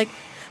because I'm like.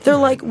 They're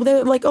like,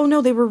 oh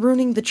no, they were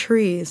ruining the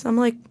trees. I'm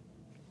like,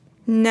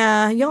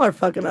 nah, y'all are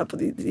fucking up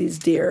with these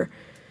deer.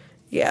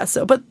 Yeah,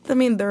 so, but I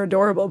mean, they're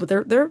adorable, but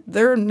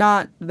they're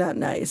not that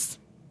nice.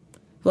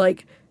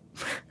 Like,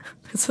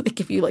 so they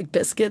give you like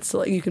biscuits so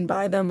like you can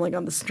buy them like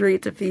on the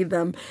street to feed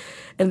them,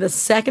 and the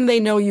second they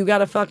know you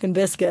got a fucking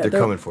biscuit,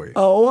 they're coming for you.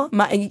 Oh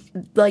my,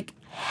 like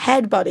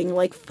headbutting,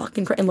 like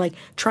fucking, and like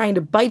trying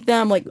to bite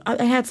them. Like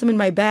I had some in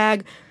my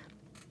bag,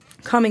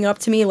 coming up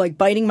to me, like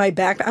biting my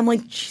back. I'm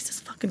like, Jesus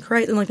fucking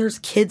Christ. And like there's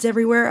kids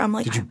everywhere. I'm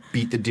like, did you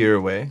beat the deer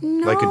away?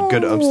 No, like a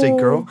good upstate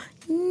girl?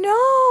 No.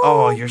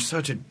 Oh, you're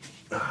such a...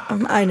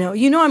 I know.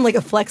 I'm like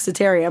a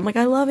flexitarian. I'm like,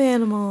 I love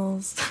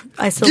animals.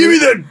 Give me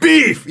that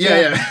beef!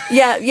 Yeah.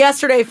 Yeah,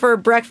 yesterday for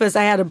breakfast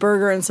I had a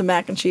burger and some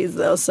mac and cheese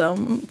though, so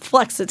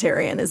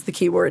flexitarian is the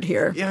key word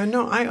here. Yeah,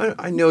 no,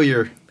 I know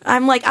you're...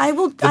 I'm like, I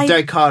will... The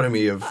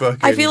dichotomy of fucking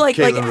I feel like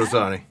Caitlin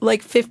Rosani.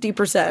 Like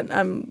 50%.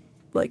 I'm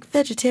like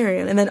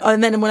vegetarian. And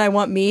then when I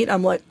want meat,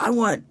 I'm like, I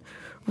want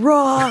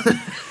raw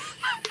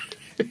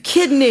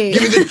kidney.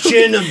 Give me the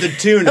chin of the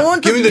tuna. I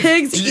want the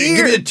pig's ear.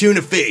 Give me the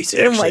tuna face.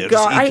 Oh my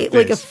god, I ate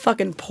like a face.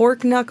 fucking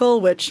pork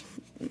knuckle, which,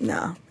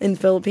 no, in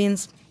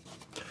Philippines.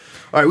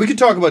 All right, we could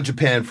talk about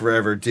Japan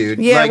forever, dude.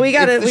 Yeah, like, we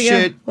got it.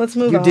 Shit, let's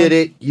move on. You did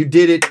it. You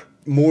did it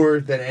more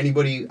than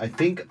anybody, I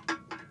think,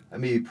 I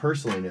maybe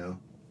personally know.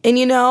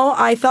 And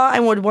I thought I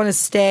would want to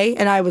stay,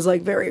 and I was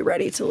like very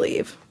ready to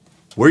leave.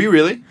 Were you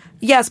really?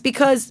 Yes,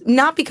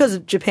 not because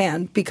of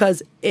Japan,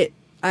 because it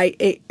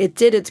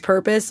did its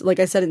purpose. Like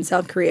I said, in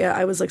South Korea,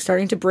 I was like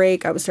starting to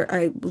break. I was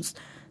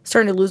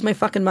starting to lose my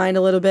fucking mind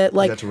a little bit.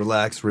 Like, you got to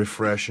relax,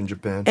 refresh in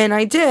Japan. And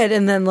I did,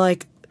 and then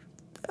like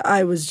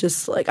I was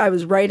just like I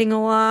was writing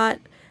a lot.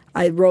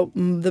 I wrote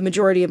the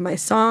majority of my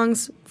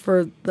songs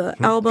for the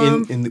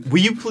album. Will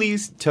you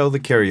please tell the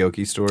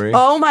karaoke story?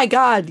 Oh my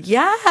god,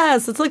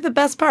 yes! It's like the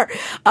best part.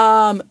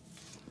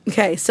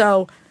 Okay,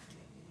 so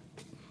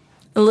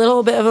a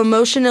little bit of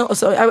emotional.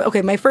 So,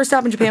 my first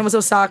stop in Japan was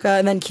Osaka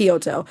and then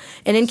Kyoto.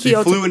 And in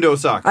Kyoto, you flew into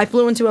Osaka. I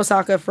flew into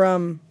Osaka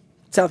from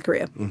South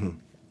Korea. Mm-hmm.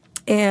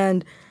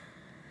 And,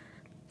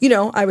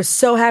 I was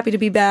so happy to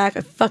be back.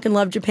 I fucking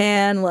love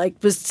Japan. Like,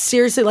 was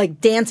seriously like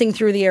dancing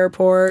through the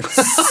airport.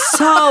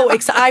 So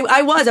excited.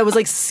 I was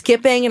like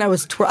skipping and I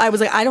was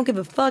like, I don't give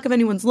a fuck if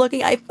anyone's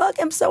looking.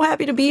 I'm so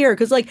happy to be here.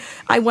 Cause like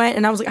I went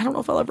and I was like, I don't know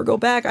if I'll ever go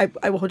back.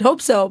 I would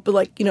hope so. But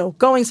like,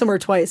 going somewhere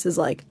twice is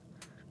like,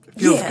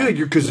 feels good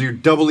because you're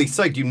doubly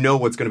psyched. You know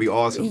what's going to be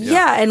awesome.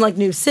 Yeah, and like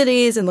new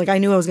cities, and like I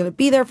knew I was going to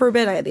be there for a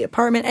bit. I had the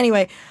apartment.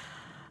 Anyway,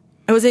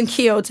 I was in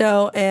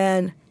Kyoto,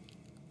 and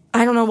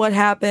I don't know what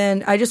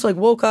happened. I just like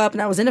woke up,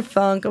 and I was in a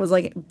funk. I was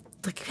like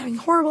having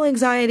horrible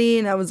anxiety,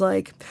 and I was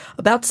like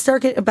about to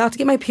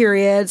get my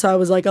period. So I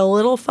was like a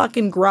little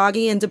fucking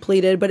groggy and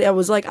depleted. But I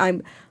was like,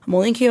 I'm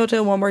only in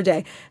Kyoto one more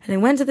day, and I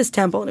went to this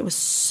temple, and it was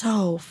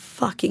so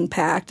fucking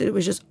packed. It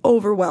was just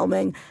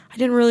overwhelming. I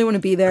didn't really want to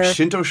be there. A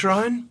Shinto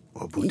shrine?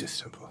 Or Buddhist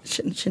temple?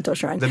 Shinto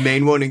shrine. The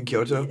main one in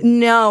Kyoto?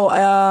 No.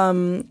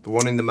 The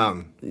one in the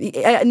mountain?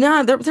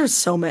 No, there's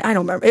so many. I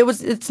don't remember.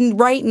 It's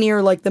right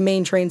near like the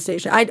main train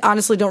station. I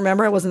honestly don't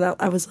remember. I was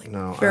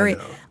like very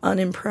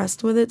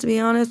unimpressed with it, to be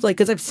honest. Like,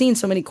 because I've seen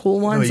so many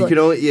cool ones. No, you can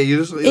only, you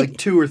just like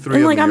 2 or 3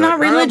 and of like, them. I'm not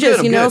religious,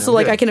 I'm good, so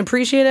like I can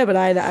appreciate it, but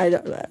I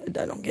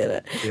don't get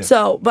it. Yeah.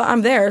 So, but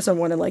I'm there, so I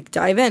want to like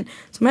dive in.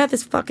 So I'm at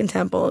this fucking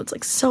temple. It's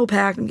like so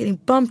packed. I'm getting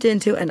bumped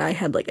into, and I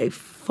had like a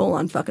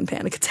full-on fucking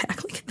panic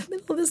attack, like in the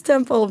middle of this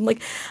temple. And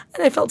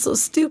I felt so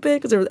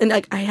stupid because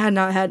I had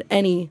not had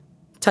any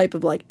type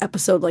of like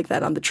episode like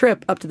that on the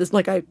trip up to this.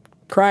 Like I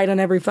cried on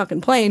every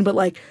fucking plane, but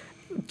like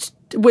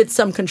with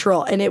some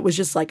control. And it was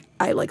just like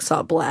I like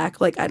saw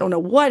black. Like I don't know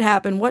what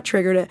happened, what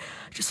triggered it.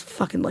 I just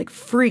fucking like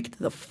freaked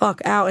the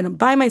fuck out. And I'm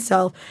by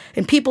myself,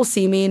 and people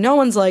see me. No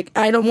one's like,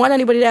 I don't want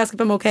anybody to ask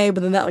if I'm okay.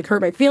 But then that like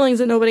hurt my feelings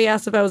that nobody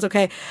asked if I was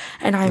okay.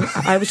 And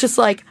I was just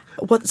like,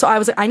 what? So I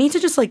was like, I need to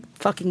just like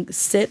fucking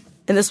sit.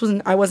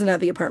 And I wasn't at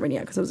the apartment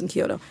yet because I was in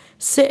Kyoto.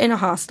 Sit in a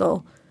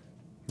hostel,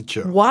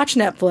 watch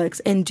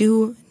Netflix, and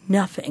do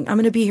nothing. I'm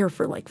going to be here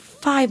for like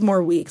 5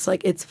 more weeks.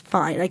 Like, it's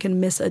fine. I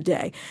can miss a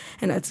day.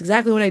 And that's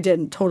exactly what I did,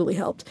 and totally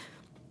helped.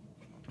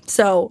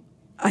 So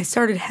I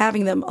started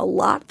having them a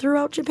lot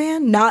throughout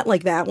Japan. Not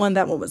like that one.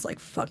 That one was like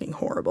fucking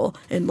horrible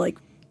and like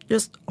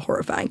just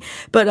horrifying.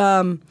 But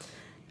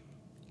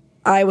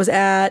I was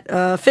at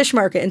a fish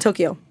market in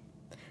Tokyo,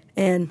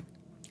 and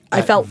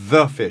I felt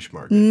the fish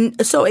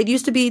market. So it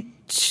used to be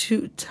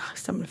I'm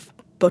gonna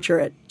butcher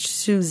it.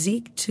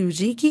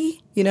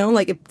 Tsujiki,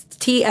 like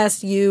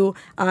Tsuijiki.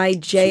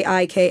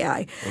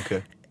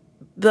 Okay.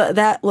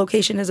 That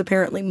location has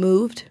apparently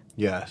moved,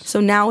 Yes. So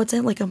now it's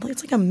at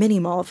it's like a mini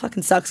mall. It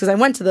fucking sucks because I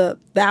went to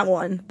that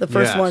one, the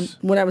first Yes. one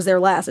when I was there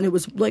last, and it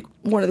was like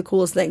one of the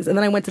coolest things. And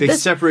then I went to They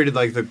this. separated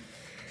like the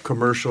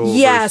commercial.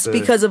 Yes, versus the-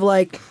 because of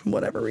like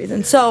whatever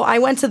reason. So I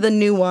went to the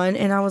new one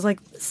and I was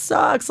like, this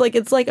sucks. Like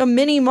it's like a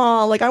mini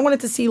mall. Like I wanted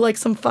to see like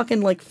some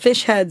fucking like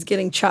fish heads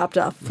getting chopped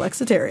off.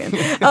 Flexitarian.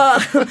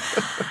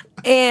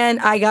 And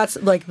I got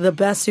like the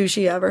best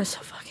sushi ever. So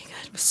fucking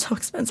good. It was so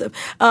expensive.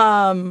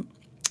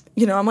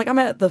 You know, I'm like, I'm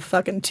at the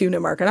fucking tuna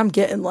market. I'm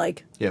getting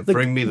like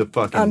bring me the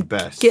fucking I'm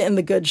best. getting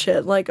the good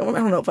shit. Like I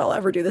don't know if I'll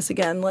ever do this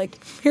again. Like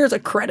here's a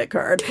credit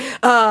card.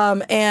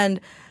 And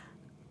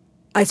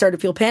I started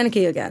to feel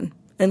panicky again.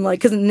 And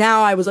like, cause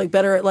now I was like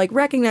better at like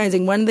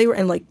recognizing when they were,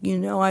 and like, you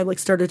know, I like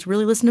started to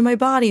really listen to my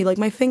body. Like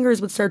my fingers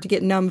would start to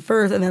get numb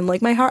first and then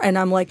like my heart, and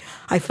I'm like,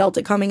 I felt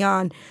it coming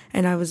on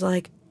and I was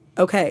like,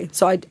 okay,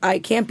 so I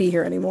can't be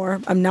here anymore.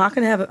 I'm not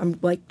going to have it. I'm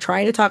like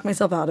trying to talk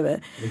myself out of it.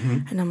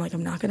 And I'm like,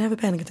 I'm not going to have a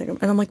panic attack.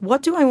 And I'm like,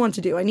 what do I want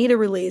to do? I need a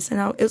release. And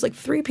it was like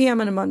 3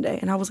 p.m. on a Monday.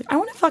 And I was like, I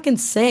want to fucking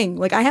sing.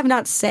 Like I have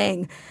not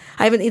sang.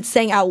 I haven't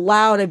sang out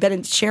loud. I've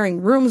been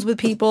sharing rooms with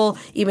people,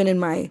 even in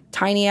my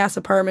tiny ass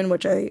apartment,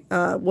 which I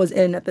was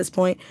in at this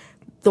point.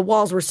 The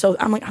walls were so,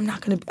 I'm like, I'm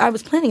not going to, I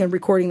was planning on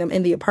recording them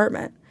in the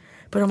apartment.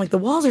 But I'm like, the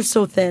walls are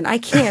so thin. I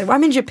can't.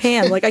 I'm in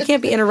Japan. Like, I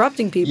can't be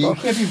interrupting people. You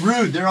can't be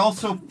rude. They're all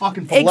so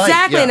fucking polite.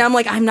 Exactly. Yeah. And I'm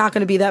like, I'm not going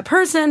to be that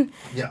person.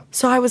 Yeah.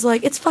 So I was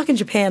like, it's fucking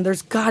Japan.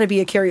 There's got to be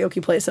a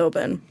karaoke place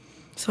open.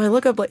 So I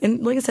look up,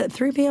 and like I said,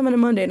 3 p.m. on a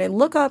Monday, and I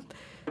look up.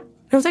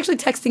 I was actually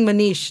texting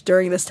Manish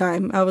during this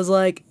time. I was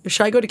like,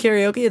 should I go to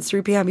karaoke? It's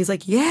 3 p.m. He's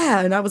like, yeah.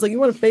 And I was like, you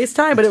want to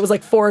FaceTime? But it was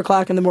like 4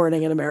 o'clock in the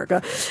morning in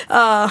America.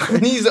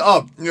 And he's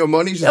up. You know,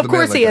 Money's just Of the man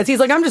course like he that. is. He's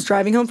like, I'm just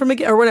driving home from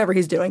a or whatever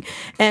he's doing.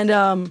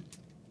 And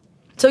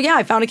so yeah,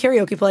 I found a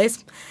karaoke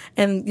place,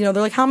 and you know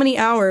they're like, how many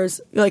hours?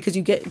 Like, because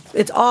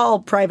it's all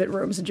private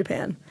rooms in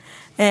Japan,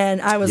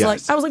 and I was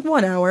Yes. like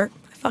 1 hour.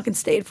 I fucking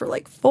stayed for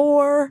like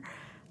 4.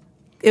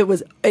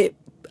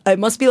 It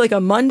must be like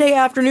a Monday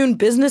afternoon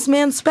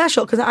businessman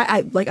special because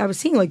I was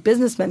seeing like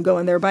businessmen go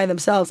in there by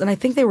themselves, and I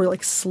think they were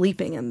like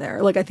sleeping in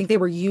there. Like I think they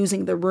were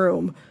using the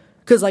room.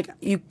 Because, like,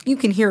 you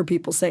can hear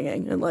people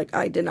singing, and, like,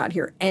 I did not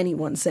hear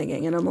anyone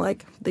singing. And I'm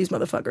like, these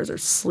motherfuckers are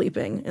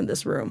sleeping in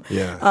this room.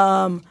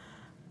 Yeah.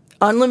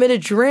 Unlimited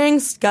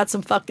drinks, got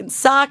some fucking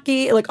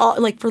sake, like, all,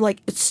 like, for,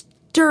 like, it's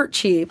dirt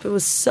cheap. It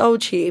was so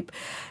cheap.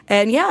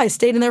 And, yeah, I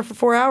stayed in there for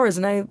 4 hours,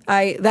 and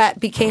I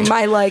that became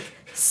my, like,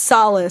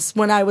 solace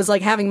when I was,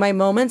 like, having my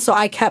moments. So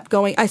I kept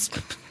going. I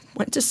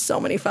went to so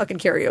many fucking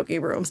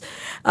karaoke rooms.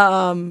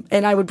 And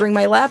I would bring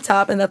my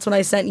laptop, and that's when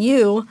I sent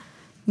you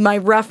my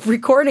rough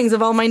recordings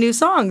of all my new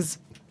songs.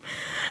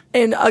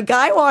 And a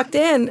guy walked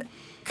in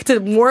to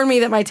warn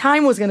me that my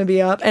time was going to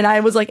be up, and I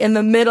was like in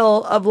the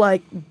middle of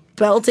like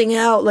belting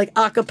out like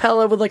a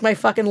cappella with like my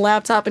fucking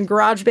laptop and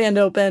GarageBand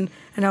open,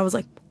 and I was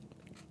like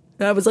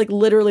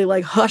literally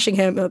like hushing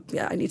him.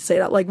 Yeah, I need to say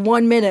that. Like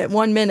 1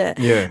 minute.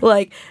 Yeah.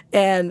 Like,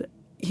 and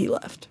he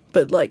left.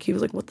 But like he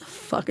was like, "What the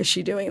fuck is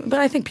she doing?" But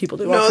I think people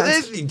do. No, all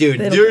kinds. dude, They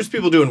don't- there's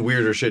people doing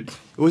weirder shit.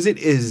 What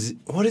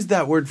is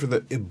that word for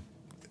the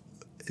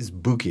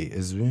Izubuki?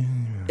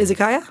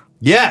 Izakaya?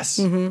 Yes.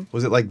 Mm-hmm.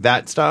 Was it like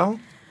that style?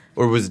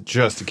 Or was it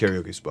just a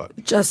karaoke spot?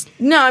 Just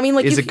no. I mean,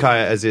 like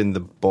Izakaya as in the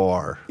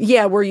bar.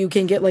 yeah, where you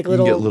can get like You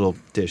little can get little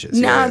dishes.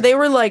 Nah, yeah. they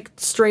were like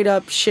straight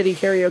up shitty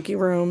karaoke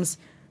rooms,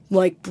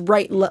 like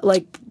bright,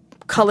 like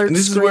colored. And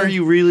this is screen. where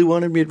you really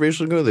wanted me at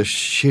Rachel to go? The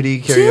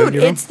shitty karaoke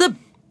dude. room?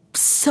 It's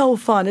so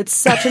fun. It's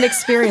such an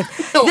experience.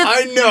 No,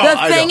 I know,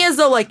 The I thing know. is,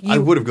 though, like I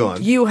would've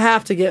gone. You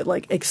have to get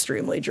like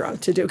extremely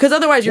drunk to do, because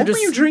otherwise you're What just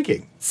were you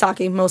drinking?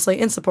 sake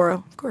mostly in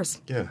Sapporo, of course.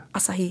 Yeah.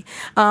 Asahi.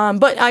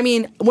 But I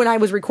mean, when I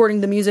was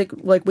recording the music,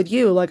 like with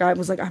you, like I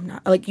was like, I'm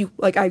not like you.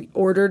 Like I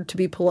ordered to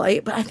be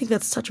polite, but I think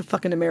that's such a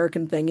fucking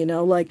American thing, you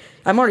know. Like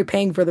I'm already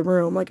paying for the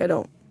room. Like I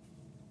don't.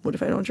 What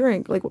if I don't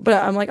drink? Like, but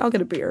I'm like, I'll get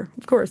a beer,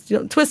 of course. You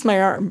don't twist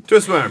my arm.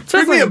 Twist my arm.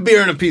 Bring me a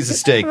beer and a piece of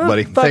steak,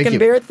 buddy. Fucking Thank you.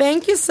 beer.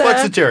 Thank you, sir.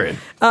 Flexitarian.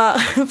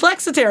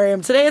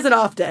 Flexitarian. Today is an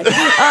off day.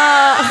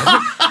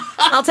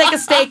 I'll take a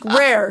steak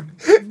rare.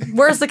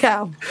 Where's the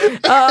cow?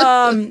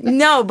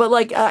 No, but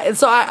like,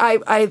 so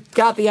I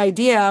got the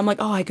idea. I'm like,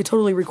 oh, I could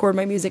totally record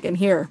my music in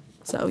here.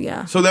 So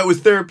yeah, So that was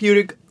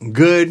therapeutic.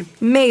 Good.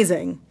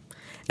 amazing.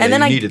 Yeah, And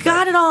then you I needed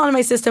got that. it all out of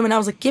my system, and I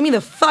was like, get me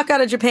the fuck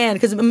out of Japan,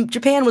 because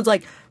Japan was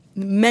like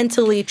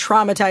mentally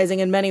traumatizing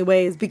in many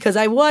ways, because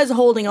I was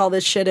holding all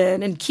this shit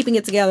in and keeping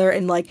it together,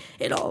 and like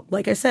it all,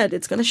 like I said,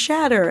 it's gonna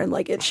shatter, and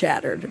like it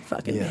shattered and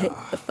fucking hit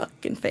the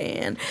fucking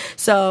fan.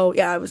 So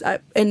yeah,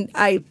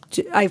 I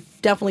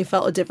definitely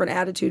felt a different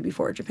attitude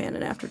before Japan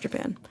and after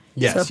Japan.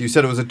 Yes, So you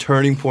said it was a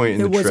turning point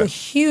in it the was trip. a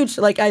huge,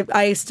 like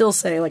I still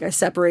say, like I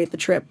separate the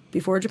trip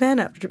before Japan,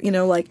 after, you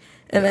know, like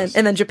and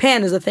then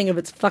Japan is a thing of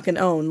its fucking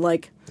own,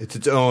 like. It's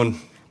its own.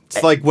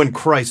 It's like when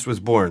Christ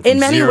was born. From In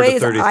many 0 to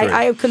ways, 33.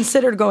 I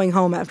considered going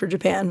home after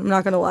Japan. I'm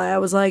not going to lie. I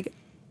was like,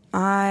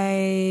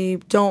 I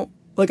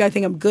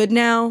think I'm good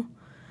now,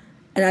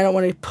 and I don't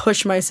want to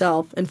push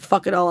myself and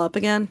fuck it all up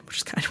again, which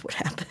is kind of what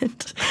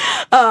happened.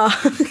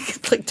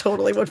 Like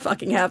totally what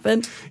fucking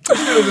happened.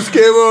 Just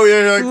came over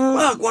here, you're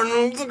like, fuck,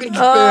 one fucking Oh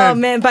Japan.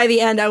 man, by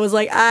the end I was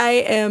like, I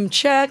am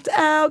checked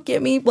out.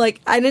 Get me,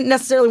 like, I didn't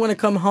necessarily want to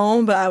come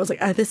home, but I was like,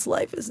 this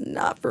life is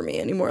not for me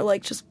anymore.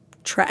 Like just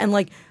and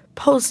like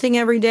posting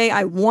every day.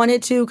 I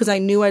wanted to because I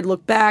knew I'd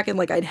look back and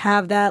like I'd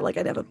have that, like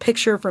I'd have a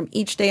picture from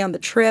each day on the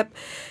trip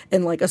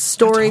and like a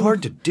story. It's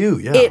hard to do,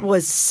 yeah. It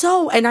was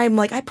so, and I'm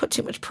like, I put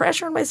too much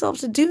pressure on myself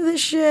to do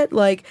this shit.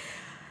 Like,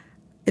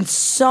 in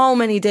so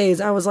many days,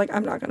 I was like,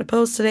 I'm not going to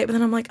post today. But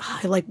then I'm like,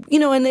 I like,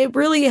 and it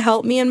really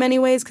helped me in many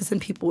ways because then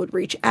people would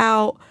reach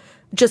out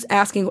just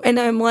asking. And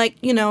I'm like,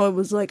 it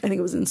was like, I think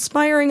it was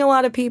inspiring a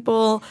lot of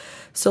people.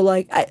 So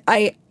like,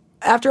 I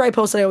after I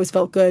posted, I always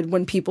felt good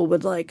when people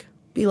would like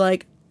be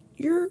like,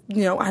 you're,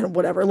 I don't,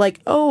 whatever,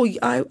 like, oh,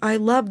 I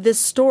love this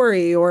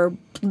story or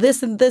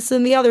this and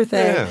the other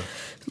thing. Yeah.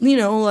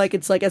 Like,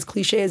 it's like as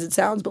cliche as it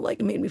sounds, but like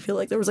it made me feel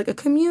like there was like a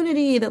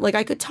community that like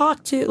I could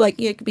talk to.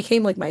 Like it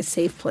became like my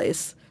safe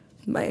place,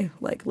 my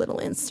like little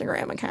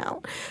Instagram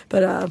account.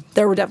 But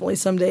there were definitely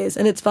some days,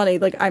 and it's funny.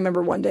 Like I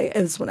remember one day,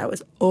 it was when I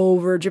was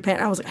over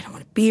Japan. I was like, I don't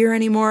want to be here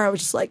anymore. I was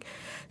just like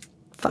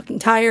fucking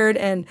tired,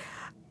 and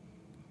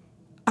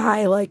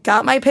I like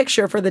got my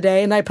picture for the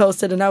day and I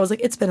posted and I was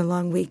like, it's been a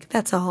long week.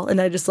 That's all.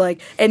 And I just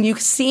like, and you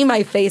see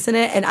my face in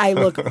it and I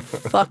look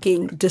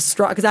fucking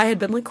distraught because I had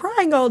been like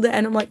crying all day.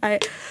 And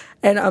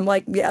I'm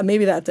like, yeah,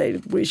 maybe that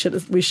day we should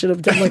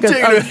have done like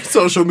a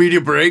social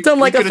media break. Done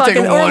like a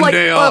fucking, or like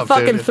a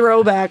fucking dude.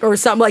 throwback or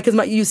something like,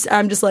 cause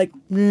I'm just like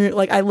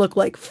I look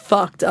like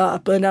fucked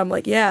up and I'm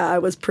like, yeah, I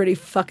was pretty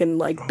fucking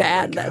like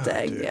bad that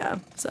day. Dude. Yeah.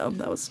 So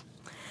that was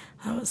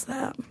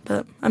that.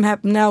 But I'm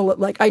happy now.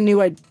 Like I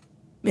knew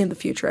in the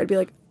future, I'd be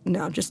like,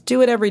 no, just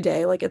do it every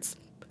day. Like it's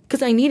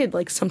because I needed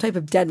like some type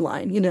of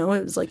deadline, It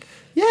was like,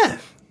 yeah,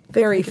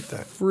 very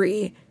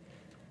free.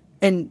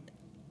 And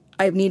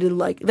I needed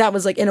like, that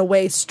was like in a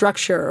way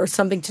structure or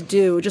something to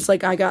do. Just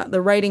like I got the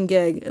writing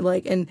gig,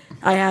 like, and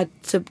I had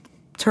to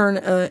turn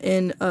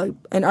in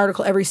an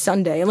article every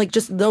Sunday. And like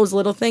just those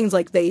little things,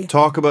 like they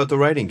talk about the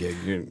writing gig.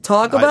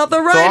 About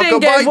the writing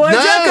gig. Would you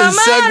come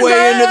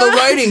segue into the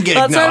writing gig.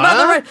 Let's talk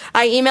about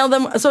I emailed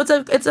them. So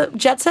it's a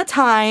Jet Set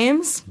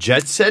Times.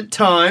 Jet Set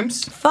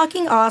Times.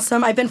 Fucking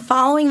awesome. I've been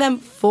following them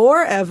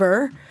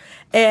forever,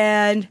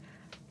 and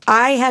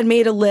I had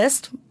made a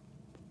list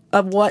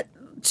of what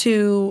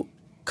to,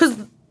 because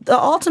the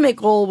ultimate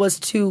goal was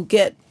to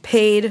get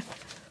paid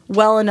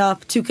well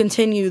enough to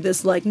continue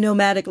this like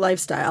nomadic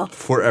lifestyle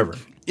forever,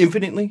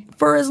 infinitely,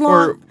 for as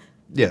long,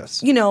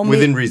 yes,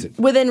 within reason.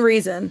 Within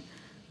reason,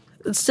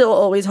 it's still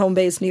always home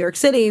base New York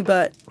City,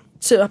 but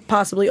to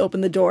possibly open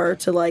the door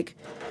to like.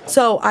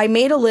 So I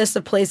made a list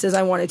of places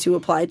I wanted to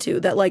apply to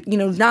that like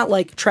not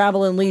like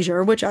travel and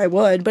leisure, which I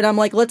would, but I'm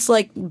like, let's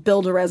like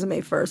build a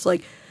resume first.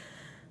 Like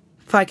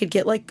if I could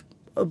get like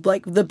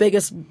the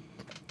biggest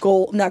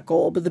not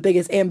goal, but the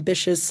biggest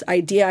ambitious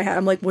idea I had.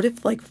 I'm like, what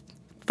if like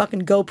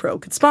fucking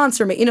GoPro could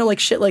sponsor me, like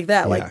shit like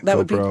that. Like that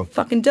GoPro. Would be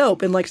fucking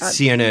dope. And like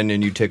CNN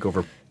and you take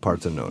over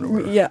parts unknown or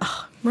whatever. Yeah,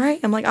 right.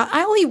 I'm like,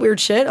 I'll eat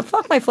weird shit.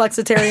 Fuck my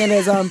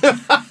flexitarianism.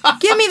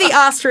 Give me the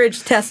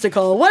ostrich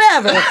testicle,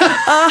 whatever.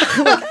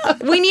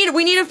 We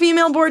need a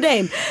female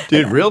Bourdain.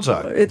 Dude, real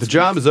talk. The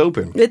job is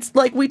open. It's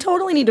like we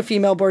totally need a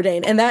female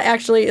Bourdain, and that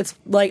actually, it's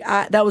like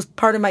that was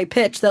part of my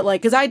pitch. That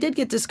like, because I did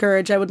get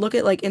discouraged. I would look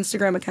at like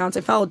Instagram accounts.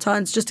 I followed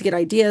tons just to get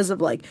ideas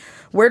of like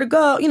where to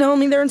go. I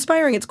mean, they're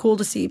inspiring. It's cool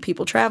to see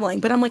people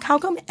traveling, but I'm like, how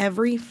come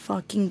every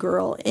fucking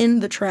girl in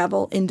the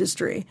travel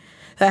industry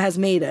that has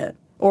made it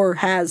or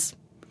it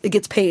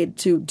gets paid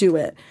to do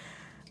it,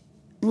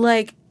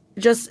 like,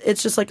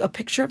 it's just like a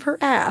picture of her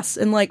ass,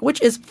 and like,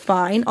 which is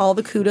fine, all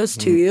the kudos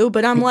to you,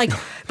 but I'm like,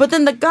 but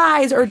then the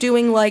guys are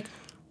doing like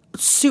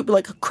super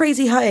like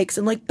crazy hikes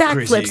and like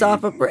backflips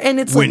off of, and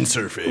it's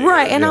windsurfing, like,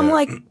 right? And I'm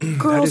like,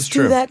 girls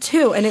do that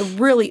too, and it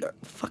really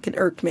fucking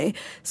irked me.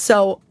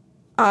 So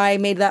I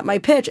made that my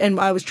pitch, and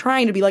I was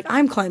trying to be like,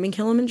 I'm climbing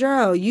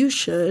Kilimanjaro. You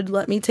should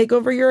let me take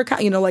over your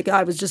account. Like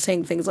I was just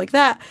saying things like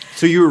that.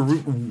 So you were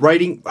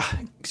reaching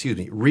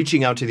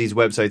out to these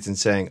websites and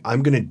saying,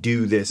 I'm going to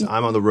do this.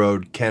 I'm on the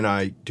road. Can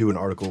I do an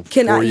article for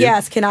you?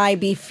 Yes. Can I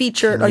be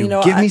featured?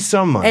 Give me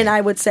some money. And I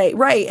would say,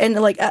 right. And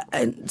like,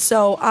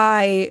 so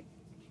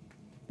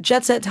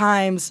Jet Set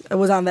Times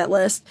was on that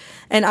list,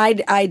 and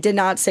I did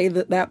not say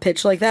that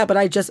pitch like that, but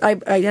I had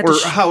to.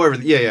 However,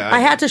 yeah. I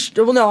had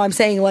to. Well, no, I'm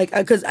saying like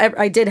because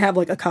I did have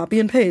like a copy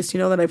and paste,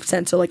 that I've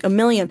sent to like a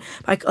million.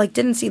 But I like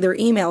didn't see their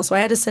email, so I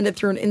had to send it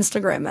through an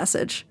Instagram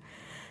message.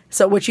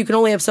 So which you can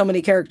only have so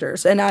many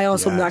characters, and I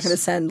also am not going to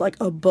send like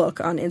a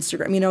book on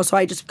Instagram, So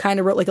I just kind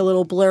of wrote like a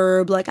little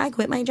blurb, like I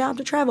quit my job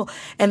to travel,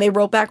 and they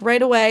wrote back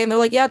right away, and they're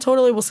like, yeah,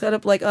 totally, we'll set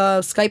up like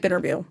a Skype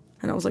interview,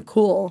 and I was like,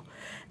 cool,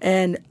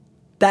 and.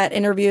 That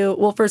interview,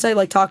 well, first I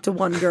like talked to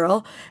one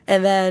girl,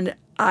 and then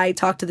I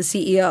talked to the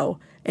CEO,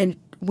 and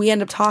we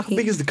end up talking.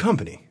 How big is the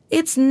company?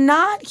 It's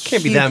not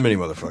Can't be that many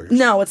motherfuckers.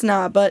 No, it's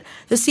not. But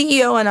the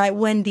CEO and I,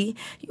 Wendy,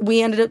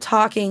 we ended up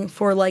talking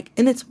for like,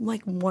 and it's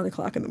like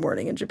 1:00 in the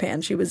morning in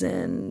Japan. She was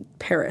in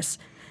Paris,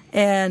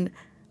 and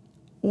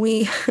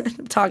we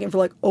talking for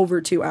like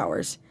over 2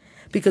 hours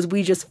because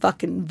we just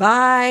fucking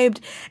vibed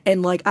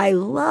and like I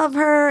love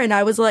her and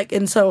I was like,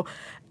 and so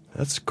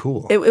That's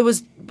cool. it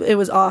was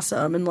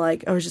awesome and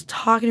like I was just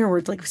talking to her.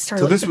 We're like we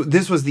started. So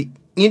this was the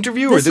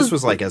interview, or this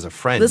was like as a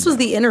friend? This was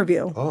the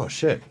interview. Oh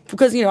shit!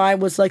 Because I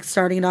was like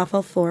starting off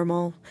all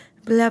formal,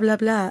 blah blah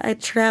blah. I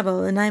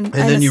travel and I'm. And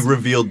then you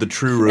revealed the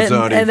true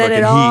Rosati and then fucking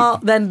it all.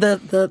 heat. Then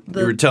the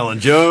You were telling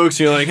jokes.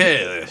 And you're like,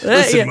 hey,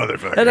 listen, yeah.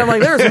 motherfucker. And I'm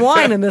like, there's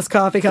wine in this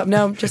coffee cup.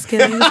 No, just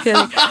kidding, just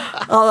kidding.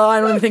 Although I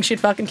don't even think she'd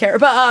fucking care.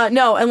 But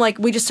no, and like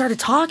we just started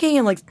talking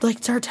and like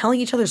started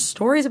telling each other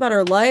stories about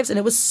our lives, and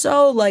it was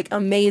so like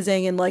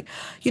amazing. And like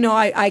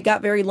I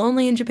got very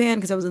lonely in Japan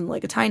because I was in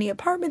like a tiny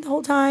apartment the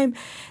whole time,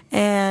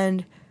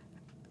 and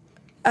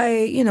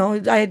I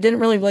didn't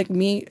really like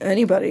meet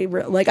anybody.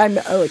 Like I'm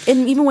like,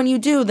 and even when you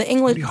do the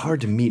English, It'd be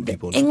hard to meet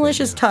people. in English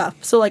Japan, is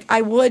tough. So like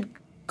I would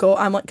go.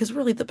 I'm like, because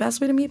really the best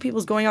way to meet people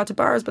is going out to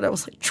bars. But I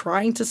was like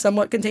trying to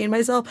somewhat contain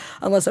myself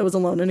unless I was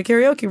alone in a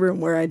karaoke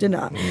room where I did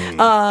not.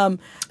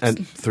 At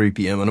 3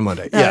 p.m. on a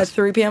Monday. At Yes.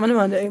 3 p.m. on a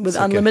Monday with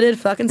unlimited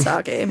fucking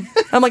sake.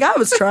 I'm like, I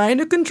was trying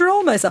to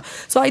control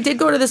myself. So I did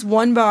go to this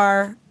one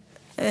bar,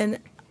 and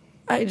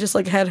I just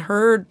like had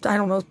heard, I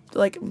don't know,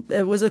 like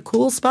it was a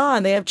cool spa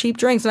and they have cheap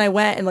drinks, and I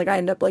went and like I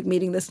ended up like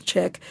meeting this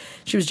chick.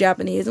 She was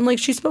Japanese and like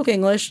she spoke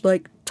English,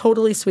 like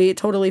totally sweet,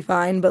 totally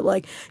fine, but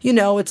like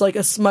it's like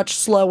a much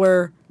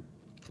slower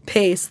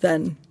pace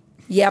than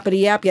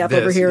yappity yap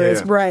over here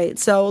is right.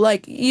 So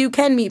like you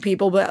can meet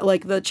people, but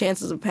like the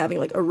chances of having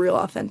like a real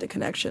authentic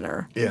connection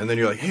are Yeah, and then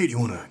you're like, hey, do you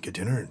want to get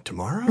dinner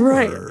tomorrow?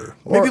 Right. Or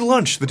maybe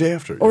lunch the day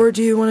after. or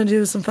do you want to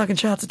do some fucking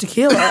shots of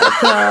tequila?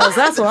 Because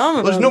that's what I'm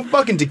about. There's no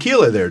fucking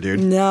tequila there, dude.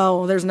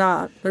 No, there's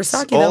not. There's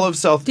sake. All though. of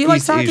Southeast Do you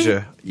like sake?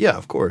 Asia. Yeah,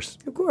 of course.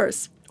 Of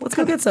course. Let's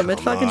go get some at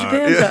fucking on.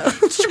 Japan Yeah.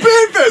 Fest. It's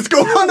Japan Fest. Go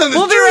on this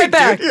We'll be drink, right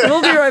back. dude. Yeah.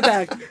 We'll be right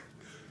back.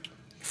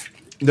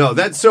 No,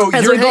 that's so.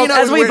 As you're we hanging both-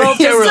 out as with we Wendy. both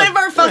Yeah, just we're save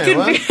our fucking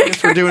well, beer. I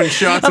guess we're doing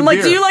shots I'm of like,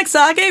 beer. do you like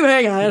sake? Hang on,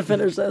 I gotta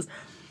finish this.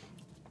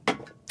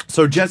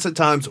 So Jets at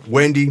Times,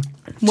 Wendy,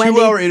 Wendy.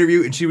 2-hour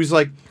interview, and she was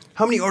like,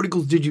 how many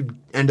articles did you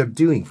end up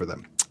doing for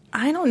them?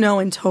 I don't know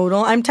in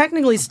total. I'm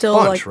technically still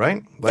Bunch, like,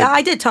 right? Yeah,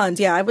 I did tons.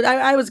 Yeah,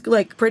 I was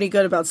like pretty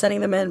good about sending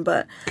them in,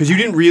 but Because you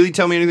didn't really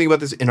tell me anything about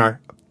this in our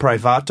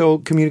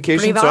privato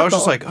communication, so I was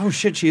just Privato. like, oh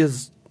shit, she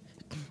is...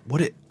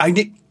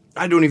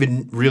 I don't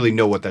even really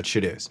know what that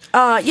shit is.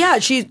 yeah,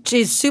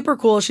 she's super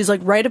cool. She's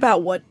like, write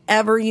about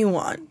whatever you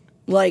want,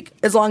 like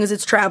as long as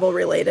it's travel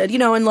related,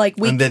 and like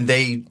we. And then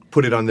they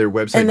put it on their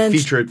website, And then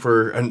feature it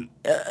for an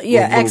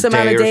X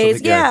amount day of or days.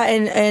 something. Yeah,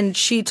 and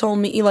she told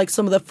me like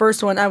some of the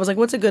first one. I was like,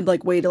 what's a good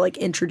like way to like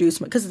introduce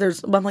me?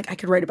 Because I'm like, I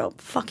could write about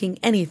fucking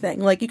anything.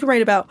 Like you could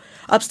write about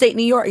upstate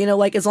New York.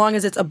 Like as long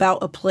as it's about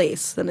a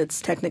place, then it's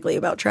technically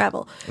about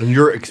travel. And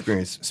your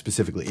experience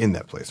specifically in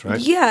that place, right?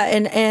 Yeah,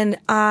 and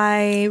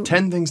I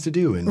 10 things to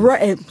do.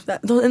 right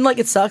and like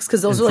it sucks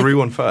because those And are like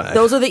 315.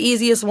 those are the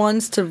easiest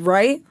ones to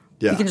write.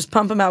 Yeah. You can just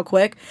pump them out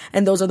quick,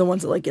 and those are the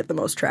ones that like get the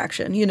most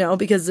traction,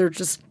 because they're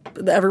just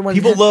everyone.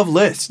 People love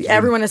lists.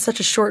 Everyone has such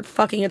a short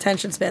fucking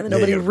attention span that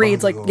nobody yeah,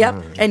 reads. Like, yep,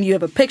 and you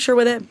have a picture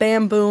with it,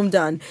 bam, boom,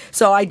 done.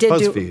 So I did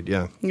BuzzFeed, do,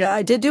 yeah. yeah,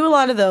 I did do a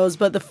lot of those,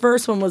 but the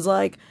first one was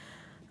like,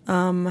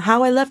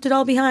 how I left it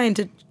all behind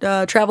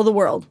to travel the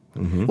world,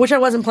 which I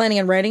wasn't planning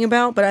on writing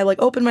about, but I like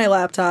opened my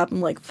laptop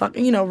and like, fuck,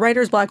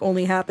 writer's block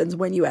only happens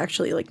when you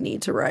actually like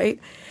need to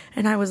write,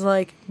 and I was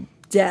like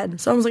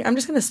dead. So I was like, I'm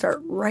just gonna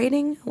start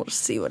writing. We'll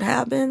just see what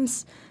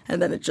happens.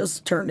 And then it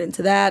just turned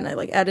into that, and I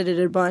like edited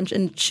it a bunch.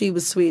 And she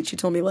was sweet. She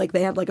told me like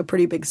they had like a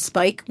pretty big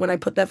spike when I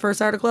put that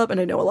first article up,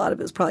 and I know a lot of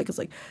it was probably because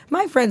like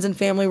my friends and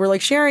family were like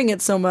sharing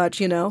it so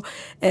much,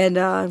 And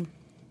I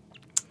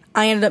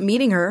ended up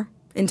meeting her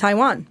in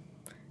Taiwan,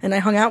 and I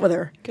hung out with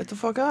her. Get the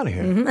fuck out of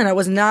here. And I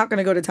was not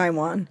gonna go to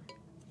Taiwan.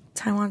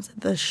 Taiwan's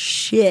the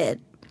shit,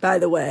 by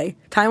the way.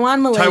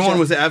 Taiwan, Malaysia. Taiwan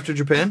was after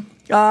Japan?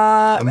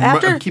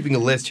 after I'm keeping a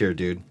list here,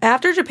 dude.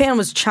 after Japan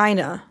was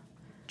China,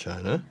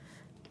 China.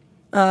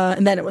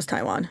 and then it was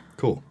Taiwan.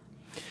 Cool.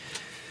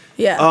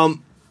 Yeah.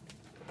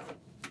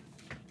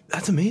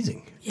 That's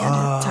amazing. Yeah,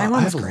 dude, Taiwan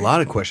I was have great. a lot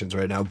of questions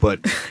right now,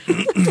 but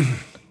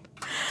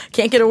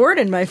Can't get a word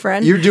in, my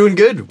friend. you're doing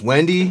good.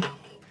 Wendy,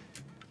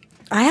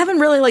 I haven't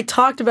really like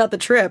talked about the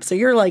trip, so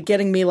you're like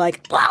getting me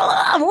like blah,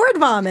 blah, word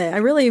vomit.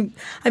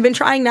 I've been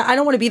trying not. I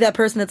don't want to be that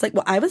person that's like,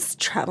 well, I was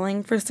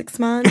traveling for 6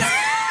 months.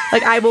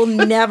 Like I will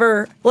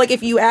never, like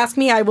if you ask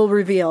me, I will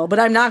reveal, but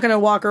I'm not going to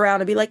walk around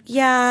and be like,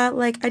 yeah,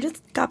 like I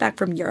just got back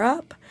from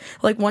Europe.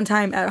 Like one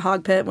time at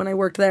Hog Pit when I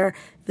worked there,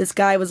 this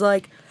guy was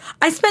like,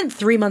 I spent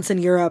 3 months in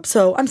Europe,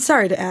 so I'm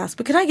sorry to ask,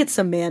 but could I get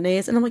some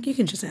mayonnaise? And I'm like, you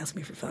can just ask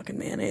me for fucking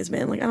mayonnaise,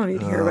 man. Like I don't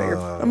need to hear about your,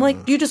 I'm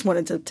like, you just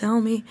wanted to tell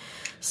me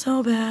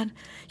so bad.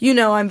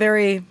 I'm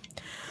very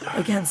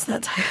against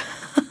that type.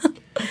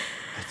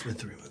 it's been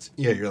 3 months.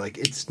 Yeah, you're like,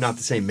 it's not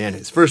the same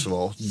mayonnaise. First of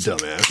all,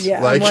 dumbass.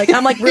 Yeah,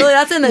 I'm like, really?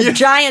 That's in a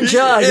giant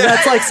jug.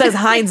 That's like says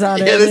Heinz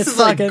on it. Yeah, and this it's is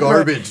like fucking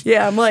garbage.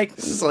 Yeah, I'm like,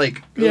 It's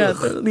like, yeah,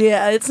 ugh.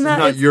 yeah. It's not.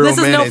 not It's, Euro this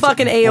is no mayonnaise,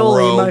 fucking aioli,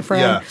 bro. my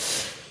friend.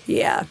 Yeah.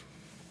 Yeah.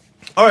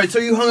 All right, so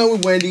you hung out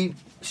with Wendy.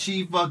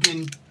 She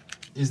fucking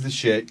is the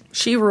shit.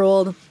 She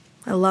ruled.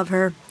 I love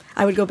her.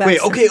 I would go back.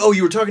 Wait, okay. Oh,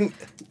 you were talking.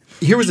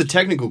 Here was a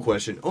technical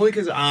question, only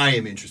because I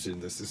am interested in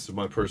this. This is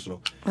my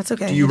personal. That's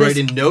okay. Do you write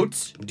in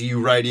notes? Do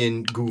you write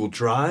in Google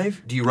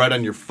Drive? Do you write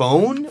on your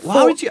phone?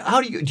 How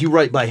do you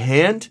write by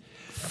hand?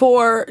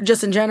 For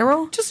just in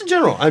general? Just in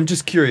general. I'm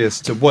just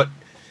curious to what.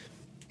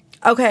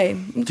 Okay.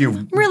 Do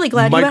you really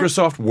glad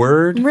Microsoft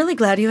Word? I'm really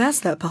glad you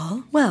asked that,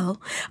 Paul.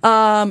 Well,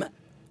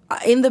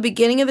 in the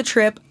beginning of the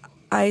trip,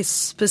 I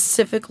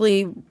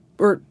specifically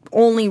or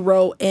only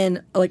wrote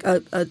in like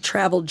a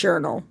travel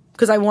journal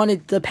because I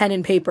wanted the pen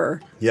and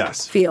paper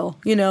feel.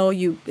 You know,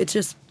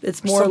 it's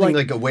more something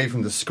like away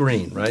from the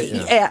screen, right?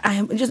 Yeah,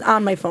 I'm just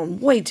on my phone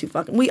way too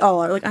fucking. We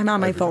all are. Like I'm on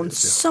my phone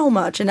so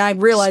much, and I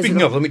realized.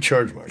 Speaking of, let me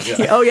charge mine.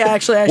 Yeah. Oh yeah,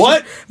 actually,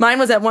 what? Mine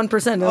was at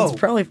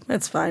 1%.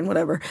 That's fine.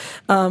 Whatever.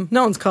 No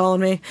one's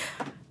calling me.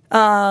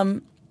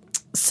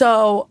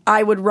 So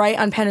I would write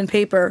on pen and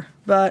paper,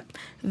 but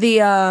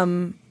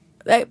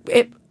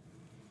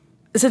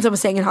since I was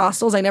staying in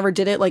hostels, I never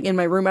did it like in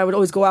my room. I would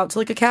always go out to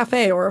like a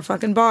cafe or a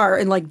fucking bar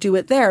and like do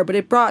it there. But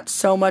it brought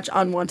so much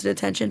unwanted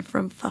attention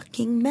from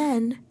fucking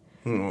men.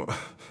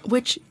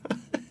 Which,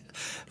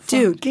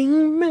 dude.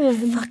 Fucking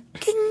men.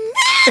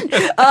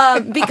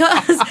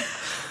 Because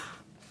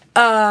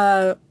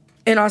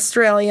in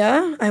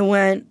Australia, I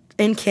went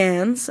in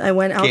Cairns. I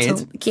went out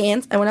to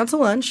Cairns. I went out to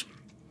lunch.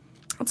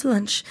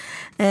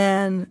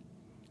 And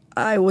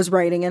I was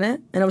writing in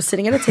it, and I was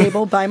sitting at a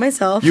table by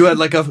myself. You had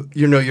like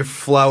your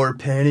flower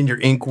pen and your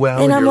inkwell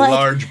and your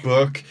large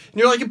book.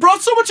 And you're like, it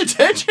brought so much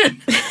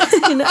attention.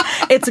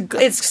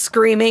 It's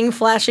screaming,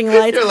 flashing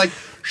lights. You're like,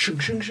 shing,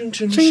 shing, shing,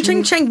 shing, ching,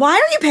 ching, ching. Why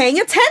are you paying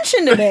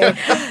attention to me?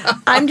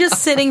 I'm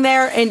just sitting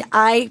there, and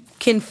I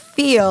can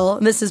feel,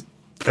 and this is...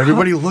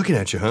 Everybody looking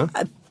at you, huh?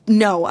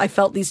 No, I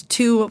felt these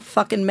two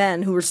fucking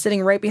men who were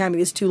sitting right behind me,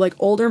 these two like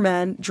older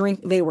men,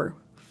 they were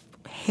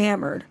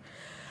hammered.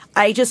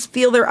 I just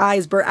feel their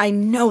eyes burn. I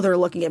know they're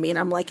looking at me, and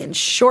I'm like in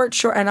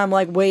short, and I'm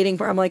like waiting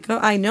for. I'm like, oh,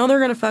 I know they're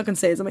gonna fucking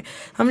say something.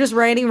 I'm just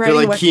writing. They're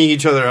like keying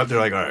each other up. They're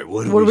like, all right,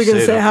 what are we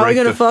gonna say? How are we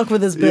gonna fuck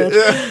with this bitch?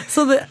 Yeah.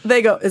 So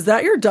they go, is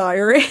that your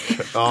diary?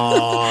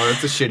 Oh,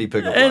 that's a shitty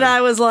pickup line. And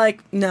I was like,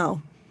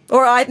 no.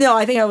 Or I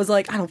think I was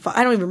like, I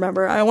don't even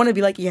remember. I want to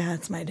be like, yeah,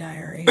 it's my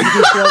diary.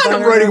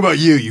 I'm writing about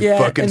you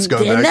fucking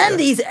scumbag. And then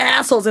these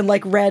assholes in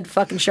like red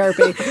fucking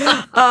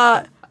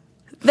Sharpie.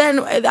 Then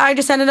I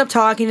just ended up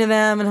talking to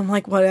them, and I'm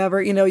like,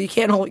 whatever, you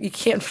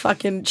can't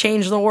fucking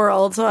change the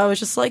world. So I was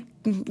just like,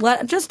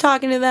 just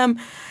talking to them.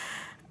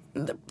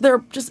 They're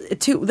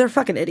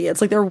fucking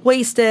idiots. Like they're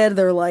wasted.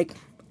 They're like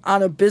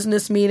on a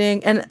business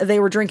meeting, and they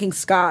were drinking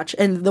scotch.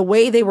 And the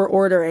way they were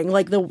ordering,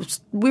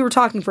 we were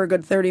talking for a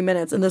good 30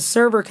 minutes, and the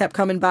server kept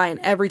coming by, and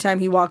every time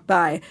he walked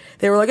by,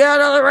 they were like,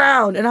 another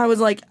round. And I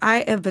was like,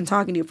 I have been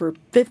talking to you for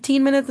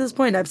 15 minutes at this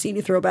point, and I've seen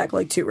you throw back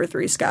like 2 or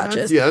 3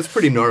 scotches. That's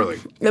pretty gnarly.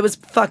 It was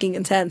fucking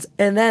intense.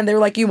 And then they were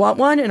like, you want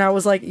one? And I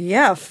was like,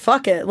 yeah,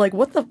 fuck it. Like,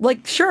 what the,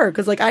 like, sure,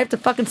 because like I have to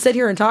fucking sit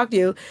here and talk to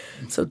you.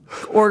 So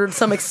ordered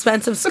some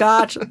expensive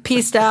scotch,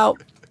 pieced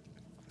out.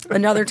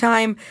 Another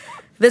time,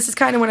 this is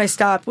kind of when I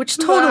stopped, which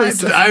totally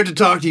I have to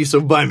talk to you,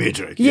 so buy me a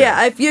drink.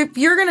 Yeah, if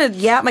you're going to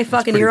yap my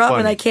fucking ear up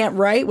and I can't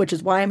write, which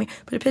is why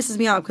but it pisses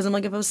me off, because I'm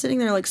like, if I was sitting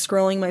there like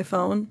scrolling my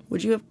phone,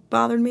 would you have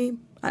bothered me?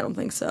 I don't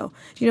think so.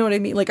 Do you know what I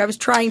mean? Like I was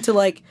trying to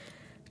like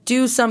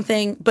do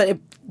something, but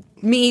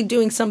me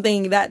doing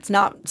something that's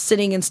not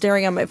sitting and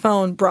staring on my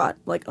phone brought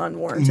like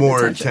unwarranted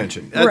more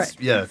attention. Right.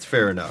 Yeah, that's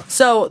fair enough.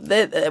 So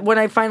when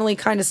I finally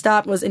kind of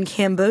stopped was in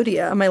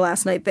Cambodia on my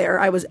last night there.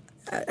 I was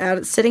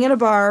sitting at a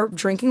bar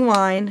drinking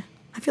wine.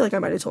 I feel like I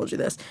might have told you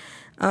this.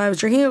 I was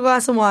drinking a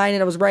glass of wine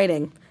and I was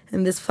writing.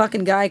 And this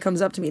fucking guy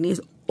comes up to me, and he's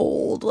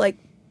old, like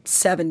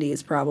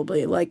 70s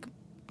probably. Like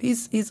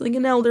he's like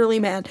an elderly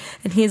man.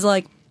 And he's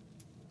like,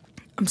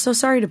 I'm so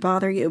sorry to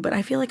bother you, but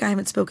I feel like I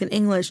haven't spoken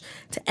English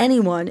to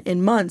anyone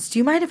in months. Do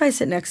you mind if I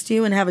sit next to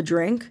you and have a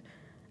drink?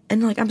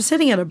 And like I'm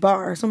sitting at a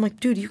bar, so I'm like,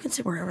 dude, you can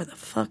sit wherever the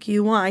fuck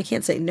you want. I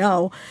can't say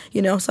no,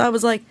 So I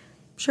was like,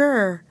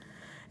 sure.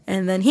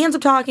 And then he ends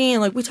up talking,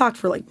 and like we talked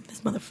for like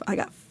this motherfucker. I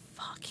got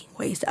fucking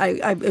wasted.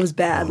 It was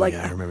bad. Oh,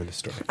 yeah, I remember the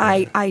story.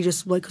 I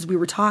just like because we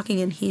were talking,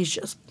 and he's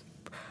just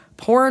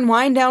pouring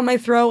wine down my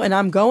throat, and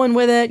I'm going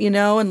with it,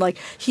 and like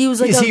he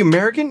was like, is he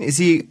American? Is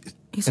he?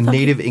 He's a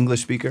native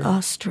English speaker?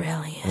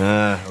 Australian.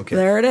 Okay.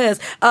 There it is.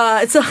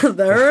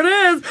 There it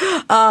is.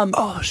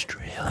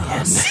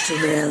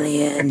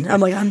 Australian.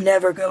 I'm like, I'm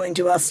never going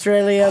to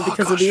Australia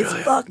because of these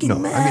fucking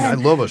men. I mean, I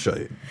love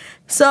Australia.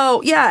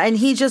 So, yeah, and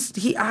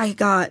I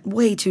got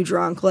way too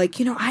drunk. Like,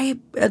 I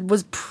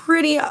was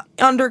pretty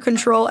under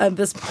control at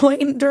this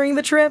point during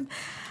the trip.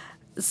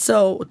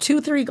 So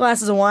 2-3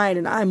 glasses of wine,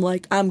 and I'm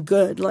like, I'm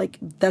good. Like,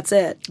 that's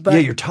it. But yeah,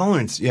 your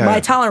tolerance. Yeah, my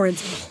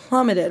tolerance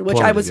plummeted, which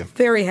I was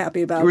very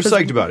happy about. You were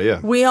psyched about it, yeah.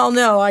 We all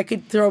know I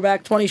could throw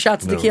back 20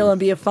 shots of tequila and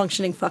be a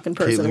functioning fucking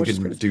person.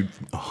 Caitlin could do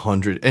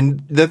 100.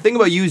 And the thing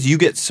about you is you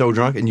get so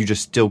drunk and you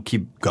just still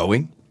keep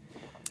going.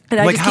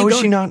 And like, how is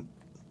she not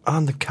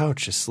on the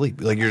couch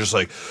asleep. Like, you're just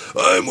like,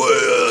 I'm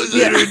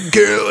with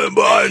killing,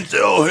 but I'm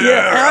still here.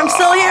 Yeah, I'm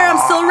still here. I'm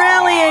still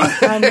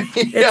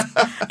rallying.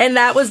 And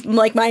that was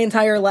like my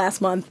entire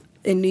last month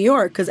in New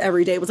York, because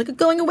every day was like a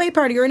going away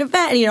party or an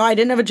event. And, you know, I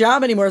didn't have a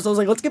job anymore, so I was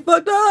like, let's get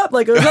fucked up.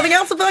 Like, there's nothing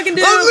else to fucking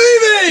do. I'm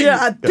leaving!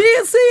 Yeah,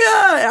 see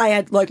ya! And I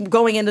had, like,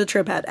 going into the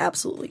trip, had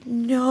absolutely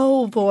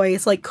no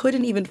voice. Like,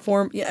 couldn't even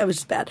form. Yeah, it was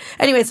just bad.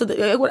 Anyway, so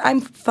I'm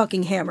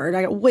fucking hammered.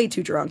 I got way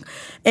too drunk.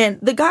 And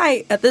the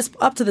guy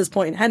up to this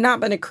point had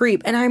not been a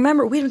creep. And I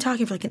remember we'd been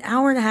talking for like an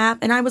hour and a half,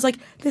 and I was like,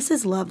 this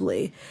is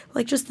lovely.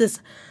 Like, just this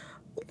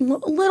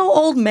little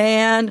old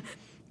man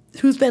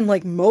who's been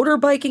like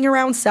motorbiking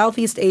around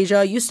Southeast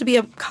Asia, used to be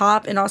a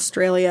cop in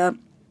Australia,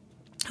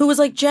 who was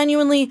like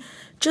genuinely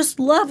just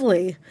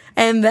lovely.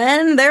 And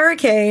then there it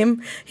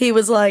came. He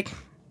was like,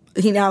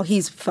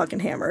 he's fucking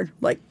hammered.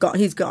 Like,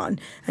 he's gone.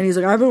 And he's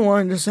like, I've been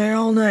wanting to say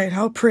all night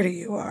how pretty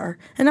you are.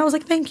 And I was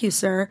like, thank you,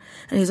 sir.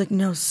 And he's like,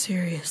 no,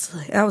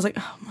 seriously. And I was like,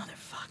 oh,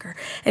 motherfucker.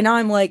 And now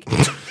I'm like...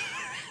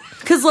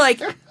 Because,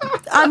 like,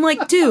 I'm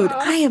like, dude,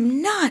 I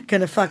am not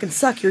going to fucking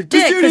suck your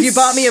dick because you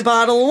bought me a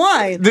bottle of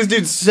wine. This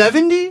dude's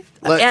 70?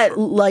 At,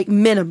 like,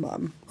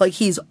 minimum. Like,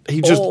 he's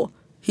old.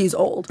 He's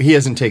old. He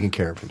hasn't taken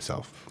care of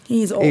himself.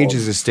 He's old. Age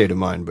is a state of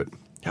mind, but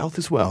health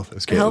is wealth,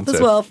 as Caitlin Health said.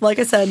 is wealth. Like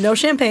I said, no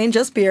champagne,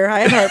 just beer.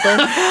 I have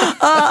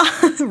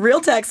heartburn.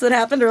 Real text that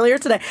happened earlier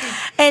today.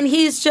 And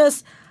he's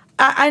just...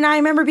 and I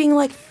remember being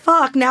like,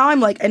 fuck. Now I'm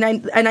like... And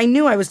I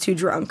knew I was too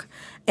drunk.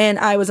 And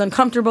I was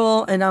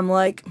uncomfortable. And I'm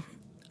like...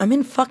 I'm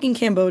in fucking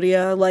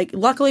Cambodia. Like,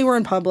 luckily we're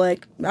in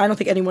public. I don't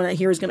think anyone out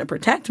here is going to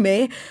protect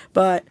me.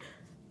 But,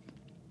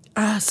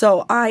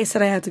 so I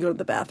said I had to go to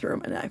the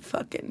bathroom, and I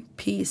fucking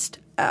peaced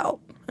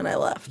out, and I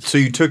left. So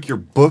you took your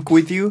book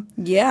with you?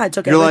 Yeah, I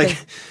took You're everything.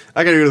 like,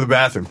 I got to go to the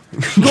bathroom.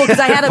 Well, because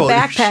I had a Holy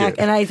backpack, shit.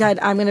 and I said,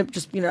 I'm going to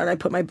just, you know, and I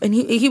put my, and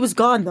he was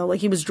gone, though. Like,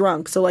 he was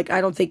drunk. So, like,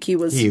 I don't think he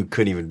was. He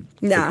couldn't even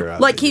figure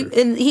out. Like,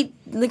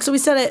 that so we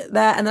said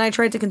that, and then I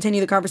tried to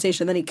continue the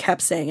conversation, and then he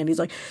kept saying, and he's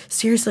like,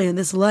 seriously, in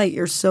this light,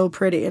 you're so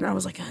pretty. And I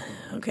was like,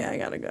 okay, I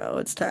gotta go.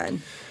 It's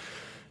time.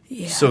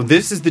 Yeah. So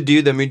this is the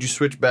dude that made you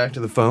switch back to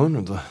the phone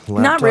or the laptop?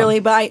 Not really,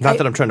 but Not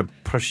that I'm trying to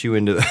push you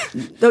into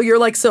that. No, you're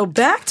like, so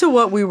back to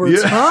what we were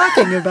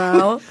talking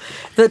about.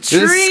 The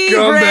tree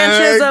scumbag.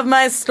 branches of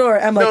my story.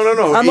 I'm like,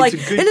 No. I'm it's like, a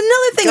good- and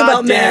another thing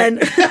about Goddamn.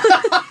 men.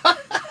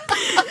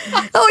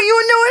 Oh,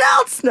 you know what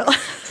else? No.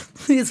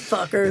 These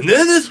fuckers. And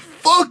then this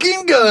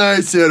fucking guy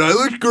said I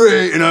looked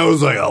great, and I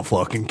was like, I'll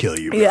fucking kill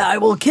you, bro. Yeah, I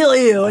will kill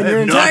you and I your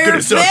am not entire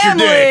gonna suck your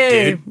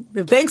family.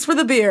 dick, Thanks for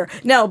the beer.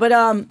 No, but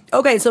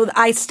okay, so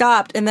I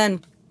stopped, and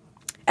then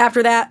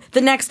after that,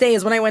 the next day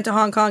is when I went to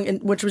Hong Kong,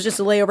 which was just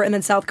a layover, and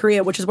then South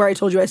Korea, which is where I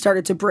told you I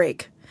started to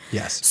break.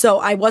 Yes. So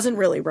I wasn't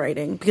really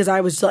writing because I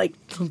was like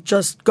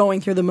just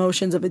going through the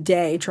motions of a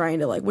day, trying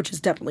to like, which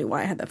is definitely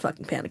why I had that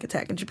fucking panic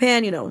attack in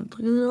Japan. You know,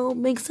 it all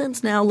makes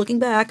sense now looking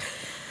back.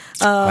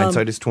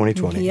 Hindsight is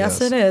 20/20.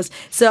 Yes, it is.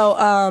 So,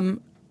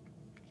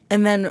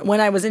 and then when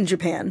I was in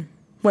Japan,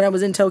 when I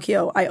was in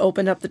Tokyo, I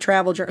opened up the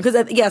travel journal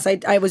because yes,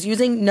 I was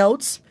using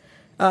notes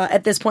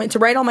at this point to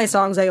write all my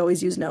songs. I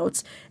always use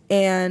notes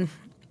and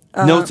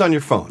notes on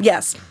your phone.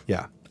 yes,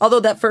 Yeah. although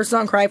that first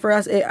song, "Cry for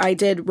Us," I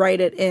did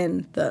write it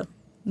in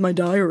my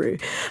diary.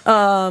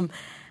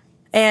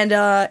 And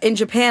in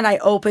Japan, I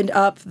opened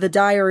up the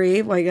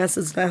diary. Well, I guess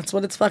that's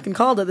what it's fucking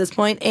called at this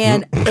point.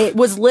 And it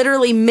was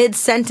literally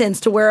mid-sentence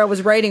to where I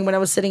was writing when I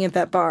was sitting at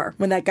that bar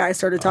when that guy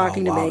started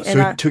talking to me. So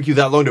it took you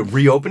that long to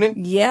reopen it?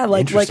 Yeah,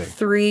 like Interesting.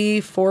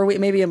 3-4 weeks,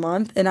 maybe a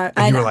month. And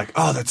you were like,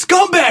 oh, that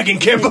scumbag in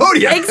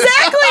Cambodia.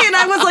 exactly. And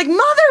I was like,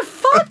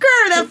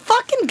 motherfucker, that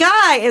fucking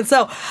guy. And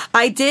so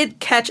I did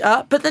catch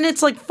up, but then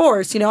it's like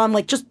forced, you know. I'm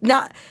like, just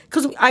not,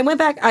 because I went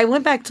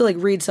back to like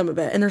read some of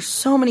it, and there's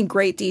so many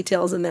great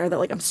details in there that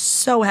like I'm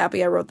so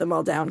happy I wrote them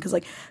all down because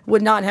like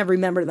would not have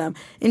remembered them.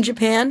 In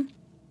Japan,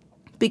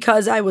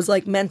 because I was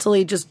like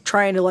mentally just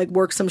trying to like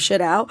work some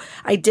shit out,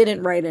 I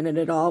didn't write in it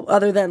at all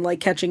other than like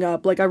catching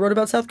up. Like I wrote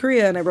about South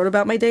Korea and I wrote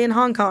about my day in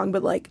Hong Kong,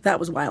 but like that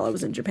was while I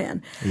was in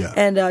Japan. Yeah.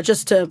 And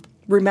just to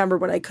remember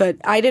what I could.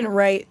 I didn't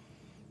write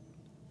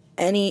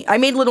I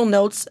made little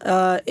notes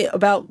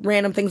about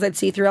random things I'd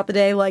see throughout the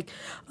day, like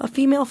a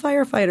female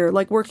firefighter,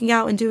 like working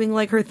out and doing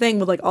like her thing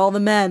with like all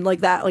the men, like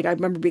that. Like I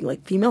remember being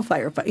like female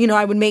firefighter. You know,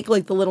 I would make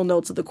like the little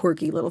notes of the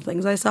quirky little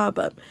things I saw,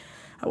 but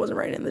I wasn't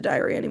writing in the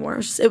diary anymore.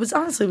 It was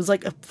honestly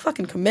like a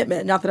fucking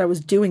commitment. Not that I was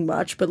doing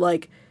much, but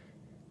like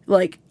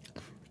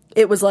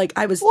it was like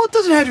I was. Well, it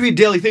doesn't have to be a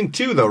daily thing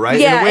too, though, right?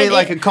 Yeah, in a way,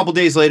 like a couple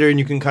days later, and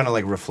you can kind of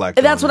like reflect.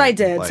 That's on what it, I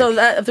did. like- So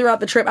that throughout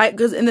the trip,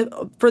 because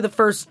for the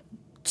first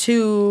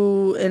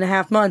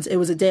 2.5 months, it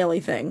was a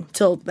daily thing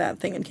till that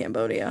thing in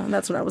Cambodia, and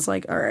that's when I was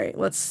like, all right,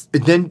 let's.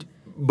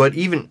 But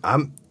even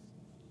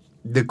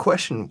the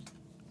question.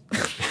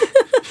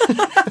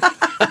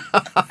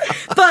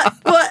 But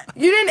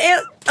you didn't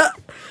answer.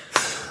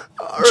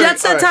 Jet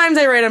Set Times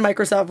I write on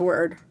Microsoft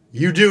Word.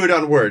 You do it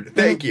on Word.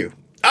 Thank you.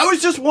 I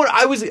was just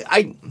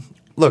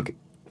look.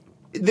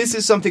 this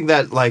is something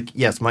that, like,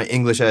 yes, my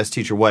English-ass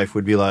teacher wife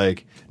would be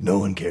like, no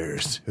one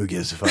cares. Who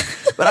gives a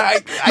fuck? But I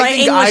My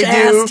think English I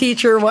do. ass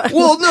teacher. What?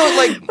 Well, no,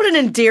 like, what an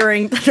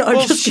endearing. No, I'm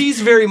well, just-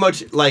 she's very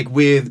much like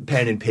with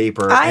pen and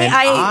paper, and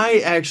I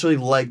actually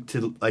like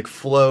to like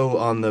flow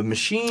on the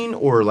machine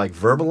or like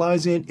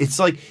verbalize it. It's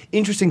like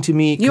interesting to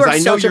me you because are I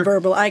know such a you're.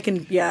 verbal. I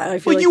can. Yeah, I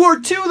feel Well, like you are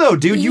too, though,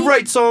 dude. You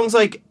write songs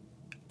like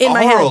in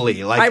my head.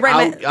 orally, like I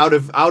write out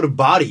of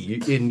body.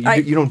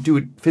 You don't do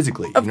it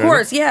physically. Of you know what I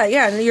course, yeah.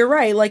 You're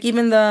right. Like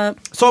even the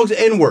mean? Songs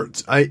and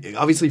words.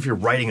 Obviously, if you're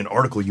writing an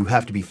article, you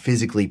have to be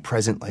physically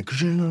present, like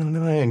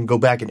and go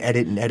back and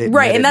edit and edit.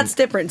 right, edit and that's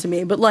different to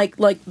me. But like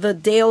the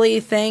daily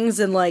things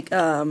and like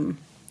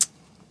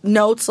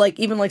notes, like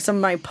even like some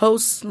of my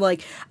posts,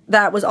 like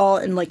that was all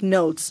in like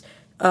notes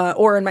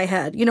or in my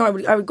head. You know,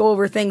 I would go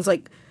over things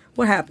like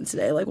what happened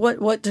today, like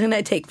what can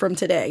I take from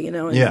today, you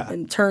know,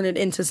 and turn it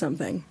into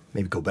something.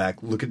 Maybe go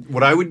back, look at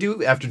what I would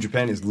do after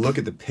Japan is look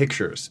at the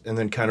pictures and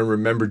then kind of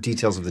remember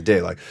details of the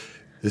day, like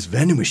this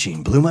vending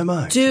machine blew my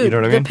mind. Dude, you know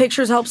what I mean? the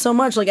pictures help so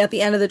much. Like at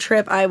the end of the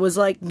trip, I was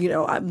like, you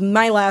know,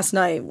 my last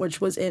night, which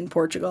was in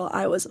Portugal,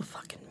 I was a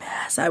fucking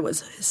mess. I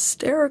was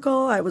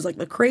hysterical. I was like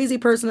the crazy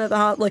person at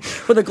the like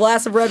with a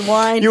glass of red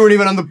wine. You weren't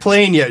even on the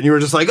plane yet, and you were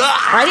just like,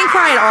 ah! I didn't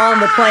cry at all on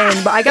the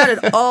plane, but I got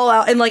it all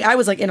out. And like I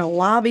was like in a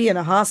lobby in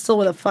a hostel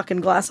with a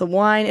fucking glass of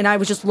wine, and I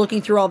was just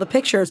looking through all the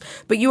pictures.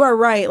 But you are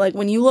right. Like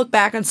when you look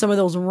back on some of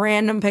those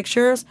random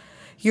pictures,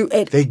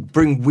 They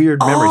bring weird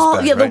memories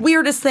back, yeah, right? the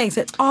weirdest things.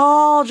 It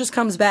all just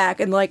comes back,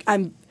 and like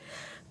I'm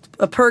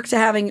a perk to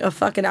having a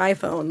fucking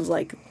iPhone is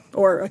like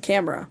or a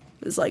camera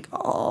is like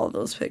all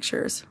those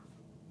pictures,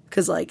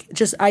 because like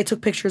just I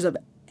took pictures of.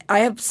 I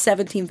have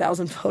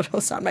 17,000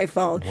 photos on my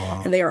phone,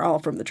 and they are all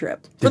from the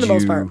trip for the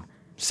most part.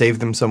 Save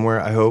them somewhere,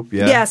 I hope.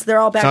 Yeah. Yes, they're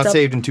all backed It's not up.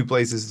 saved in two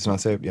places. It's not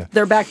saved. Yeah.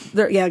 They're back.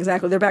 Yeah,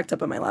 exactly. They're backed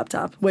up on my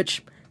laptop,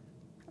 which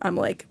I'm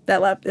like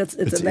that it's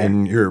It's in there.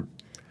 in your.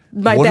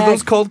 My what bag. are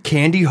those called?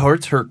 Candy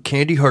Hearts. Her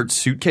Candy Heart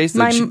suitcase that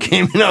My- she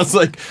came in. I was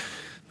like,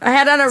 I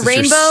had on a Is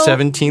this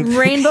your rainbow, 17th?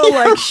 rainbow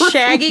like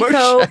shaggy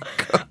coat,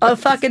 a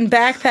fucking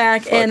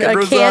backpack, and a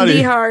Fucking candy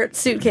Rosati. heart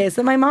suitcase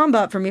that my mom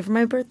bought for me for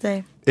my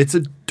birthday. it's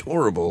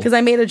adorable. Because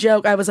I made a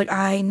joke. I was like,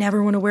 I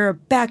never want to wear a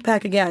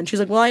backpack again. She's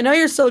like, well, I know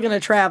you're still going to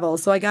travel,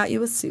 so I got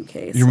you a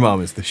suitcase. Your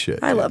mom is the shit.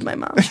 I love my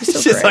mom. She's so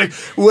She's great. like,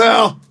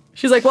 well,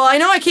 She's like, well, I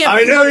know I can't.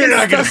 I know you're fucking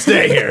not going to stuff-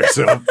 stay here,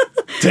 so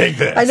take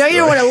this. I know you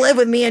don't want to live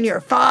with me and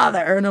your father.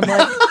 And I'm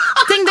like,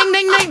 ding, ding,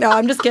 ding, ding. No,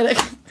 I'm just kidding.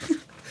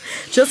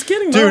 Just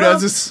kidding. Dude, Mom. I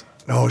was just.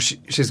 Oh, she's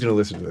going to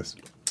listen to this.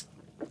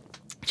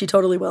 She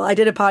totally will. I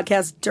did a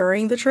podcast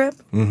during the trip,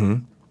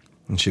 And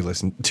she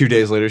listened. 2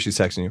 days later, she's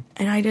texting you.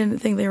 and I didn't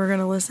think they were going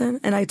to listen.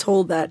 And I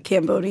told that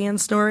Cambodian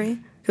story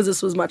because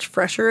this was much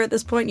fresher at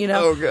this point, you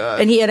know. Oh,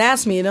 God. And he had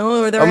asked me, you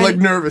know, are there I'm any... like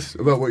nervous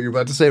about what you're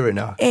about to say right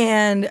now.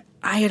 And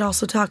I had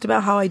also talked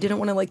about how I didn't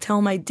want to like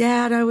tell my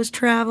dad I was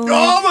traveling.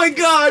 Oh my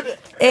God!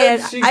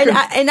 And she I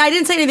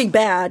didn't say anything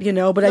bad, you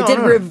know, but I did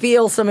no.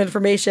 reveal some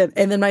information.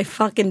 And then my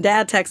fucking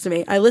dad texted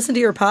me, I listened to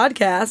your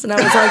podcast, and I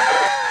was like,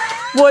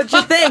 what'd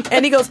you think?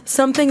 And he goes,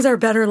 some things are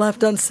better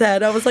left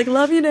unsaid. I was like,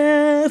 love you,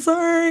 Dad.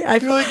 Sorry. I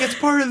You're like, it's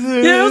part of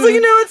the. yeah, I was like,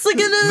 you know, it's like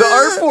the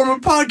art form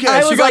of I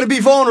podcast. was You got to like- be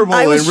vulnerable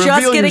I was and just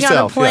reveal getting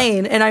yourself. on a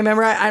plane, and I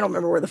remember I don't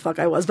remember where the fuck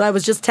I was, but I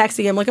was just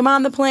texting him like, I'm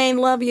on the plane,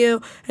 love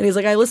you. And he's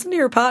like, I listened to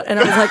your pod, and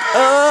I was like,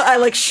 I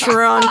like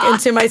shrunk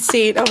into my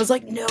seat. I was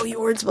like, no,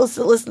 you weren't supposed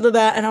to listen to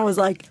that. And I was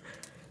like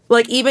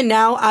even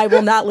now, I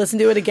will not listen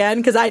to it again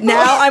because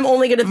I'm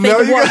only going to think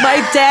No, of you what got-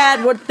 my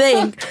dad would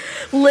think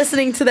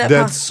listening to that.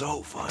 That's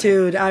so funny.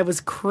 Dude, I was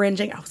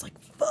cringing. I was like,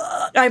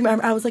 fuck. I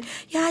remember I was like,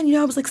 yeah, and you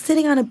know, I was like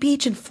sitting on a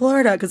beach in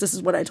Florida because this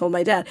is what I told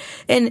my dad.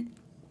 And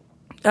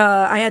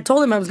I had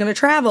told him I was going to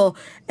travel,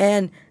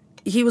 and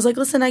he was like,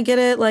 listen, I get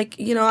it. Like,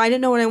 you know, I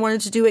didn't know what I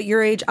wanted to do at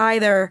your age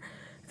either.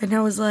 And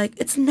I was like,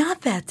 it's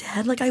not that,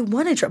 Dad. Like, I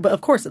want to travel. But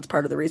of course, it's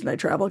part of the reason I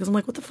travel because I'm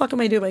like, what the fuck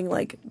am I doing?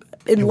 Like,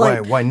 in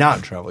life. Why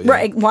not travel? Yeah.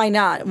 Right. Why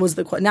not was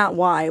the question. Not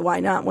why. Why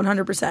not?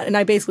 100%. And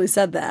I basically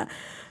said that.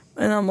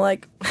 And I'm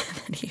like,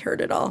 and he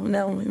heard it all.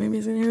 Now maybe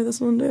he's going to hear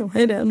this one too.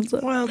 Hey, Dad. What's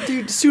up? Well,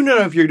 dude, soon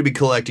enough you're going to be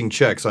collecting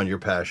checks on your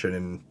passion,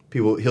 and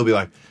he'll be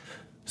like,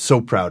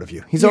 so proud of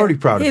you. He's already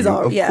proud of he's you,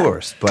 al- of yeah.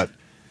 course, but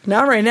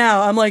Not right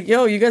now. I'm like,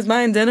 yo, you guys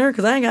buying dinner?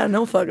 Because I ain't got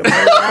no fucking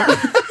money.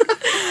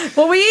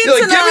 What we eat you're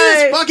like, tonight? give me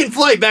this fucking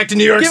flight back to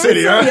New York Give me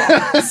City, some-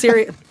 huh? Yeah,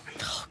 serious.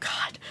 Oh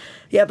God.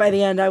 Yeah. By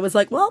the end, I was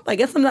like, well, I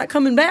guess I'm not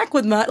coming back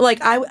with my like.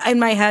 In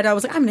my head, I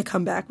was like, I'm gonna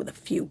come back with a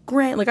few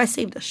grand. Like I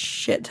saved a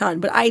shit ton,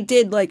 but I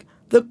did like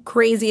the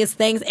craziest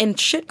things, and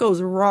shit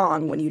goes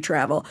wrong when you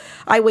travel.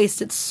 I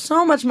wasted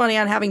so much money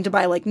on having to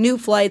buy like new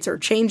flights or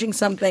changing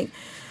something.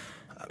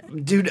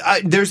 Dude,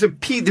 there's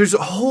a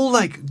whole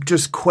like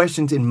just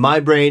questions in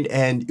my brain,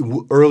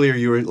 and earlier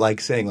you were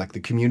like saying like the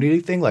community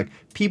thing, like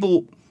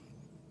people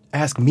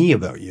ask me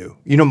about you.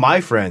 You know,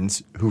 my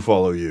friends who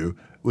follow you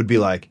would be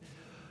like,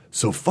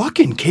 so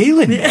fucking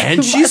Kaylin,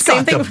 man, she's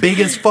Same got the thing.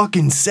 biggest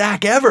fucking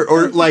sack ever.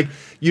 Or like,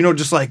 you know,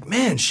 just like,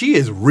 man, she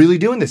is really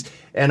doing this.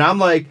 And I'm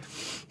like,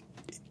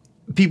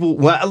 people,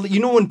 well, you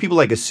know when people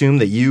like assume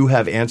that you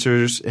have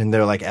answers and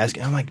they're like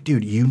asking, I'm like,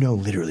 dude, you know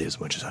literally as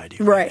much as I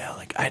do right now.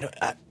 Like,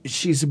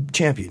 she's a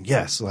champion.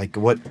 Yes. Like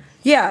what?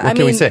 Yeah. What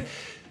can we say?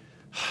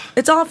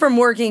 It's all from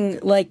working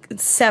like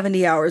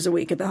 70 hours a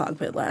week at the Hog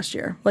Pit last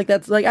year. Like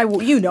that's like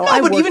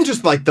but even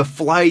just like the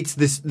flights,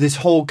 this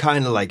whole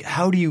kind of like,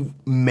 how do you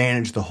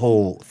manage the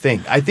whole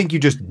thing? I think you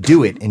just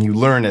do it and you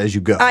learn as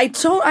you go. I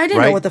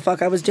didn't know what the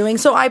fuck I was doing,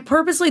 so I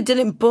purposely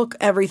didn't book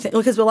everything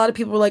because a lot of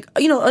people were like,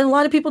 a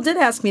lot of people did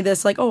ask me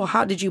this, like, oh,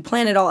 how did you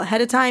plan it all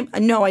ahead of time?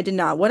 No, I did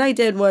not. What I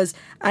did was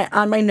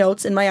on my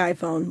notes in my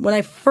iPhone when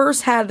I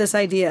first had this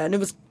idea, and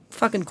it was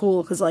fucking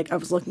cool because like I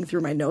was looking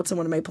through my notes on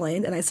one of my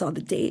planes and I saw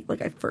the date,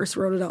 like I first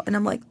wrote it out, and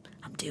I'm like,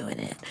 I'm doing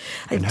it.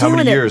 And how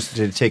many years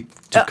did it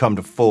take to come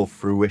to full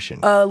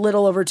fruition? A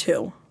little over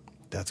 2.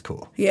 That's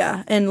cool.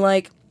 Yeah, and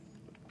like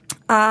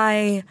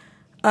I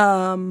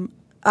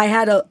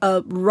had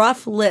a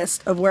rough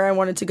list of where I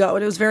wanted to go,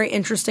 and it was very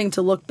interesting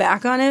to look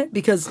back on it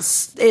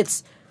because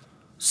it's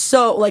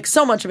so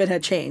much of it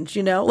had changed,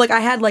 like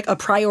I had like a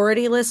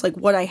priority list, like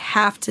what I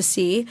have to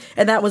see,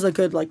 and that was a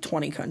good like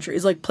 20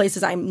 countries, like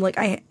places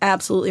I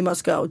absolutely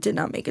must go. Did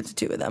not make it to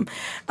 2 of them,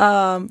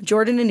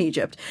 Jordan and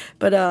Egypt,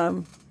 but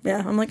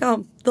yeah, I'm like,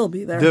 oh, they'll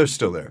be there. They're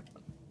still there.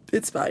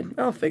 It's fine.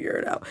 I'll figure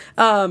it out.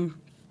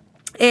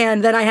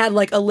 And then I had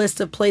like a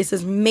list of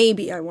places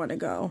maybe I want to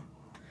go,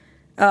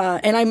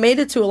 and I made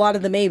it to a lot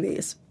of the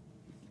maybes.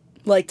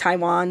 Like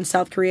Taiwan,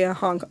 South Korea,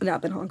 Hong Kong,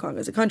 not that Hong Kong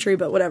is a country,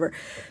 but whatever.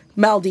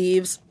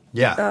 Maldives.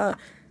 Yeah.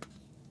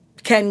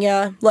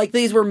 Kenya. Like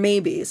these were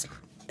maybes.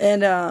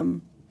 And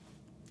I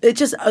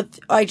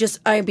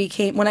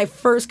became, when I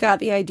first got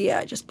the idea,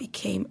 I just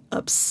became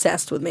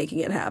obsessed with making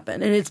it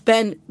happen. And it's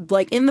been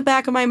like in the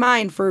back of my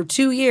mind for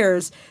 2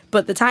 years,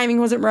 but the timing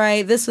wasn't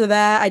right, this or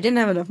that. I didn't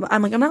have enough.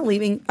 I'm like, I'm not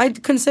leaving. I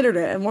considered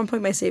it. At one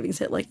point my savings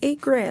hit like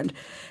 $8,000.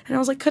 And I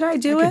was like, could I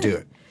do it? I could do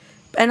it.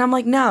 And I'm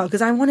like, no,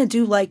 because I want to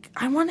do if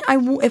I'm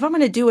going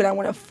to do it, I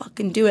want to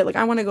fucking do it. Like,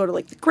 I want to go to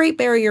like the Great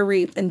Barrier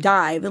Reef and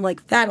dive. And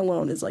like that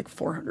alone is like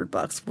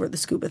 $400 for the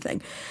scuba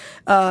thing.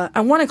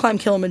 I want to climb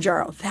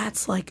Kilimanjaro.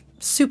 That's like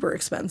super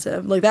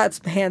expensive. Like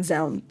that's hands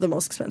down the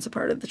most expensive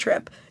part of the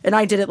trip. And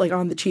I did it like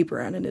on the cheaper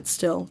end, and it's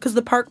still, because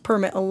the park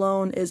permit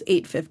alone is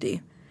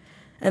 $850.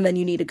 And then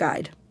you need a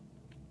guide,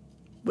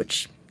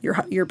 which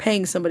you're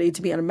paying somebody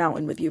to be on a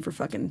mountain with you for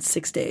fucking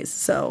 6 days.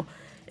 So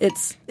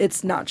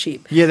it's not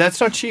cheap. Yeah, that's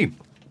not cheap.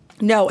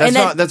 No,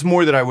 that's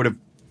more than I would have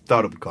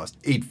thought it would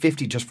cost.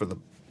 $850 just for the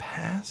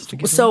pass.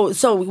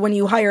 So when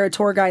you hire a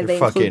tour guide, they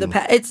include the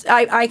pass.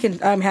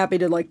 I'm happy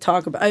to like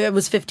talk about. It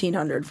was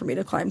 $1,500 for me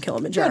to climb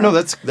Kilimanjaro. Yeah, no,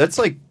 that's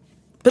like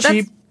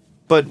cheap,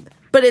 but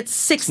it's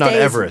 6 days. Not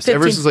Everest. 15,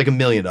 Everest is like $1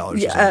 million.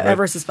 Yeah, right?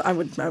 Everest is. I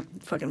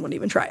fucking wouldn't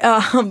even try.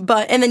 And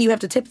then you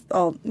have to tip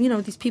all.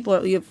 These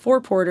people. You have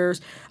 4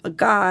 porters, a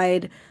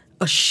guide,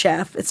 a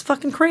chef. It's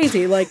fucking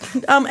crazy. Like,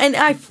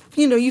 and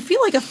you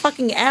feel like a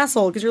fucking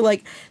asshole because you're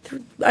like,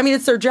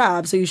 it's their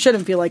job, so you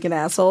shouldn't feel like an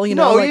asshole.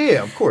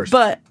 Yeah, of course.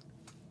 But,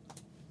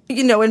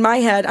 in my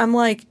head, I'm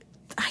like,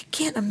 I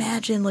can't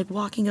imagine like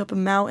walking up a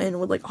mountain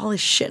with like all this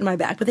shit in my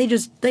back, but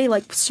they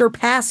like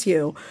surpass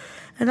you,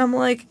 and I'm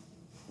like,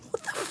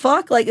 what the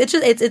fuck? Like, it's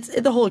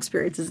the whole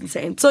experience is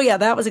insane. So yeah,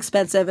 that was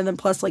expensive, and then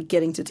plus like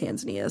getting to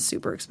Tanzania is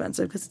super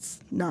expensive because it's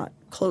not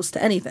close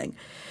to anything.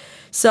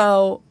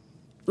 So.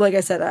 Like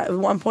I said, at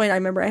one point I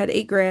remember I had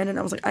 $8,000 and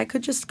I was like, I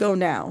could just go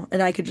now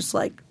and I could just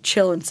like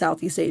chill in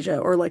Southeast Asia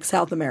or like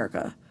South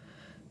America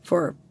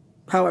for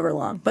however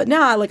long. But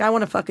now I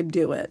want to fucking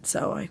do it.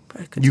 So I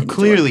continued. You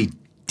clearly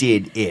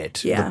did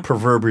it. Yeah. The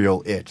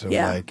proverbial it. Of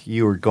like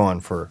you were gone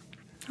for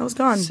I was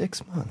gone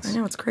 6 months. I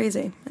know, it's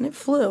crazy. And it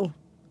flew.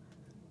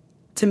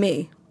 To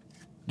me.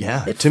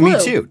 Yeah, it to flew.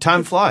 me too.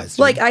 Time flies.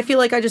 Like I feel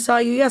like I just saw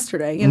you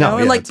yesterday, and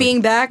like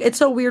being back, it's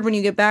so weird when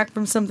you get back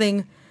from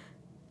something.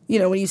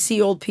 When you see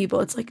old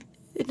people, it's like,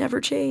 it never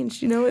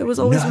changed. It was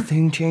always...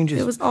 Nothing changes.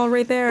 It was all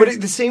right there. But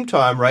at the same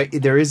time, right,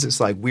 there is this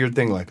like weird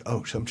thing like,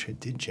 oh, some shit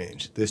did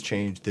change. This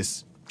changed,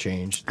 this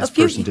changed, this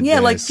person did this. Yeah,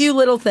 like few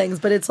little things,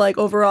 but it's like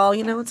overall,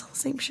 it's all the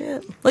same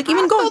shit. Like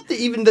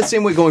even the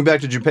same way going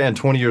back to Japan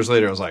 20 years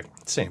later, I was like,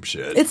 same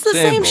shit. It's the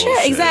same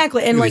shit,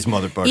 exactly. And like, these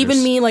motherfuckers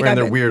even me, like, wearing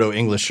their weirdo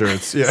English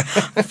shirts. Yeah.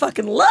 I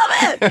fucking love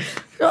it.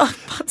 Oh,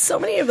 I bought so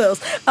many of those.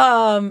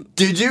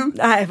 Did you?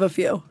 I have a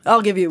few.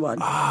 I'll give you one.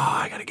 Oh,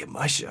 I gotta get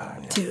my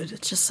shot. Dude,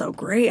 it's just so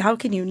great. How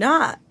can you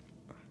not?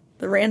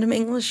 The random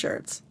English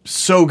shirts.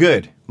 So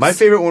good. My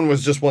favorite one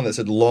was just one that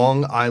said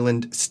Long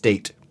Island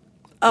State.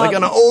 Like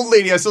on an old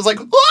lady, I was like,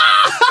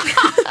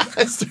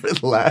 I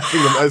started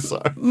laughing when I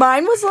saw it.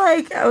 Mine was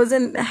like, I was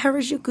in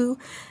Harajuku,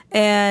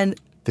 and...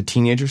 The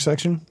teenager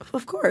section?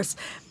 Of course.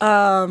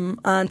 On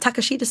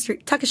Takashita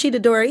Street,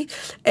 Takashita Dori,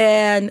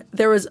 and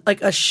there was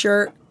like a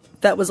shirt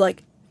that was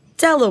like,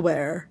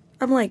 Delaware.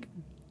 I'm like,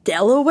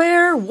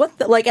 Delaware? What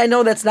the? Like, I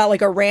know that's not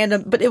like a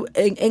random, but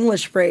an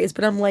English phrase,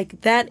 but I'm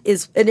like, that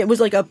is, and it was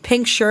like a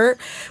pink shirt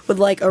with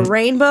like a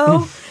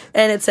rainbow,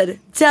 and it said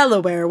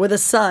Delaware with a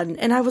sun,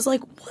 and I was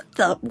like,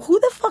 who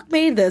the fuck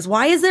made this?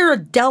 Why is there a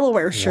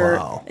Delaware shirt?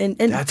 Wow. And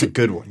that's a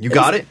good one. You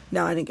got it?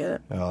 No, I didn't get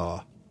it.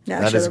 Oh. Yeah,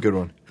 I That is a should've. good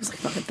one. It was like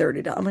fucking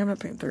 $30. I'm not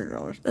paying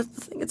 $30. That's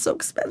the thing. It's so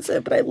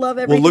expensive, but I love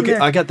Well, everything look there.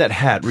 at, I got that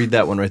hat. Read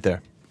that one right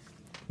there.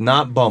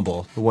 Not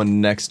Bumble, the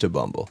one next to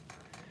Bumble.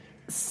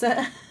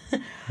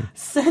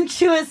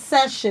 Sensuous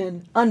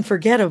session.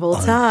 Unforgettable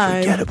time.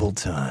 Unforgettable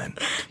time.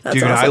 That's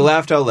Dude, I awesome.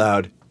 laughed out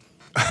loud.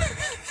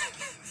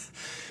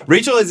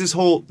 Rachel has this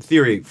whole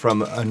theory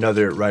from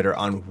another writer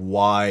on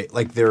why,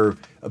 like, their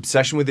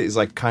obsession with it is,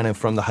 like, kind of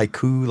from the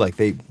haiku. Like,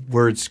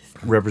 words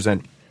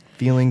represent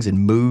feelings and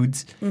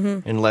moods,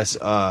 and less,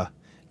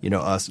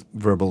 us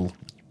verbal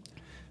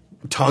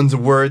tons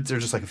of words. They're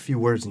just like a few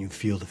words, and you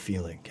feel the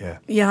feeling. Yeah.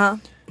 Yeah.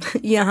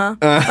 Yeah.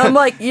 I'm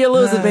like, you're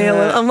losing me.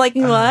 I'm like,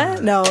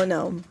 what? No.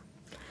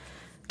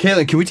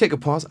 Caitlin, can we take a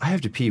pause? I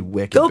have to pee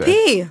wicked Go bad.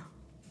 pee.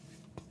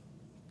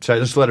 Should I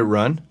just let it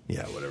run?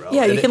 Yeah, whatever. I'll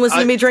Yeah, you edit. can listen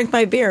to me drink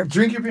my beer.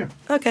 Drink your beer.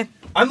 Okay.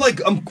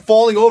 I'm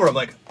falling over. I'm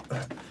like,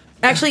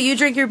 Actually, you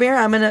drink your beer.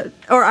 I'm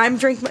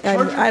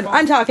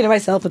talking to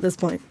myself at this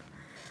point.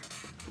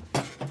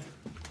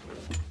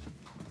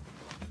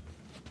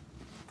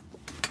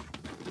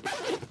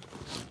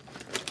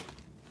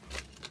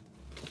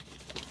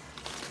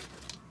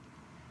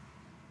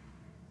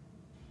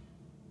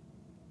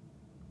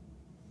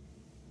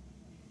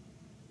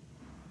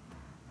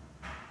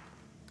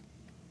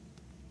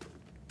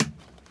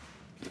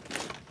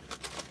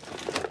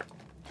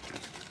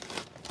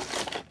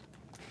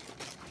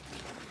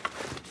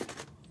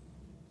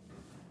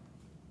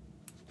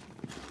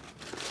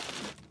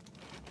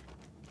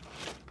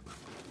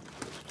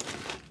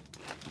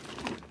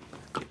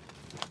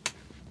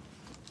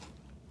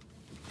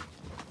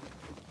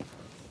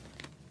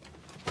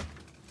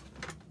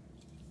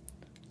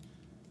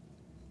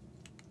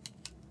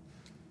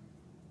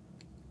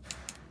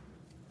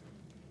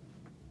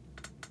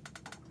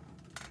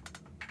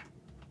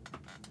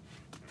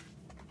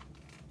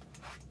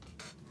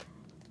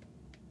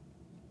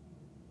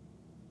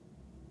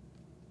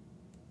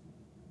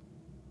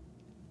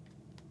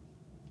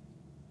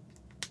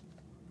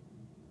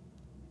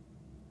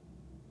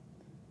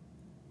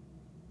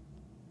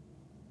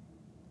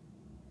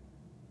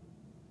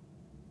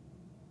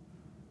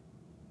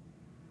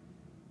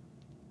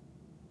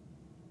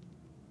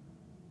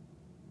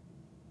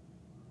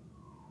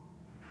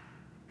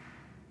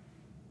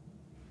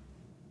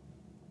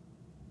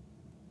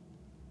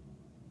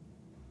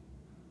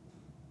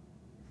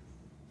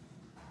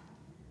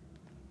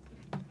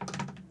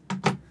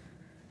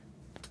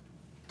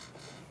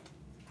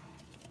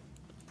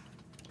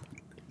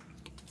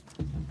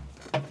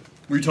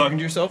 were you talking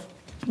to yourself?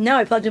 No,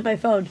 I plugged in my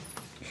phone,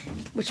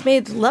 which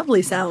made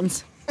lovely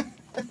sounds.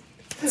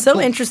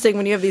 So interesting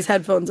when you have these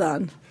headphones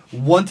on.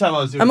 One time I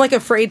was doing. I'm like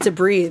afraid to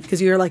breathe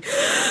because you're like,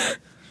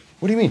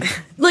 what do you mean?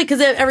 like,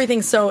 because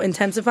everything's so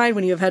intensified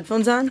when you have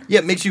headphones on. Yeah,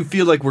 it makes you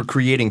feel like we're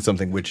creating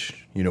something, which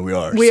we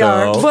are. We so.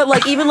 are, but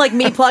like even like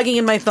me plugging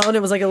in my phone,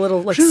 it was like a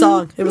little like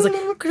song. It was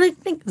like, could I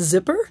think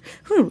zipper?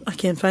 I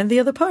can't find the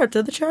other part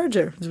of the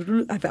charger.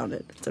 I found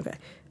it. It's okay.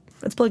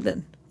 It's plugged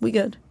in. We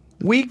good.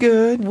 We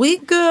good. We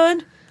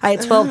good. I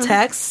had 12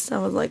 texts. I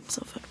was like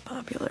so fucking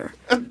popular.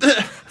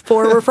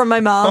 4 were from my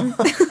mom.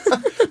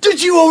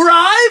 Did you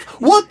arrive?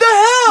 What the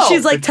hell?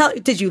 She's like,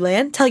 did you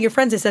land? Tell your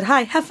friends I said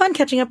hi. Have fun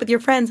catching up with your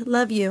friends.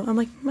 Love you. I'm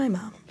like, my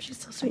mom. She's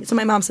so sweet. So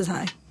my mom says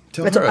hi.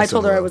 Tell I her I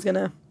told said her I hello. was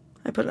gonna.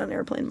 I put it on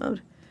airplane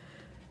mode.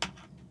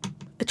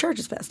 It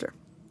charges faster,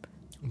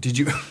 Did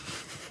you?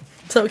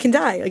 so it can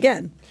die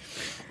again.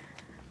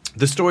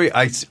 The story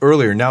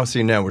earlier. Now,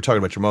 see, now we're talking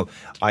about your mom.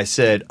 I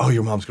said, "Oh,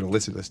 your mom's going to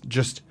listen to this."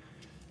 Just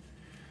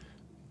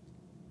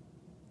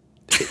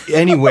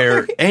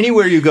anywhere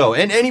you go,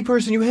 and any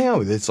person you hang out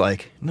with, it's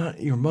like not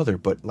your mother,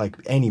 but like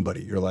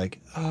anybody. You're like,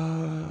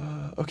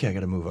 okay, I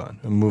got to move on.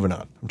 I'm moving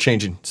on. I'm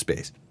changing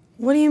space.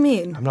 What do you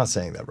mean? I'm not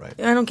saying that right.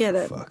 I don't get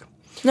it. Fuck.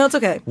 No, it's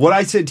okay. What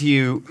I said to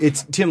you,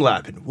 it's Tim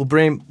Lappin. We'll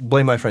blame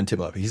my friend Tim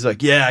Lappin. He's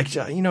like, yeah,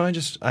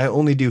 I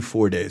only do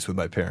 4 days with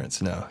my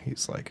parents now.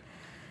 He's like,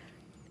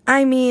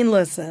 I mean,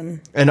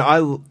 listen. and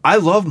I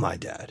love my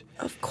dad.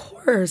 Of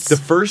course. The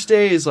first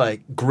day is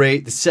like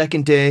great. The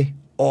second day,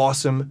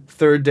 awesome.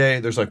 Third day,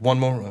 there's like one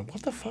moment. I'm like,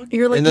 what the fuck?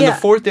 You're like, and then yeah.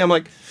 the fourth day, I'm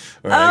like,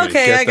 all right,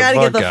 Okay, I gotta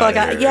get the fuck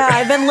out. here. Yeah,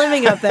 I've been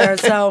living up there,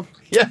 so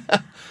Yeah.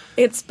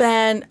 it's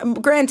been.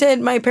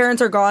 Granted, my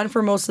parents are gone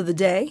for most of the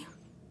day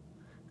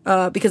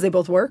because they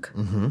both work.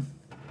 Mm-hmm.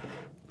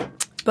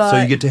 But So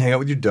you get to hang out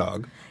with your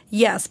dog.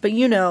 yes, but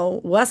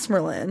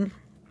Westmoreland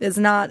is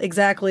not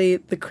exactly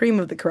the cream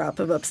of the crop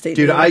of upstate.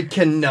 Dude, New York. I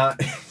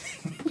cannot.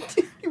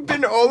 You've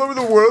been all over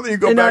the world and you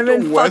go and back I'm to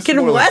in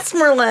fucking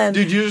Westmoreland.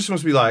 Dude, you just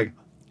must be like,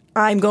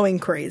 I'm going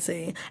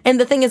crazy. And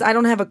the thing is, I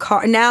don't have a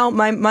car now.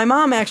 My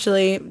mom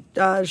actually,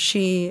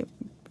 she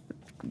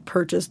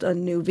purchased a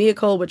new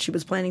vehicle, which she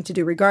was planning to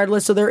do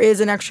regardless. So there is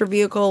an extra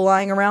vehicle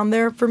lying around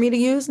there for me to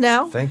use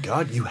now. Thank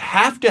God. You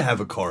have to have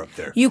a car up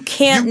there. You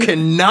can't. You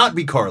cannot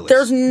be carless.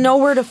 There's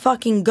nowhere to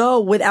fucking go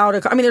without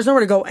a car. I mean, there's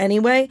nowhere to go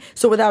anyway.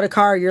 So without a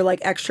car, you're like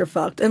extra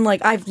fucked. And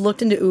like, I've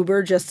looked into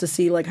Uber just to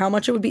see like how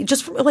much it would be.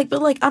 Just for, like,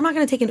 but like, I'm not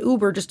going to take an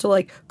Uber just to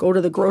like go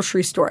to the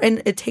grocery store.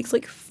 And it takes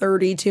like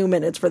 32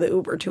 minutes for the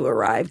Uber to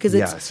arrive because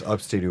it's Yes,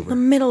 upstate Uber. the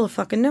middle of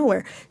fucking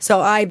nowhere.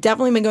 So I've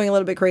definitely been going a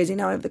little bit crazy.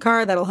 Now I have the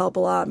car. That'll help a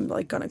lot. I'm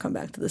like going to come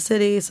back to the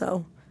city.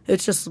 So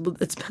it's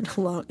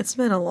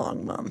been a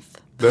long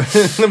month.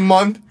 The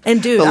month.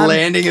 And dude, the I'm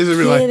landing is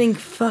really getting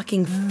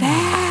fucking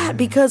fat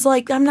because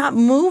like I'm not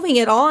moving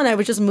at all, and I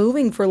was just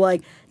moving for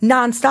like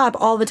nonstop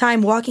all the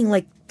time, walking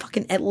like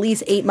fucking at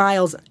least 8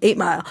 mile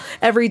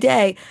every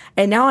day.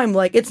 And now I'm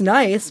like, it's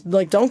nice.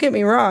 Like, don't get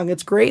me wrong,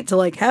 it's great to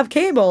like have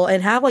cable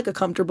and have like a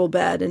comfortable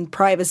bed and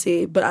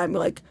privacy. But I'm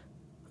like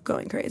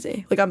going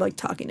crazy. Like I'm like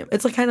talking to him.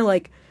 It's like kind of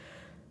like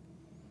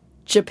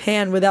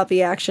Japan without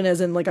the action,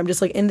 as in like I'm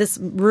just like in this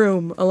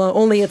room alone,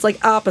 only it's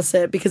like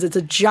opposite because it's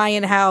a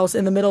giant house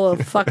in the middle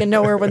of fucking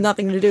nowhere with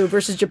nothing to do,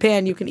 versus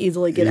Japan you can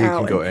easily get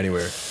out. You can go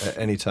anywhere at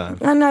any time.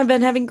 And I've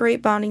been having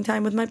great bonding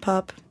time with my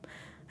pup,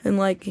 and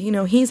like, you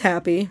know, he's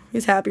happy.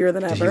 He's happier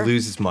than ever. Did he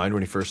lose his mind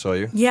when he first saw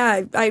you?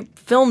 Yeah, I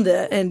filmed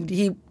it, and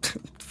he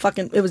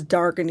fucking, it was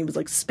dark, and he was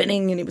like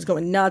spinning, and he was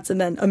going nuts, and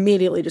then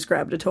immediately just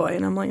grabbed a toy,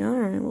 and I'm like, all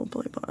right,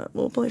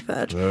 we'll play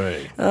fetch. All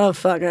right. Oh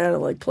fuck, I gotta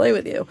like play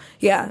with you.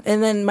 Yeah,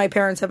 and then my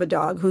parents have a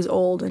dog who's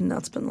old, and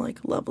that's been like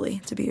lovely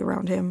to be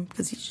around him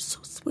because he's just so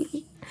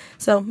sweet.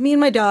 So me and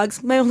my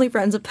dogs, my only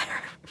friends up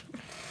there.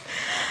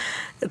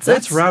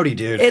 That's rowdy,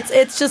 dude.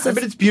 It's just. I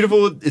bet it's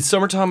beautiful. It's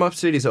summertime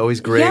upstate. It's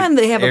always great. Yeah, and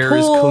they have Air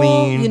a pool, is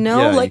clean. you know,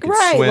 Yeah, like, you can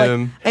right,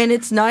 swim. like, and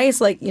it's nice,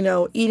 like, you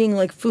know, eating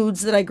like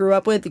foods that I grew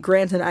up with.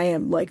 Granted, I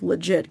am like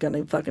legit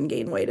gonna fucking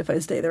gain weight if I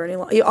stay there any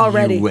longer.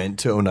 Already, You went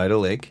to Oneida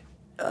Lake,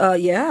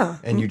 yeah,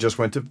 and you just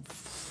went to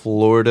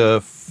Florida. a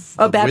With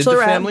the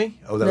bachelorette. family?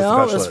 Oh, that no,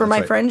 was it was for the my bachelorette.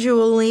 That's friend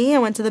Julie. I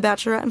went to the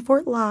bachelorette in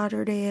Fort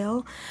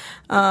Lauderdale.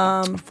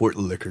 right. Fort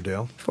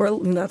Lickerdale.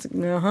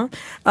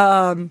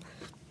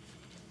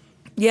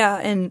 Yeah,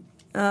 and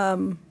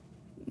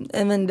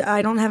then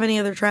I don't have any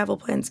other travel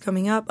plans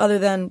coming up other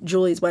than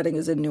Julie's wedding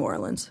is in New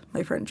Orleans,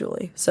 my friend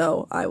Julie.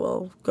 So I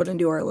will go to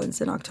New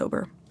Orleans in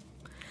October.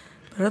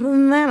 But other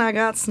than that, I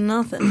got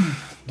nothing.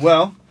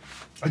 Well,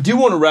 I do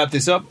want to wrap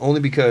this up only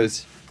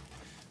because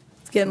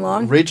It's getting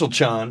long. Rachel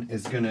Chan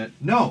is gonna.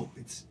 No,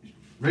 it's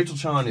Rachel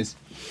Chan is.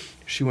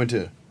 She went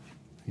to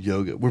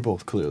yoga. We're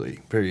both clearly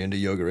very into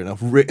yoga right now.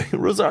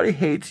 Rosario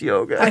hates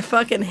yoga. I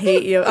fucking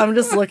hate you. I'm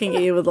just looking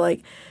at you with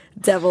like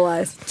devil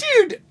eyes.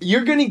 Dude,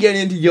 you're gonna get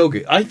into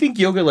yoga. I think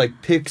yoga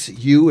like picks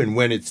you and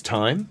when it's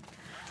time.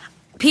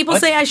 People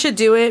say I should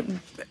do it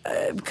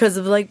because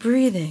of like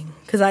breathing,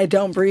 because I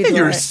don't breathe.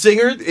 You're a right.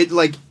 singer. It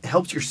like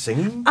helps your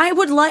singing. I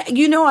would like,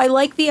 you know, I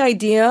like the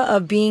idea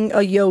of being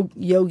a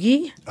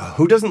yogi,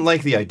 Who doesn't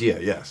like the idea?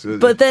 Yes,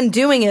 but then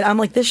doing it, I'm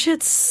like, this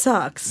shit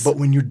sucks. but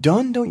when you're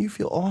done, don't you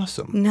feel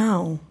awesome?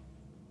 No.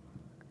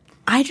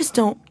 I just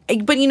don't.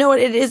 But you know what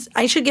it is?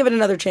 I should give it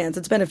another chance.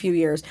 It's been a few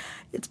years.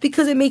 It's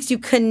because it makes you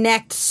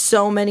connect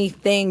so many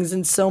things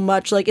and so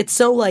much. Like, it's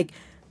so, like,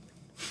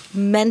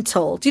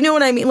 mental. Do you know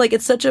what I mean? Like,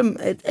 it's such a.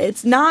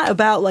 It's not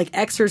about, like,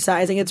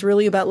 exercising. It's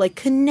really about, like,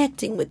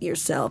 connecting with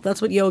yourself.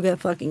 That's what yoga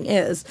fucking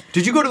is.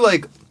 Did you go to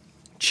like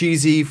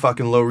cheesy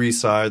fucking Lower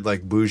East Side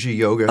like bougie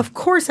yoga? Of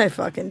course I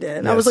fucking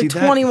did. Yeah, I was like see,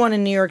 that- 21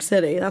 in New York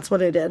City. That's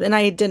what I did. And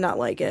I did not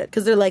like it.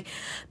 Because they're like,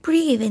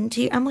 breathe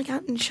into. I'm like,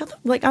 shut the.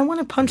 Like, I want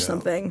to punch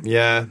something.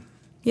 Yeah.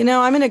 You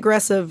know, I'm an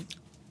aggressive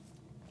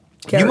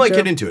character. You might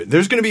get into it.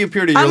 There's going to be a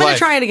period of your I'm life. gonna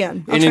try it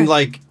again. I'll And try. in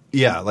like,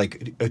 yeah,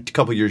 like a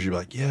couple of years, you're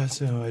like, yeah,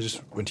 so I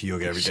just went to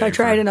yoga every day. Should I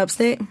try for it in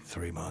upstate?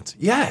 3 months.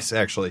 Yes,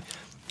 actually.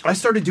 I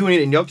started doing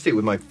it in upstate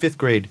with my 5th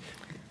grade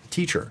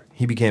teacher.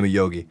 He became a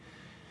yogi.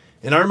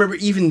 And I remember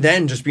even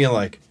then just being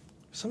like,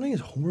 something is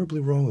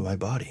horribly wrong with my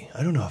body.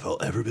 I don't know if I'll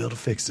ever be able to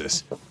fix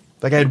this.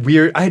 Like I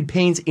had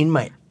pains in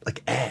my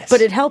like ass. But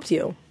it helped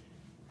you.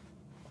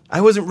 I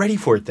wasn't ready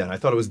for it then. I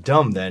thought it was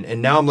dumb then.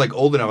 And now I'm like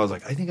old enough. I was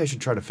like, I think I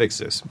should try to fix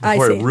this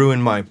before it see.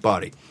 ruined my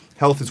body.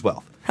 Health is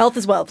wealth. Health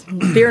is wealth.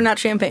 Beer, not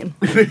champagne.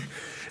 You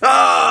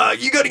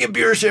got to get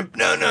beer, champagne.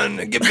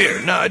 No, get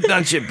beer. No,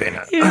 not champagne.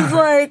 He was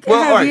like,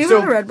 Well, have all right, you so-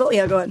 had a Red Bull?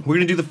 Yeah, go ahead. We're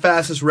going to do the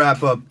fastest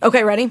wrap up.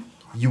 Okay, ready?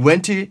 You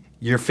went to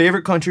your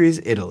favorite country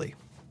is Italy.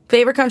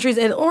 Favorite countries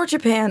or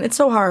Japan. It's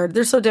so hard.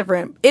 They're so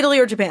different. Italy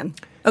or Japan?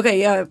 Okay,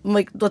 yeah,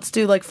 like let's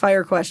do like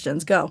fire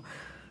questions. Go.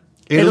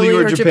 Italy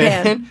Italy or or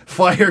Japan? Japan?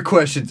 Fire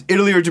questions.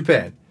 Italy or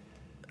Japan?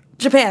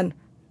 Japan.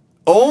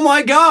 Oh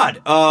my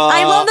God.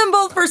 I love them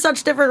both for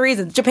such different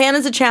reasons. Japan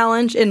is a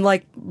challenge and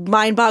like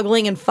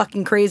mind-boggling and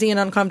fucking crazy and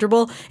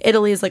uncomfortable.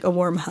 Italy is like a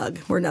warm hug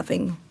where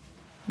nothing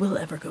will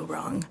ever go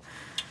wrong.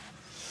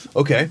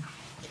 Okay.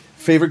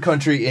 Favorite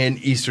country in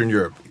Eastern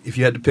Europe? If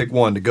you had to pick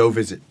one to go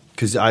visit,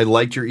 because I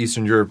liked your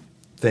Eastern Europe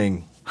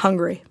thing.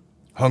 Hungary.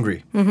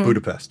 Hungary. Mm-hmm.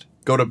 Budapest.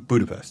 Go to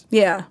Budapest.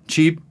 Yeah.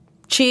 Cheap.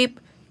 Cheap,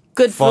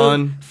 good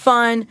Fun. food,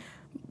 fun.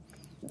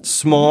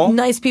 Small.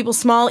 Nice people,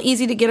 small,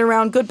 easy to get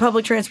around, good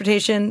public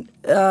transportation.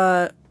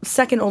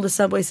 Second oldest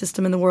subway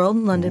system in the world,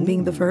 London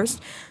being the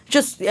first.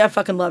 I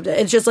fucking loved it.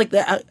 It's just like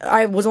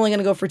I was only going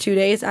to go for 2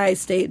 days. I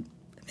stayed,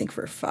 I think,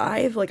 for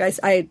 5. Like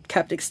I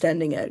kept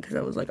extending it because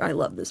I was like, I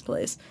love this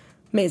place.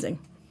 Amazing.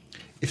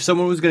 If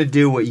someone was going to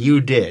do what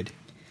you did,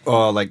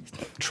 like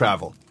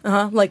travel,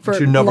 Like for what's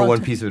your number long one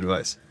time. piece of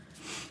advice?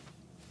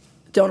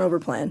 Don't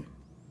overplan.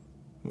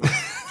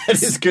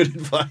 That is good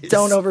advice.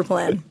 Don't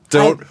overplan.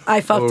 Don't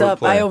I fucked up.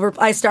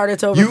 overplan. I started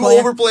to overplan. You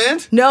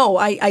overplanned? No,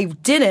 I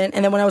didn't.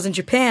 And then when I was in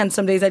Japan,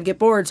 some days I'd get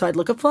bored, so I'd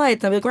look at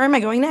flights. And I'd be like, where am I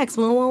going next?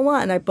 Blah, blah, blah.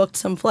 And I booked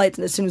some flights,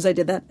 and as soon as I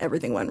did that,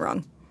 everything went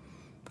wrong.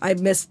 I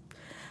missed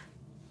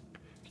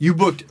You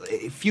booked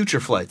future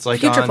flights, like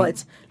future on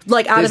flights.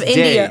 Like out of this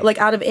India. day. Like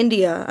out of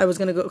India, I was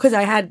going to go. Because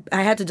I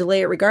had to delay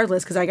it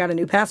regardless because I got a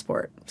new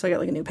passport. So I got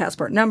like a new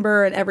passport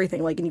number and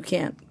everything. Like, and you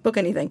can't book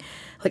anything.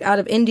 Like out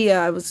of India,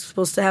 I was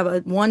supposed to have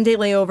a 1-day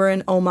layover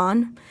in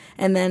Oman.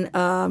 And then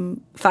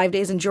 5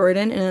 days in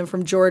Jordan. And then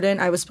from Jordan,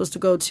 I was supposed to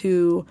go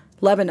to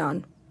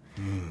Lebanon.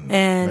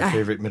 And My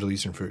favorite Middle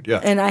Eastern food. Yeah.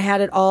 and I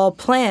had it all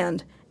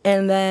planned.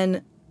 And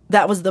then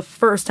that was the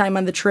first time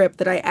on the trip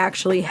that I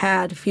actually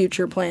had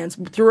future plans.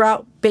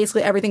 Throughout,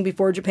 basically everything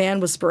before Japan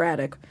was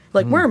sporadic.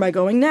 Like, where am I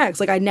going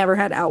next? Like, I never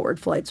had outward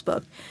flights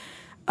booked.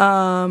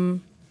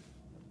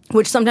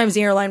 Which sometimes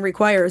the airline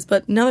requires.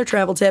 But another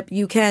travel tip,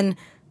 you can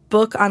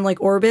book on like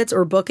Orbitz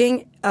or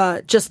Booking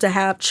just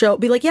to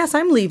be like, yes,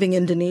 I'm leaving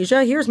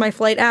Indonesia. Here's my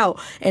flight out.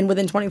 And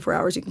within 24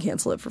 hours, you can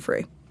cancel it for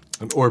free.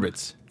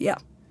 Orbits. Yeah.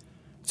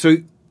 So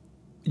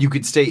you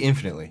could stay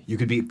infinitely. You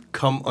could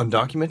become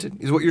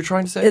undocumented, is what you're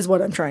trying to say? Is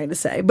what I'm trying to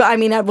say. But I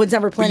mean, I was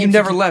never But planning you to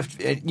never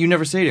left. You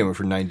never stayed anywhere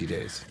for 90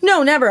 days.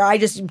 No, never. I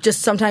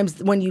just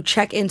sometimes when you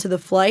check into the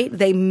flight,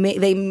 they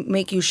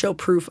make you show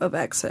proof of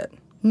exit.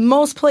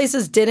 Most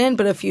places didn't,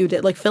 but a few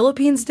did. Like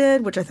Philippines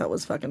did, which I thought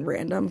was fucking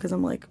random because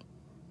I'm like,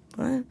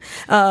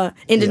 what?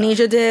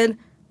 Indonesia did.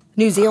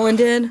 New Zealand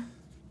did.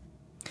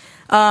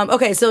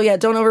 Okay, so yeah,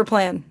 don't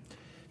overplan.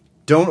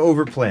 Don't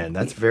overplan.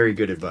 That's very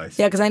good advice.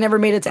 Yeah, because I never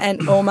made it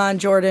to Oman,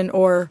 Jordan,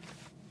 or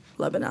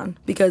Lebanon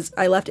because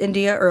I left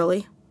India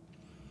early.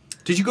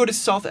 Did you go to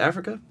South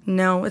Africa?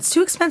 No, it's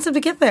too expensive to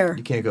get there.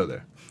 You can't go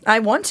there. I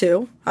want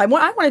to. I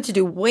wanted to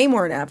do way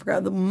more in Africa,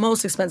 the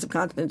most expensive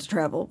continent to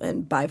travel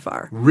in by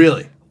far.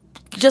 Really?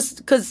 Just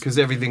because Because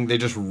everything, they're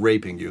just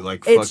raping you.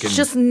 Like it's fucking.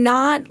 just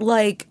not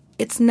like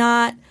it's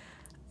not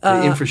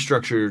the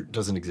infrastructure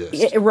doesn't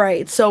exist.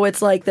 right. So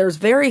it's like there's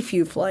very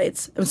few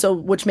flights, and so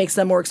which makes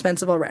them more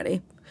expensive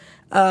already.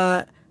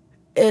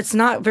 It's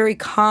not very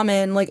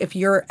common. Like if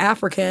you're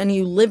African,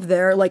 you live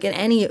there. Like in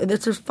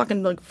there's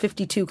fucking like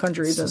 52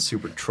 countries. It's a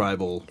super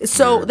tribal.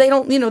 So weird. they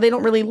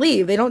don't really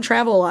leave. They don't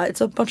travel a lot. It's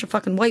a bunch of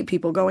fucking white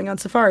people going on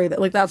safari.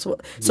 That's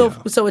what. So Yeah.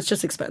 so it's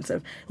just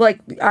expensive.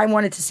 Like I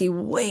wanted to see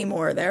way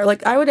more there.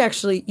 Like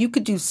you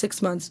could do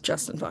 6 months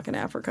just in fucking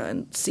Africa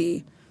and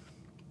see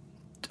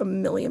a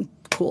million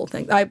cool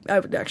things. I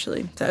would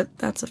actually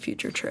that's a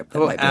future trip. That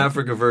How might about be.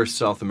 Africa versus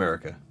South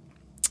America?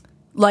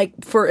 Like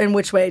in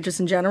which way? Just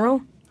in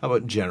general, How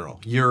about general?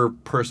 Your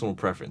personal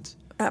preference.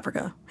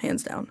 Africa,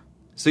 hands down.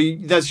 So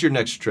that's your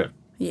next trip.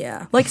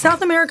 Yeah, like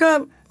South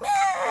America.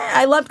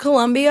 I loved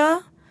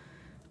Colombia,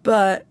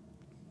 but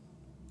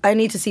I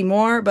need to see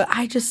more. But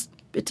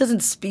it doesn't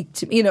speak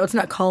to me. It's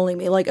not calling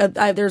me. Like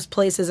there's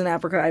places in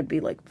Africa I'd be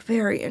like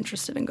very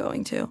interested in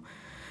going to.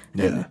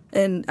 Yeah.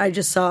 And I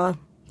just saw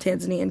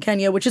Tanzania and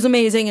Kenya, which is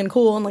amazing and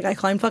cool. And like I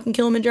climbed fucking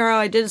Kilimanjaro.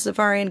 I did a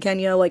safari in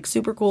Kenya, like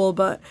super cool.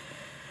 But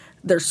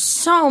there's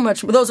so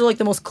much. Those are like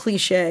the most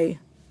cliche.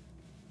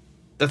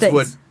 That's Things.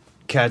 what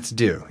cats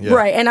do. Yeah.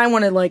 Right, and I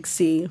want to like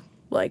see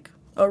like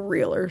a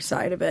realer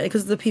side of it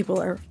because the people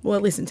are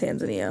at least in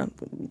Tanzania,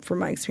 from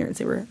my experience,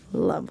 they were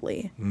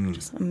lovely,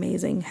 just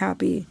amazing,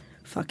 happy,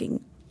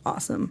 fucking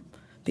awesome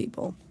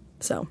people.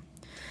 So,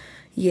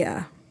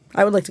 yeah,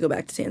 I would like to go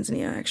back to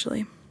Tanzania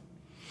actually.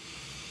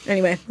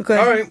 Anyway, okay.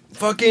 All right.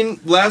 Fucking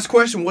last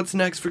question. What's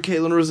next for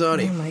Caitlin Oh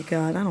Rosati? my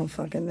god, I don't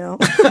fucking know.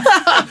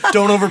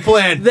 Don't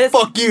overplan.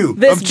 Fuck you.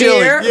 This I'm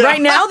chilling. beer Yeah.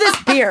 right now. This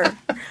beer.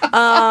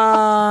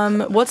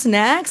 What's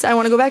next? I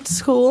want to go back to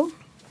school.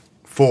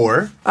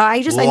 For I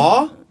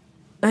law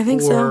I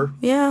think so. or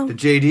Yeah. the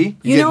JD.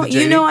 You know,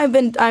 getting the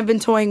JD? I've been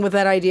toying with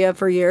that idea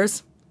for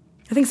years.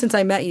 I think since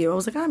I met you, I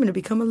was like, I'm going to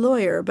become a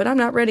lawyer, but I'm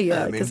not ready yet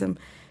I mean- because I'm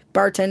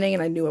bartending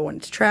and I knew I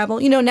wanted to travel.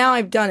 Now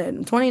I've done it.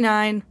 I'm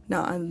 29.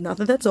 No, not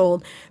that that's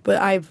old,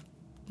 but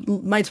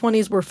my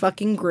 20s were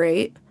fucking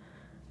great.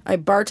 I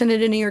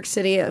bartended in New York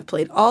City. I've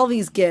played all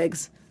these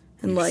gigs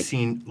and You've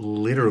seen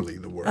literally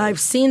the world. I've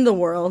seen the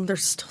world.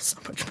 There's still so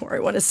much more I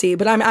want to see,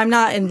 but I'm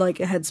not in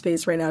like a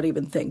headspace right now to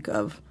even think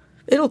of.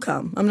 It'll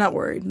come. I'm not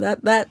worried.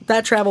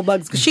 That travel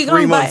bug's she 3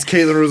 gonna months, bite.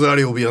 Caitlin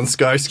Rosati will be on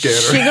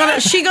Skyscanner.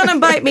 She gonna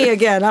bite me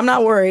again. I'm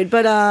not worried,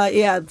 but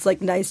yeah, it's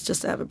like nice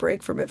just to have a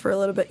break from it for a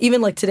little bit.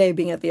 Even like today,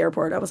 being at the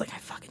airport, I was like, I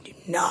fucking do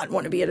not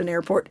want to be at an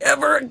airport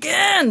ever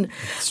again.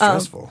 It's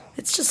stressful.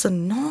 It's just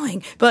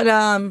annoying. But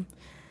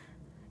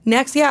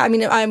next, yeah, I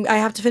mean, I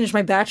have to finish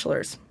my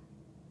bachelor's.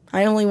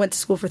 I only went to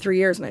school for 3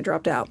 years and I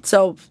dropped out.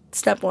 So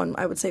step one,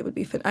 I would say, would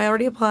be fit. I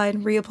already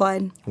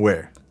reapplied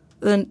Where?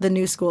 the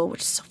new school,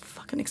 which is so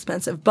fucking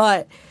expensive,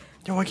 but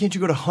Yeah, why can't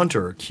you go to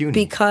Hunter or CUNY?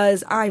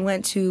 because I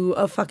went to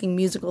a fucking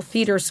musical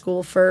theater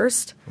school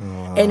first,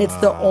 and it's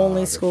the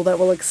only school that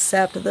will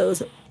accept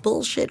those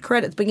bullshit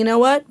credits. But you know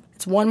what?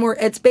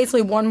 It's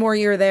basically 1 more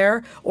year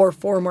there or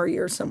 4 more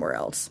years somewhere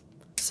else.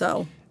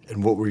 So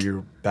And what would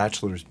your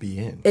bachelor's be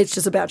in? it's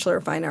just a Bachelor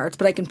of Fine Arts,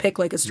 but I can pick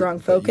like a strong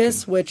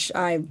focus, which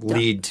will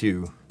lead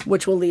to,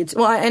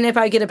 well, and if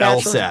I get a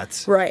bachelor's,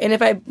 LSATs. right, and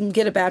if I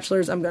get a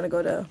bachelor's, I'm going to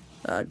go to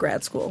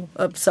grad school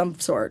of some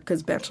sort,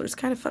 because bachelor's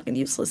kind of fucking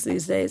useless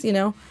these days, you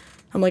know?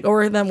 I'm like,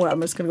 or then what?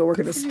 I'm just going to go work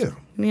at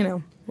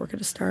work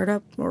at a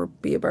startup or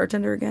be a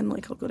bartender again.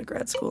 Like, I'll go to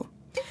grad school.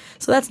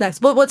 So that's next.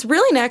 But what's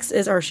really next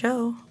is our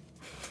show,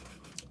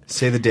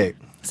 Say the date.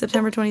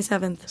 September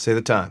 27th, Say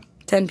the time.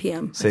 10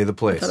 p.m. Say the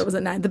place. I thought it was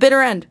at 9. The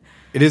Bitter End.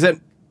 It is at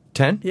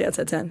 10? Yeah, it's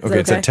at 10. Is Okay, that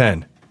it's at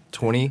 10.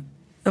 20?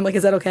 I'm like,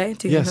 is that okay?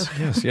 Do you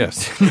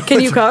Yes.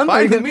 Can you come?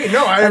 Fine with me.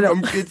 No, know.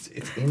 it's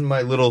in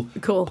my little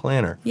Cool.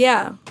 planner.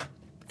 Yeah.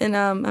 And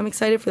I'm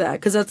excited for that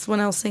because that's when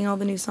I'll sing all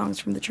the new songs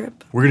from the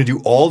trip. We're going to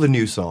do all the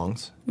new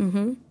songs.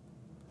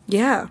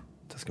 Yeah.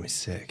 That's going to be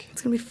sick.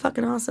 It's going to be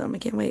fucking awesome. I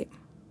can't wait.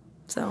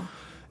 So.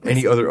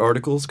 Any other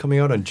articles coming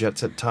out on Jet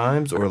Set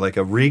Times or like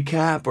a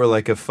recap or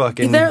like a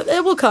fucking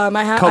It will come.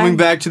 coming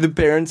back to the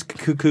parents'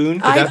 cocoon?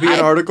 Could that be an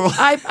article?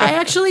 I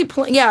actually,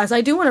 yes, I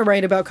do want to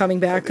write about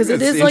coming back because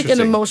it It's is like an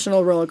interesting.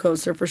 emotional roller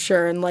coaster for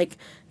sure. And like,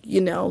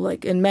 you know,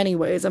 like in many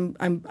ways, I'm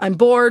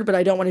bored, but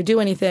I don't want to do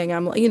anything.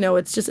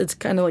 It's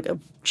kind of like a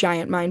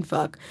giant mind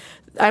fuck.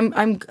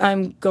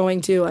 I'm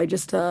going to. I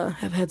just have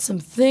had some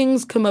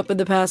things come up in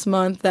the past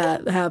month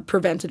that have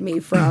prevented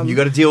me from. You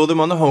got to deal with them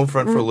on the home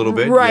front for a little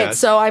bit. Right, yes.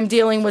 so I'm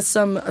dealing with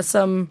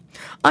some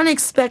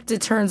unexpected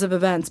turns of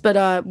events.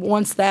 But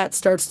once that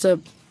starts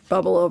to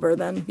bubble over,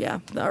 then yeah,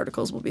 the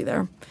articles will be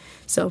there.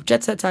 So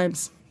Jet Set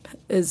Times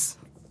is,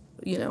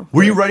 you know.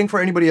 Were you writing for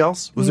anybody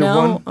else? Was there No,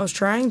 one? I was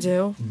trying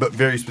to. But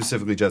very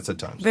specifically Jet Set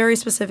Times. Very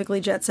specifically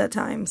Jet Set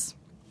Times.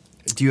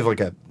 Do you have like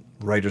a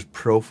writer's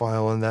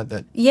profile on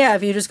that? Yeah,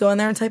 if you just go in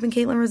there and type in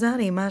Caitlin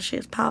Rosati, my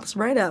shit pops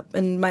right up.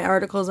 And my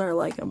articles are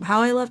like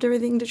how I left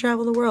everything to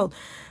travel the world,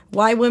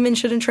 why women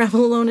shouldn't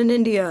travel alone in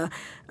India,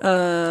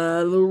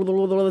 an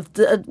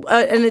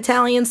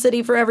Italian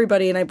city for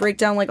everybody, and I break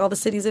down like all the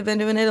cities I've been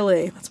to in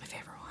Italy. That's my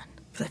favorite one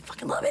because I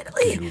fucking love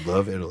Italy. You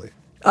love Italy.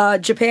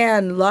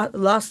 Japan,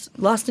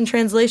 Lost in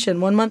Translation,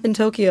 1 month in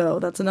Tokyo.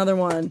 That's another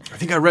one. I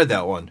think I read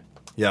that one.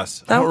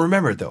 Yes. I don't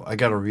remember it though. I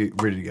got to read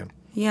it again.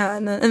 Yeah,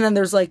 and then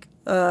there's like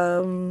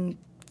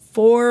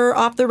 4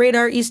 off the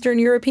radar Eastern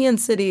European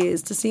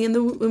cities to see in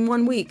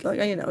 1 week. Like,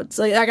 you know, it's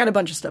like I got a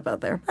bunch of stuff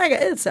out there.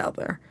 It's out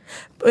there.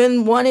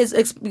 And one is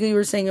you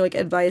were saying like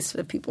advice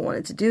if people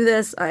wanted to do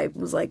this. I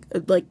was like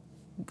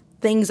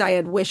things I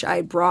had wish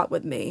I brought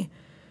with me.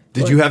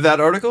 Did you have that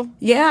article?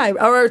 Yeah,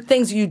 or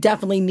things you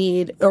definitely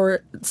need,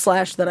 or /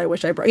 that I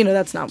wish I brought. You know,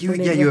 that's not.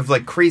 You have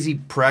like crazy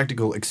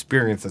practical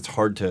experience that's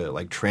hard to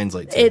like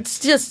translate to.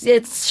 It's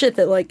shit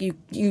that like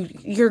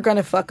you're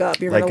gonna fuck up.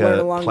 You're like gonna learn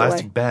a along the way.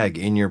 plastic bag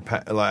in your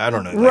I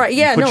don't know. Right,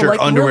 yeah, you put no, your like,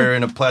 underwear really-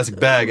 in a plastic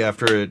bag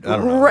after it. I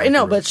don't know. Right, like,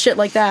 no, but shit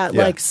like that,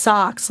 Yeah. like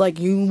socks, like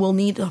you will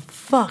need a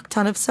fuck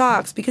ton of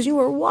socks because you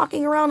are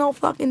walking around all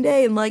fucking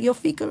day and like your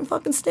feet gonna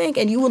fucking stink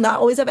and you will not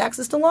always have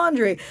access to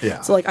laundry. Yeah.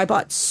 So like I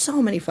bought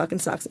so many fucking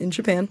socks in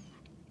Japan.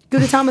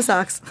 Gudetama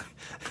socks.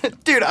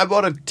 Dude, I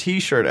bought a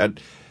T-shirt at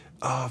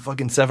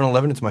fucking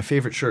 7-Eleven. It's my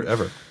favorite shirt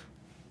ever.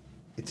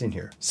 It's in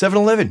here.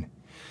 7-Eleven.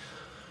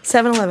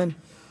 7-Eleven.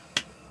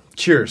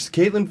 Cheers,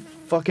 Caitlin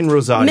fucking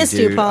Rosati. Missed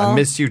you, dude. Paul. I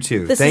missed you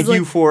too. This Thank is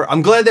you like- for.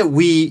 I'm glad that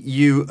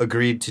you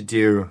agreed to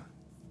do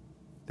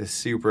this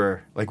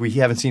super. Like we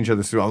haven't seen each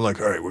other through. I'm like,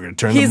 all right, we're gonna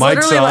turn He's the mics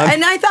literally on.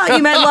 and I thought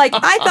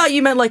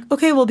you meant like,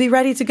 okay, we'll be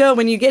ready to go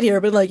when you get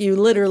here, but like you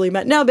literally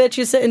meant, no, bitch,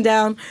 you sitting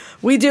down,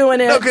 we doing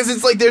it. No, because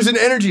it's like there's an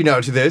energy now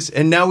to this,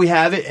 and now we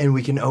have it, and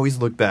we can always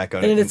look back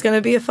on it. and it's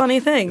gonna be a funny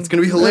thing. It's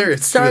gonna be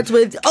hilarious. It starts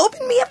with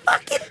open me a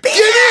fucking beer.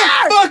 Give me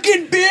a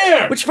fucking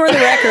beer. Which, for the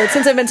record,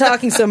 since I've been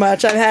talking so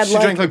much, I've had She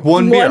drank, like,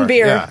 one beer,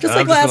 beer. Yeah, just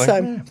and like I'm just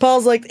last like, time.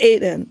 Paul's like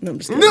 8 in. No, I'm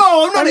just kidding.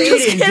 No, I'm not I'm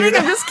just 8 in, kidding. dude.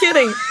 I'm just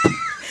kidding.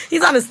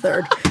 He's on his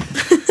 3rd.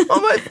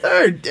 On my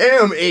 3rd.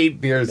 Damn,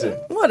 8 beers in.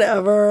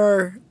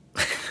 Whatever.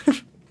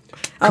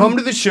 Come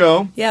to the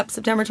show. Yep,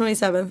 September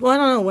 27th. Well, I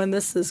don't know when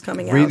this is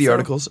coming out. Read the so-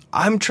 articles.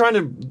 I'm trying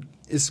to.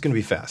 It's going to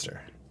be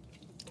faster.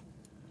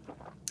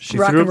 She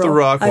Rock threw and up the roll.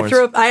 rock horns.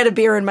 I had a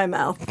beer in my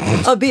mouth.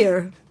 A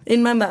beer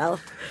in my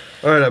mouth.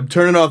 All right, I'm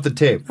turning off the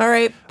tape. All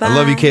right, bye. I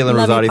love you, Caitlin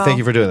Love Rosati. Paul. Thank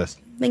you for doing this.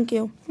 Thank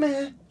you.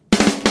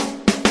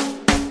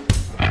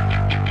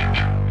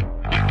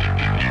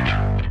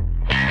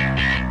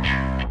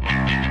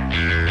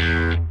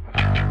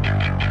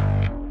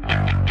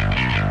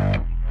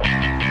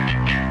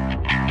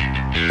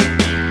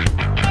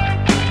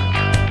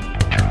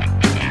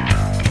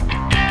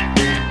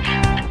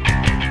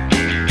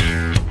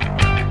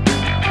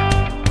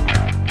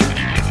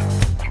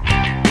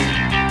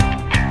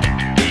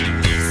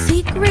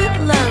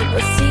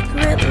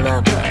 Secret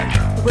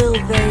lover, will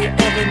they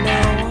ever know?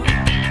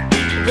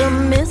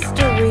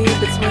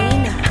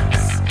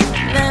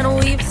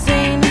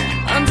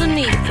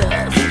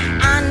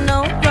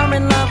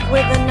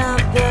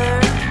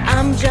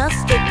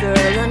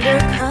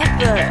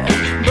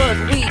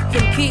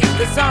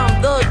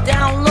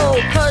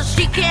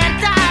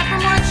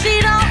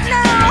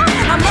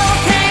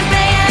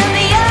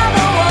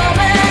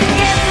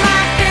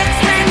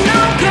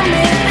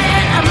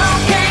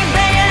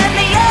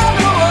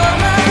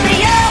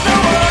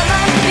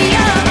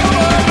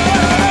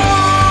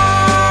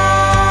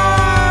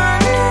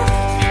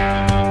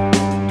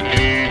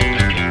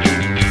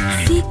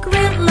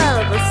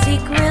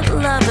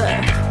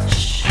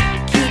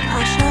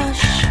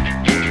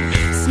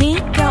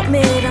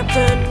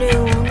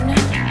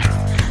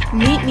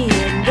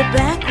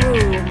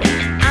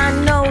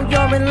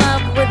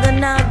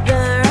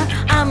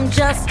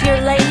 just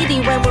your lady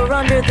when we're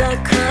under the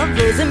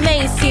covers. It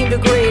may seem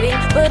degrading,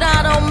 but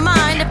I don't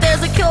mind. If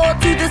there's a cure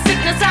to the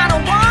sickness, I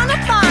don't wanna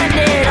find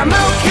it. I'm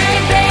okay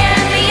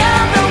being the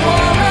other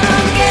woman,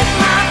 get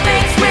my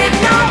fix with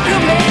no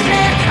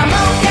commitment. I'm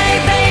okay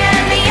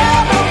being the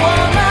other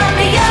woman,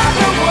 the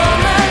other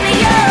woman, the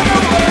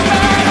other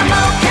woman. I'm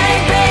okay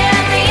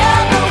being the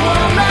other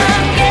woman,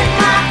 get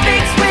my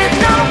fix with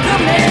no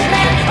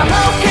commitment. I'm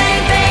okay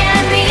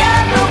being the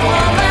other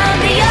woman,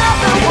 the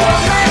other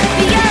woman,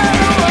 the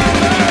other woman.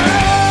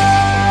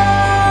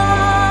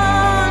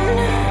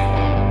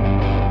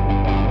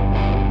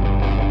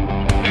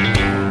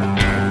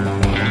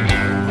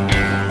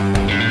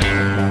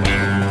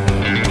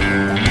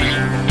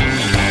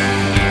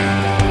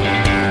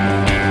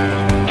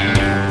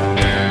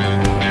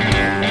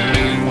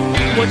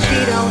 What she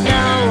don't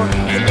know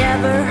could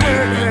never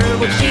hurt her.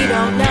 What she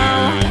don't know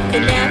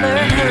could never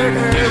hurt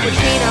her. What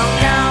she don't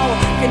know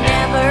could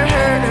never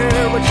hurt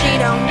her. What she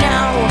don't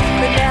know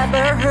could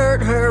never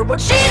hurt her. What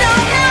she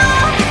don't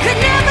know could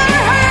never